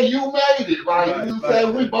the end of the day, you made it. Like you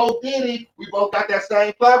said, we both did it. We both got that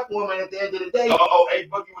same platform, and at the end of the day, A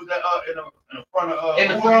Boogie was that in the front of in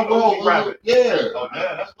the front row. Yeah. Oh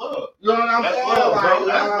man, that's love. You know what I'm saying? Love, like, bro.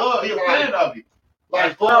 That's love. He a fan of you.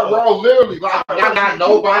 Like front row, literally. Like not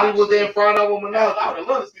nobody was in front of him or nothing. I would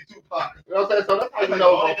love to see Tupac. You know what I'm saying? So that's how you know. The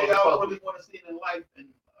only thing I really want to see in life, and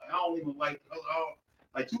I don't even like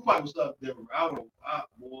Tupac was stuff different. I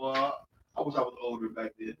wish I was older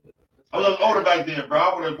back then. I was older back then, bro.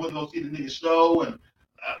 I would have went to go see the nigga show, and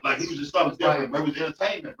like he was just something different, bro. It was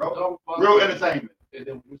entertainment, bro. Real entertainment. And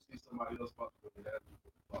then when you see somebody else fucking with that,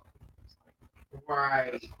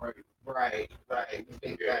 right. Right.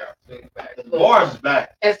 Big facts. The bars is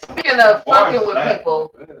back. And speaking of Bars fucking is with back.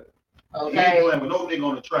 people, He ain't okay, playing with no nigga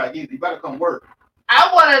on the track either. You better come work. I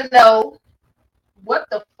want to know what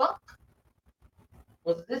the fuck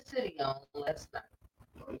was this city on last night?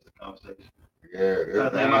 Oh, it's a conversation. Yeah, I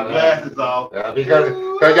take my glasses off.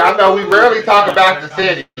 because y'all know we rarely talk about the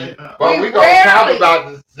city, but we gonna talk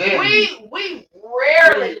about the city. We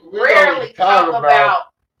rarely talk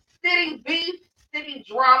about city beef, city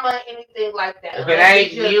drama, anything like that. If it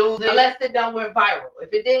ain't music, unless it don't went viral.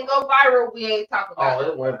 If it didn't go viral, we ain't talking about it.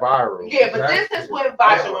 Oh, it went viral. Yeah, but this has went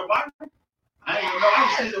That shit viral. went viral? I ain't even know. I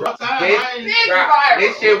ain't seen it one time. Big viral.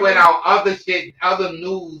 This shit went on other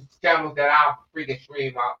news channels that I freaking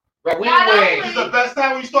stream out. But we Not went. This is the best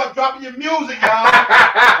time when you start dropping your music, y'all.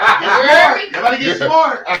 Get smart. Everybody get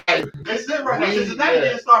smart. That's it right now. Cincinnati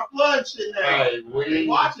didn't start flooding shit now. Hey, They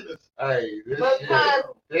watching us. Hey, This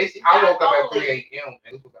I woke up at 3 a.m.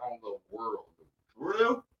 and it was on the world. For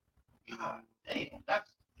real? God damn.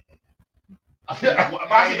 That's. I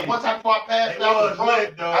seen the one time before I passed out the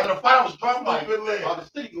drunk. After the fight, I was drunk like, oh, the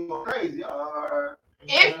city going crazy.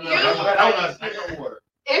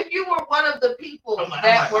 If you were one of the people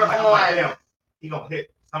that were on, he gonna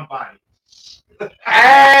hit somebody.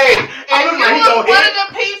 Hey, if you were one of the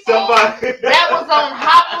people that was on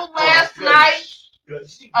Hopple last night,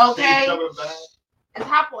 okay, it's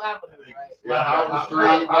Hopple Avenue, right? Yeah,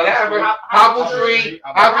 Hopple Street.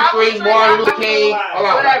 Hopple Street, Martin Luther King.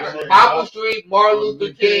 Hopple Street, Martin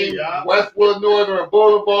Luther King, Westwood Northern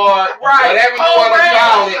Boulevard. Right. Whatever you want to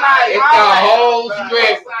call it. It's the whole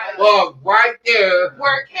strip. Well, right there.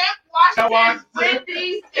 Where Camp Washington,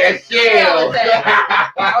 Wendy's, and Shell.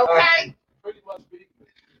 Okay?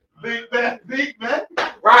 Big man.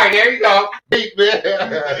 Right, there you go. Big man.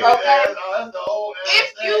 Okay.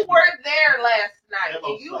 If you were there last night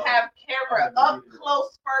and you have camera up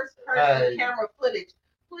close first person camera footage,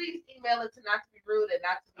 please email it to not to be rude at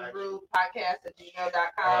not to be rude podcast at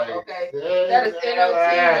gmail.com. Okay. That is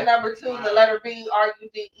NOT, the number 2, the letter B,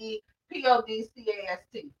 RUDE, PODCAST,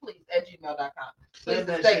 please at gmail.com. Please,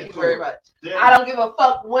 thank you very much. I don't give a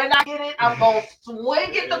fuck when I get it. I'm going to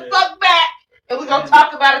swing it the fuck back. And we're going to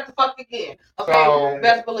talk about it the fuck again. Okay? So,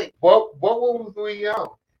 best believe. What was we on?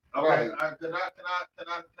 Okay. Can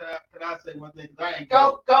I say one thing? I ain't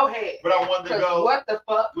go ahead. But I wanted to go. What the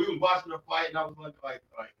fuck? We was watching the fight and I was like,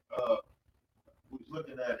 we was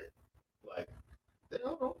looking at it. Like,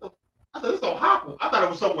 I thought this on Hopple. I thought it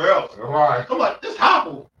was somewhere else. Right. I'm like, this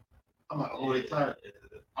Hopple. I'm like, oh, they turned.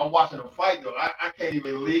 I'm watching them fight though. I can't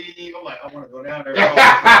even leave. I'm like, I want to go down there.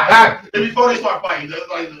 And before they start fighting, it's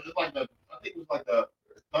like I think it was like the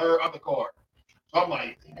third other card. So I'm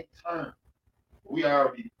like, they turned. We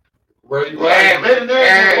already in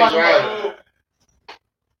there.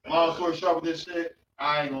 Long story short with this shit,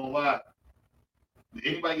 I ain't gonna lie. Did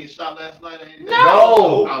anybody get shot last night?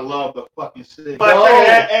 No. I love the fucking city.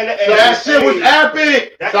 That shit was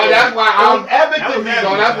epic. So that's why I'm epic to me.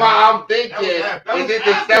 So that's why I'm thinking, is it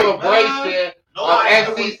the celebration of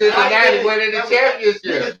FC Cincinnati winning the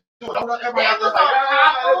championship? They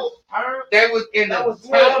was in the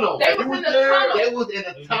tunnel. They was in the tunnel. They was in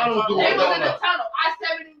the tunnel doing They was in the tunnel.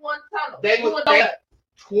 I-71 tunnel. They was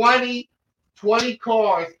 20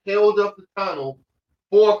 cars held up the tunnel.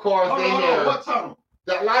 4 cars in there. What tunnel?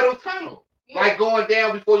 The Lido tunnel. Yeah. Like going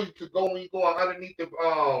down before you to go when you go underneath the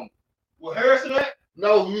Well, Harrison at?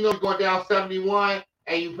 No, you know, going down 71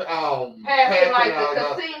 and you passing like the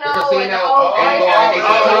casino and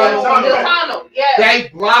the tunnel. Yeah. They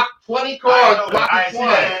blocked 20 cars.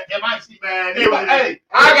 MIC man. Hey,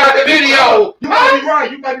 I got the video. You might be right.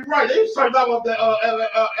 You might be right. They was trying to talk about the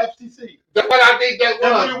FCC. That's what I think that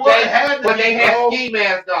was. But they had ski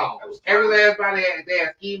masks on. Every last body they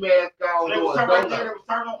had ski masks on. They was turning right there. They was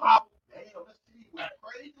turning on Hopple. Damn, this city was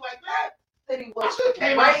crazy like that. City was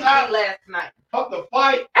crazy last night. Fuck the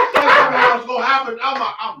fight. I was gonna happen.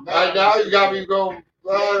 I'm mad. Now you got me going.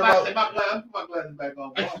 I'm put my glasses back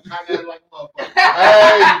on. I got it like a motherfucker.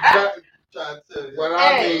 Hey, trying to tell you. When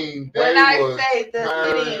I say the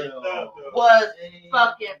city was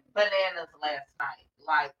fucking bananas last night.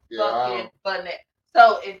 Like fucking bananas. So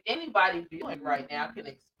if anybody viewing right now can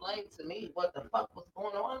explain to me what the fuck was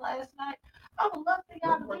going on last night, I would love for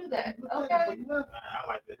y'all to do that. Okay. I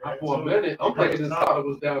like that. For a minute, I'm thinking this thought it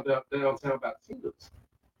was downtown about Tito's.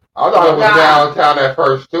 I thought it was downtown at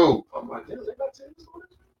first too. I'm like, damn, they got Tito's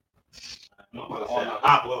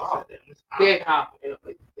on this? Big Hopple.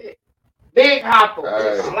 Big Hopple.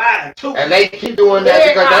 And they keep doing that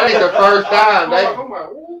because that ain't the first time.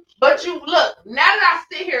 But you look, now that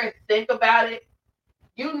I sit here and think about it,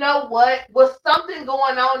 You know what? Was something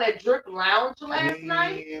going on at Drip Lounge last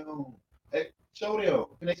night? Hey, show them.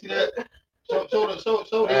 Can they see that? Show them.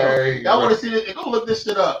 Hey, Y'all want to see this? Go look this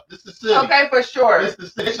shit up. This is the city. Okay, for sure. This is the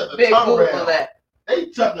city. They shut the Big tunnel Google down. that.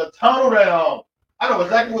 They shut the tunnel down. I know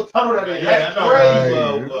exactly what tunnel that is. Yeah, That's I know.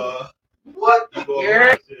 crazy. What?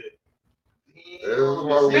 Yeah.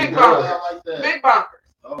 Big bunkers. Big bunkers.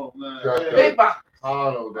 Oh man. Big bunkers. I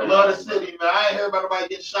love the city, man. I ain't heard about nobody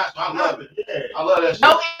getting shot, so I love it. Yeah. I love that shit.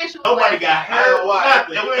 No issue. Nobody got hurt.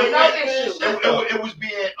 Nothing. No issue. It was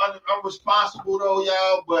being unresponsible though,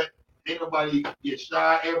 y'all, but ain't nobody get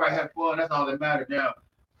shot. Everybody had fun. That's all that matters now.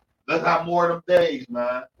 Let's have more of them days,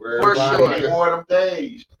 man. For sure. More of them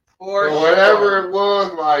days. For So sure. whatever it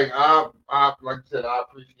was, like I like I said, I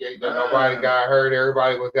appreciate that nobody got hurt.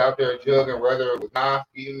 Everybody was out there jugging, whether it was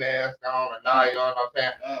non-ski mask on or not. You know what I'm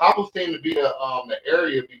saying? Hopple seemed to be the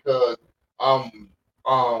area because about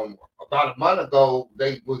a month ago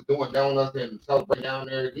they was doing donuts and celebrating down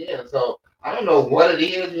there again. So I don't know what it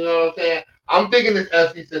is. You know what I'm saying? I'm thinking it's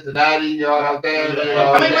FC Cincinnati. You know what I'm saying? You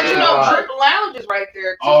know I mean, but you know, like, Drip Lounge is right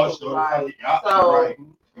there too. Oh, sure. Like, Yeah, so. right.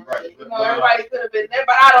 You know, everybody could have been there,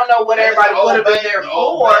 but I don't know what everybody would have been there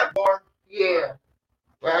for. Yeah.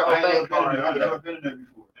 I've never been in there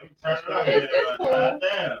before. It's cool.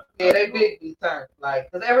 Yeah, they big be turned. Like,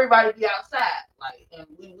 because everybody be outside. Like, and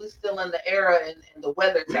we still in the era in the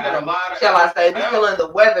weather time. Shall I say, we still in the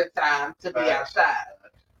weather time to be outside.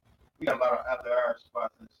 We got a lot of after hours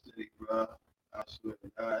spots in the city, bro. I swear to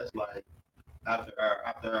God, it's like after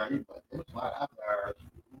hours. It's like after hours.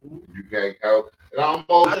 you can't help. It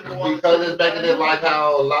almost because it's making it like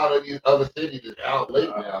how a lot of these other cities is out late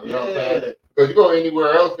now. You know what I'm saying? Because you go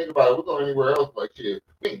anywhere else, think about it. We go anywhere else, like shit.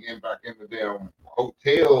 We ain't getting back in the damn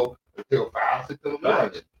hotel until 5, 6 in the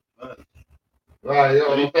morning. Right, you know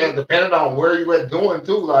what I'm saying? Depending on where you at doing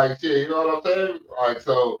too, like shit. You know what I'm saying? Like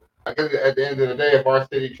so. I guess at the end of the day, if our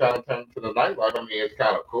city trying to turn to the nightlife, I mean, it's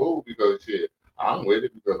kind of cool because shit. I'm with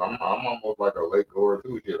it because I'm almost like a late goer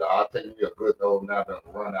too. Shit, I'll take me a good old nap and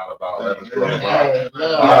run out about 11, 12 o'clock.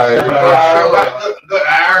 Good hour.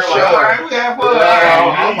 All right, we have fun.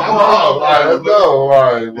 I'm let's go.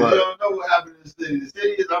 Right, you don't know what happened in the city. The city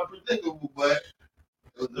is unpredictable, but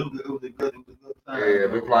it was a good time. Yeah,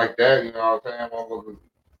 if it's like that, you know what I'm saying? Motherfuckers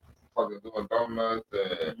fucking doing donuts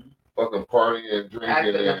and fucking partying and drinking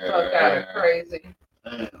Acting the fuck out of crazy.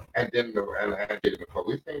 And then the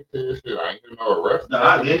police ain't say this shit. I ain't even know arrest. No,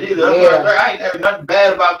 I didn't either. I ain't having nothing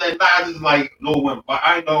bad about that. Nah, I just like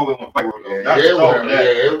I ain't know it went viral. I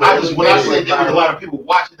just when I said there was a lot of people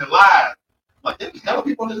watching it live. Like there was hella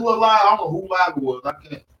people on this little live. I don't know who live it was. I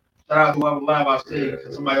can't. Shout out to whoever live I seen.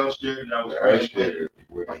 Somebody else shared it. I was crazy.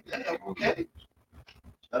 Like damn, okay.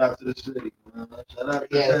 Shout out to the city. Shout out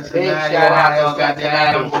to Cincinnati. Shout out to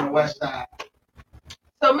Cincinnati on the west side.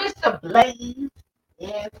 So, Mr. Blaze.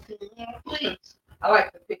 Yes, please. I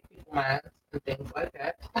like to pick people's minds and things like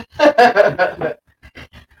that.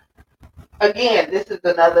 Again, this is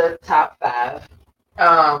another top 5.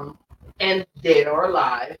 And dead or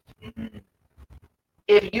alive. Mm-hmm.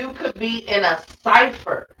 If you could be in a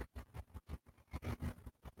cipher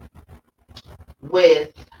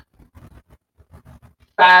with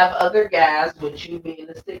 5 other guys, with you being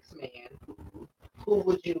the 6th man, who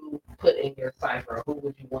would you put in your cipher? Who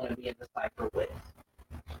would you want to be in the cipher with?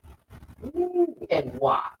 And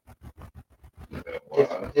why? This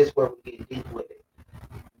is where we get deep with it.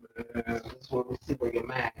 This is where we see where your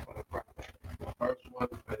mind coming from. My first one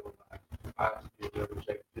is obviously never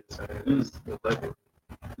check this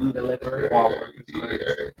delivery. Walmart. You know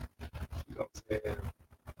what I'm saying?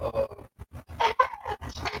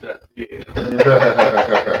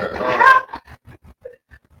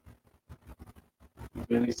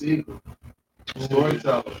 Benny Siegel.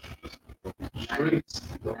 Storyteller. Streets.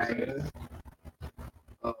 You know what I'm saying?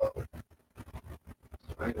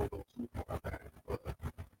 I ain't gonna go too far back, but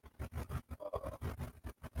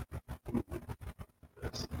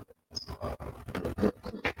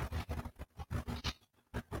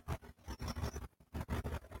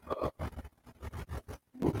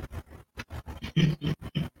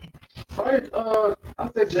I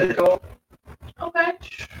said J. Cole. Okay.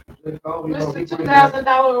 J. Cole, Mr.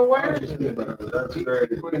 $2,000 award. That's great.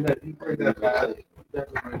 He bring that vibe. He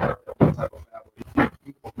definitely bring that type of vibe.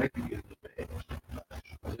 He gonna make you get in the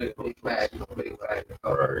bag. Big bag, big bag.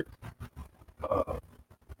 All right. I'm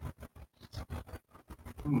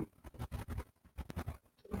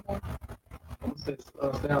gonna say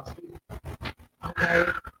Down Street.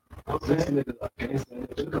 Okay. This nigga, I can't stand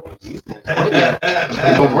it. He's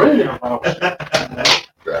gonna bring it around.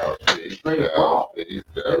 Straight wrong.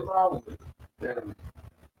 Straight wrong with it.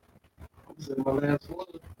 I'm said my last one.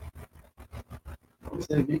 I'm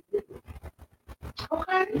saying Big Bill.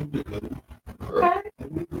 Okay. Big Bill. Okay.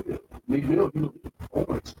 Big Bill, you know,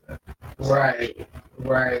 always that. Right.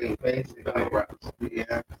 Right. Basically. Battle raps.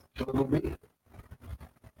 Yeah. Killer Me.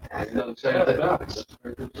 That's You know, a check that out. That's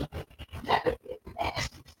very good. That'd be a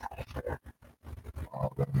nasty cipher.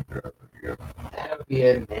 All them together, yeah. That'd be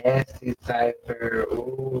a nasty cipher.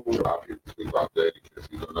 Ooh. I can speak about that because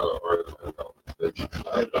he's another artist.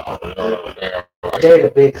 They're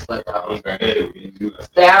the big slut.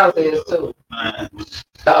 Styles is too.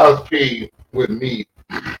 Styles P with me,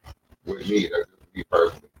 that's just me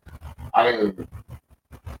personally.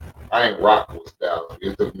 I ain't rock with Styles P.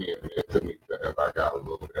 It took me as I got a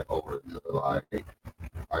little bit older to like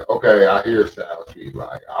okay, I hear Styles P.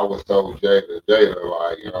 Like I was told Jada,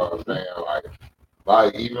 like you know what I'm saying,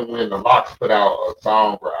 like even when the Locks put out a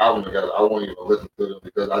song or album together, I wouldn't even listen to them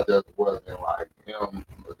because I just wasn't like him.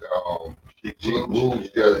 Chick Moves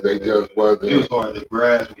they just wasn't. It was hard to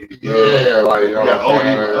grasp. Yeah, like you know what I'm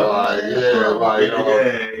saying, like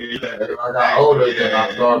yeah. As I got older, then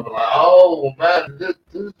I started like, oh man, this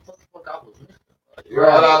is what the fuck I was listening. Like, you know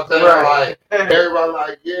what I'm saying? Like everybody,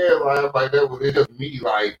 like like that was it. Just me,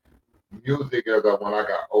 like music. When I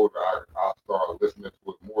got older, I started listening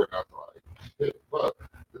to it more, and I was like, shit, fuck.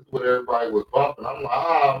 This is what everybody was bumping. I'm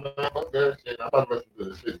like, man, fuck that shit. I'm not listening to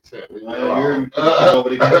the shit.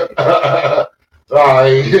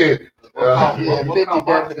 Sorry. 50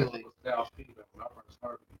 definitely. Styles P, when I first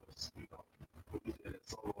started, was, you know, when we did it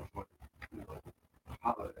solo, but, you know,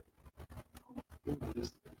 holiday.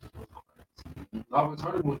 I was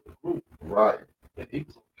hurting with the group. Right. And he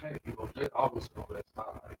was okay. You know, they always go that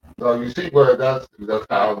side. So you see where that's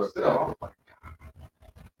how I was. Still, I was like, God,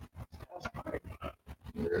 that's right.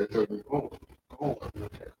 Yeah, it took me.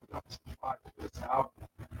 This album,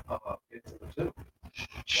 it's legitimate.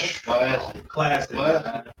 Classic.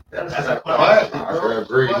 That's a I classic, can bro.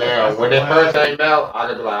 agree now. When it first came out, I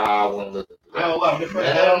could be like, I won't listen to I that. don't know. When it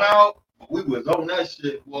first came out, we was on that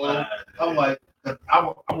shit, boy. I'm like,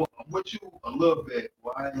 I'm with you a little bit.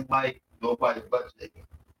 Well, I ain't like nobody but Jacob.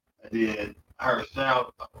 And then I heard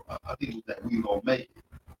sound. I think it was that We Gonna Make It.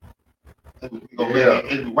 It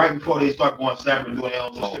was right before they start going separate and doing their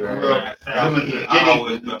own shit.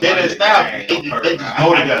 Then it's now they just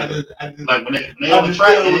go together. Like when they on the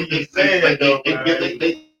track,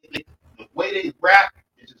 the way they rap,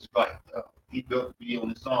 it's just like he built to be on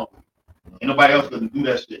this song. Ain't nobody else gonna do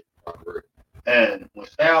that shit. And when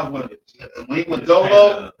Styles when he went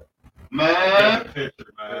solo, man,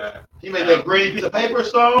 he made that green piece of paper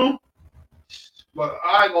song. But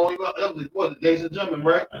I ain't gonna even. That was what, Ladies and Gentlemen,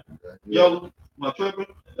 right? Yo, my tripping.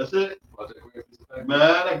 That's it. Man,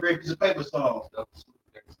 that great piece of paper song.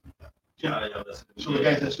 Super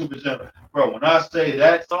Gangsta, Super Gentleman. Bro, when I say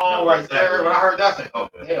that song right there, when I heard that, I said, oh,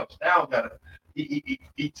 damn, Styles got it.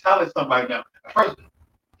 He telling somebody now. At first,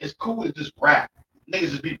 it's cool to just rap. Niggas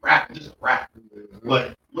just be rapping, just rap.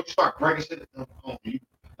 But when you start breaking shit,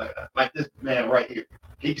 like this man right here,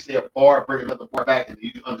 he can say a bar, bring another bar back, and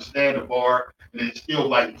you understand the bar, and it's still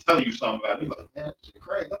like telling you something about it. You're like, man, that shit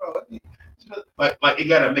crazy. Like it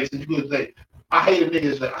gotta make sense. You could say, I hate a nigga.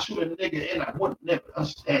 It's like I shoot a nigga and I wouldn't never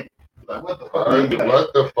understand it. Like what the fuck?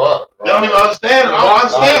 What the fuck? They don't even understand it. I don't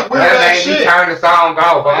understand where that shit. Turn the song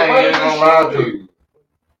off. I ain't gonna lie to you.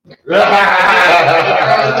 The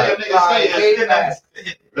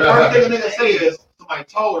first thing a nigga say is somebody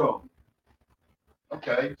told him.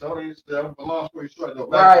 Okay, so he's long story short though.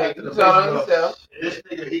 Back to the this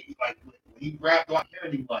nigga, he like when he rapped on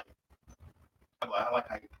hearing him like I like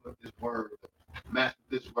how you put this word, master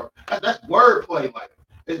this word. That's wordplay. Like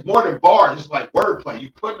it's more than bars. It's like wordplay. You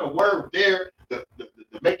putting a word there to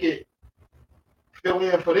make it fill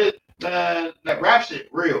in for this. Man, that rap shit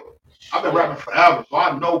real. I've been rapping forever, so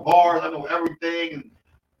I know bars. I know everything. And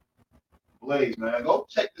Blaze, man, go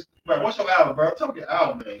check this. Bro, what's your album, bro? Tell me your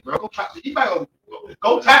album name, bro. Go tap. You might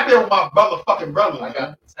go tap in with my motherfucking brother. I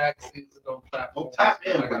got the taxis to go tap. Go tap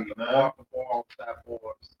in I with got you, the man. bar on tap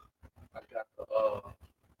boards. I got the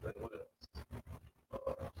what else?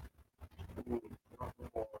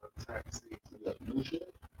 Taxis. You got new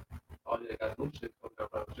shit? Oh yeah, got new shit coming out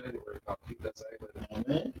around January. I'll keep that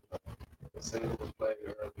same. The single was played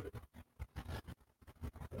earlier.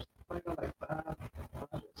 I got like five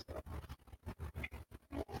stuff.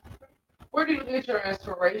 Where do you get your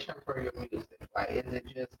inspiration for your music? Like, is it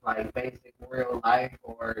just like basic real life,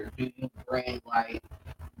 or do you bring like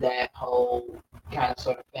that whole kind of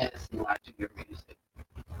sort of fantasy life to your music?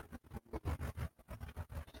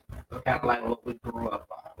 Kind of like what we grew up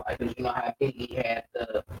on, like, cause you know how Biggie had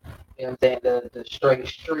the, you know what I'm saying, the straight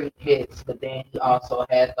street hits, but then he also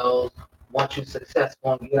had those once you're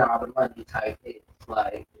successful and get all the money type hits.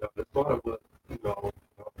 Like, You know, it's part of what, the government,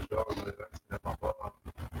 that's my mom,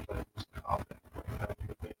 used to call it,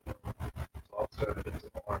 alternatives to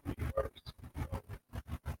R&B first.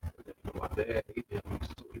 But then, my dad, he did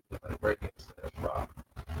music too. He was like breaking slash rock.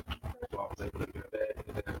 So I was able to get that.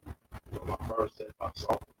 And then, my first set, my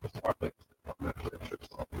song, was start making my mental trip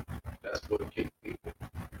song. That's what it kicked me.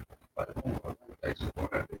 Like, oh my God, actually going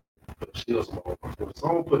to put shields on my arms. When the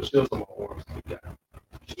song put shields on my arms, we got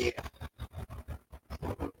it. yeah.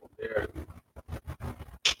 So from there,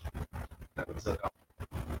 that was it.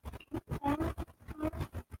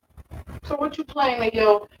 So what you playing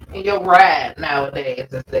in your ride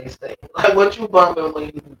nowadays, as they say? Like, what you bumping when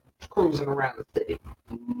you cruising around the city?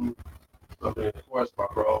 I mean, of course, my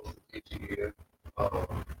bros, EGN.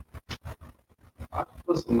 I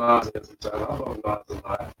put some Nas in sometimes. I love Nas a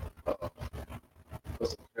lot. Put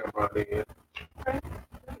some Cameron in.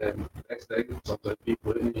 And next day, something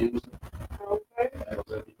people didn't use. Okay.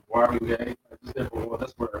 Something people wiring game. Just different one.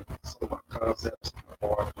 That's where some of my concepts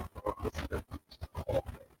are from.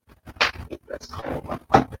 That's called my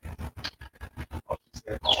band. Oh, she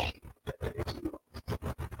said,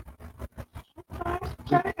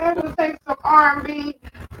 Okay, I will take some R&B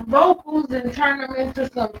vocals and turn them into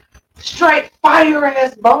some straight fire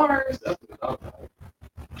ass bars. that's another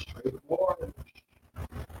one. Straight water.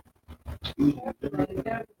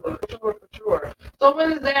 For sure. So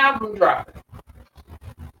when is the album dropping?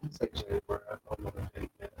 Say January. I don't know the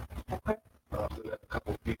date yet. Okay. We got a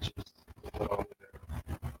couple features going on there.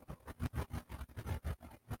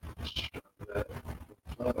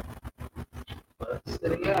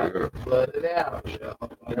 Flood it out. Yeah,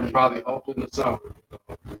 and probably open the summer.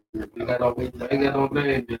 We ain't got no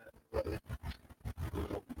name yet.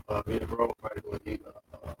 Me and bro probably gonna need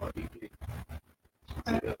an EP.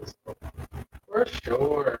 For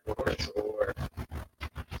sure.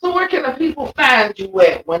 So where can the people find you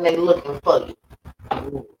at when they looking for you?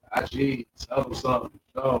 Ooh, IG, tell them something.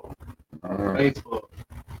 No. Facebook.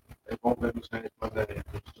 They won't let me change my name.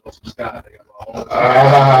 Joseph Scott. They got my whole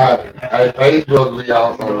Hey, Facebook be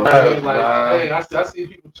on some mess, like, man. hey, I see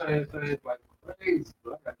people change things like crazy,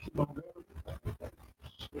 but I gotta keep on going.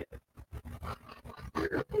 Yeah.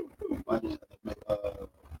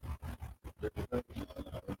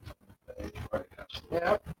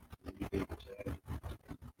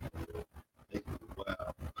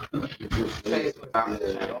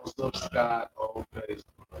 Joseph Scott on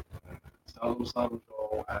Facebook. Tell them something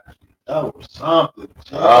on IG. That was something.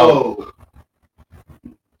 Oh.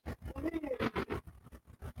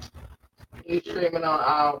 You streaming on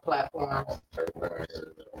all platforms.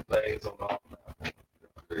 Plays on all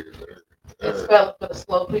And spell it for the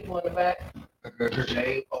slow people in the back.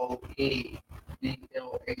 JOEBLACE.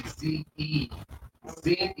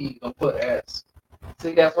 Don't put S.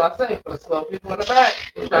 See, that's what I say for the slow people in the back.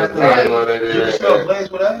 I'm trying to That's tell you. what it You can is. spell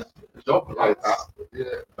Blaze with us? Don't put S.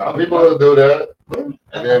 Some people will do that.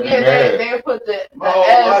 And then be Yeah, mad. they put the My whole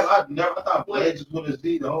S. life, I thought Blaze was with a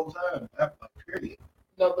Z the whole time. Period.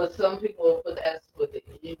 No, but some people put the S with the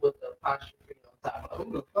E with the apostrophe on top of Who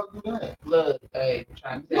it. the fuck do that? Look, hey, I'm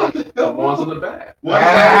trying to tell you. The ones in the back. The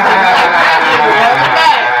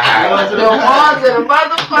ones in the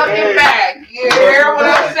motherfucking back. You hear what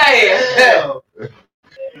I'm saying?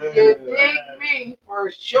 You dig me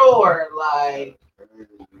for sure, like.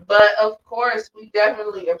 But of course, we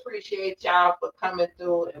definitely appreciate y'all for coming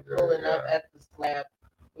through and pulling up at the slab.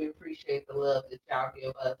 We appreciate the love that y'all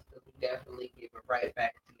give us, because we definitely give it right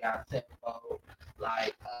back to y'all tenfold.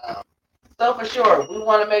 Like, so for sure, we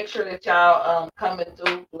want to make sure that y'all coming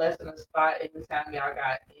through, blessing the spot anytime y'all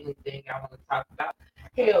got anything y'all want to talk about.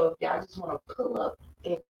 Hell, if y'all just want to pull up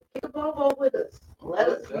and get the bobo with us, let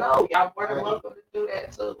us know. Y'all more than welcome to do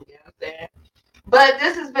that too. You know what I'm saying? But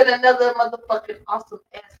this has been another motherfucking awesome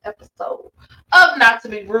ass episode of Not to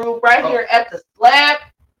Be Rude, right here at the slab.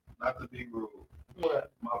 Not to be rude.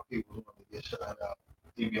 What? My people want to get shout out.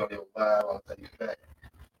 See me on your live, I'll tell you back.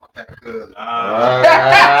 My cousin.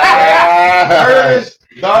 Ernest,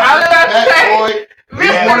 that boy. He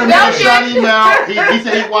wanted me to shout him out. He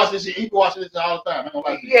said he watches this shit. He watches this all the time. I don't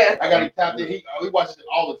like Yes. I got him tapped in. He watches it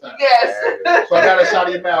all the time. Yes. So I gotta shout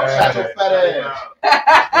him out. Shout your fat ass.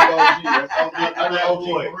 That's OG. That's OG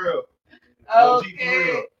for real. OG for Okay.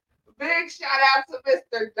 real. Big shout out to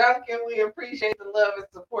Mr. Duncan. We appreciate the love and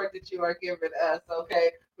support that you are giving us. Okay.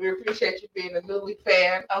 We appreciate you being a newly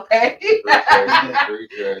fan. Okay.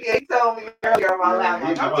 Appreciate He told me earlier on my live.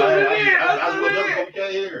 Like, I'm tuning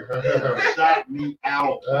in. Shout me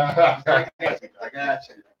out. I got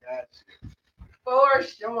you. For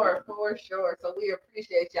sure. So we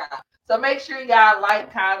appreciate y'all. So make sure y'all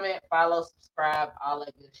like, comment, follow, subscribe, all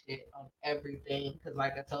that good shit on everything. Because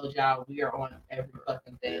like I told y'all, we are on every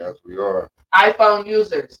fucking thing. Yes, we are. iPhone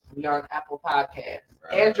users, we are on Apple Podcasts.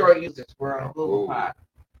 Right. Android users, we're on Google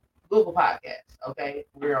Podcasts. Okay,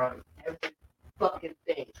 we're on every fucking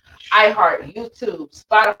thing. iHeart, YouTube,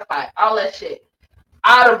 Spotify, all that shit.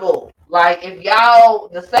 Audible. Like if y'all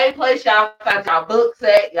the same place y'all find y'all books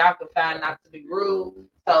at, y'all can find Not to Be Rude.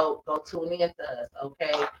 So go tune in to us,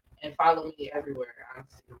 okay? And follow me everywhere. I'm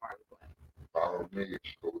Steve Marley. Follow me.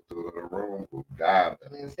 Go to the room. Go dive. You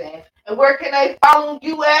know what I'm saying? And where can they follow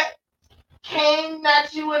you at? King,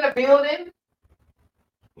 not you in the building.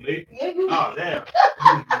 Me? Yeah, you. Oh damn.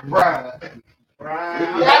 Brian.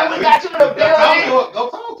 Yeah, we got you in the building. Go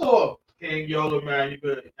talk to him. King Yola, man, you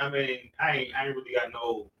good. I mean, I ain't really got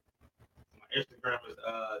no. My Instagram is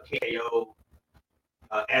KO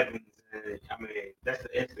Evans, and I mean that's the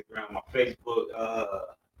Instagram. My Facebook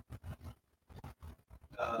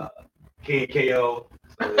King KO.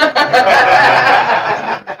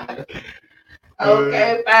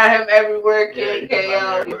 Okay, find him everywhere, King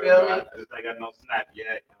KO. You feel me? I just ain't got no snap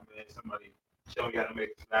yet. I mean, somebody show me how to make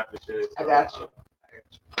a snap and shit. So, I got you.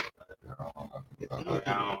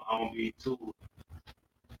 I don't be too.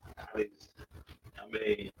 I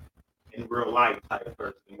mean, in real life type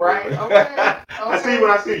person. Right. Okay. I see you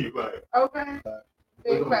when I see you, but okay.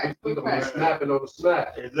 Big facts. Big facts. Snapping on the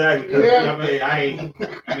snap. Exactly. Yeah. I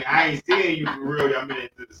ain't seeing you for real. I mean,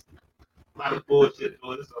 it's a lot of bullshit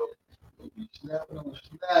doing so. Snapping on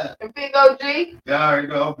snap. And Big OG. Y'all already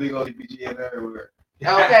know I'm big on the BGN everywhere.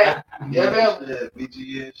 Okay. Yeah,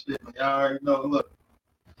 BGN shit. Man. Y'all already know. Look,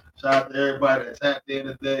 shout out to everybody that tapped in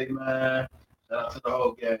today, man. Shout out to the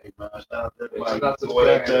whole gang, man. Shout out to everybody. Shout out to the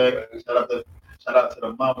gang. Shout out to the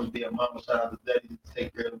mamas being mama. Shout out to daddy to take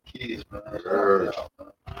care of the kids, man. Shout out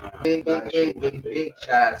to y'all, man. Big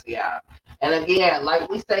shots, y'all. And again, like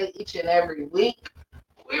we say each and every week,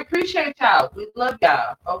 we appreciate y'all. We love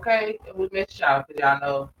y'all, okay? And we miss y'all because y'all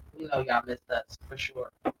know, we know y'all missed us for sure.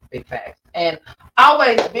 Big facts. And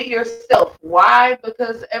always be yourself. Why?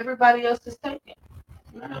 Because everybody else is taken.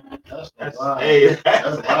 That's live.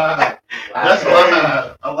 That's live. That's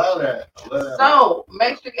live. I love that. So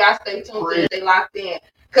make sure y'all stay tuned and stay locked in.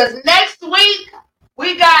 Because next week,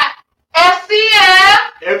 we got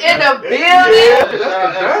SCF in the building.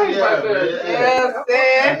 Yes,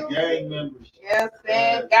 That's gang members. Yes,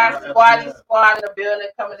 man. Got Squad in the building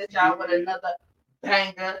coming at y'all with another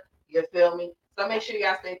banger. You feel me? So make sure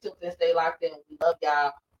y'all stay tuned and stay locked in. We love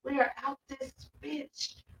y'all. We are out this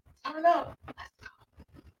bitch. Turn up. Let's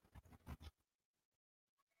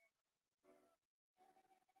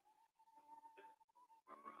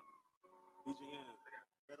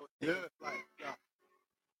go. Yeah, like, yeah.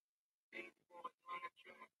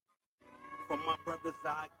 For my brothers,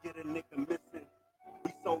 I get a nigga missing.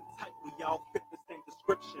 We so tight, we all fit the same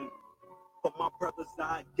description. For my brothers,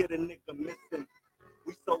 I get a nigga missing.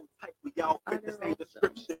 We so tight, we all fit the same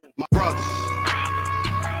description. My brothers.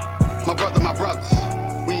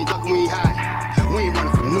 We ain't ducking, we ain't hiding. We ain't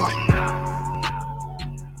running from nothing.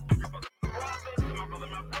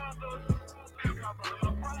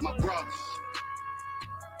 My brothers.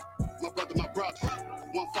 My brothers.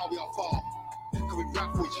 One fall, we all fall. Cause we rap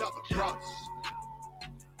for each other, brothers.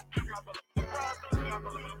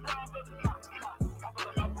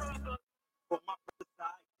 For my brothers, I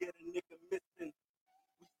get a nigga missing.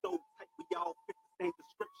 We so tight, we all fit the same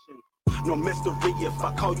description. No mystery, if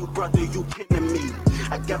I call you brother, you kidding me.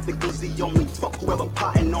 I got the glizzy on me, fuck whoever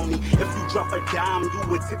plotting on me. If you drop a dime,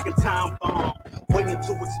 you a ticking time bomb. Waiting to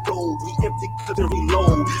explode, we empty cause to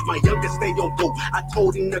reload. My youngest stay on boat, I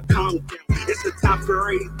told him to calm down. It's the time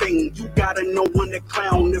for everything, you gotta know when to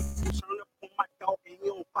clown. If you turn up on my dog and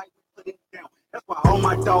you don't fight, put it down. That's why all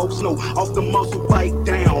my dogs know, off the muscle bite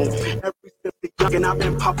down. Ever since the youngin', I've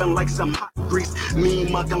been popping like some hot grease. Me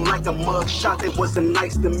mugging like a mug shot that wasn't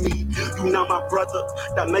nice to me. You not my brother,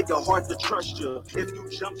 that make it hard to trust you. If you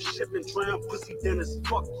jump ship and drown pussy, then it's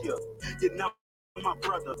fuck you. You're not my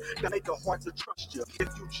brother, that make it hard to trust you.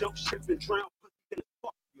 If you jump ship and drown pussy, then it's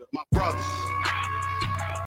fuck you. My brothers.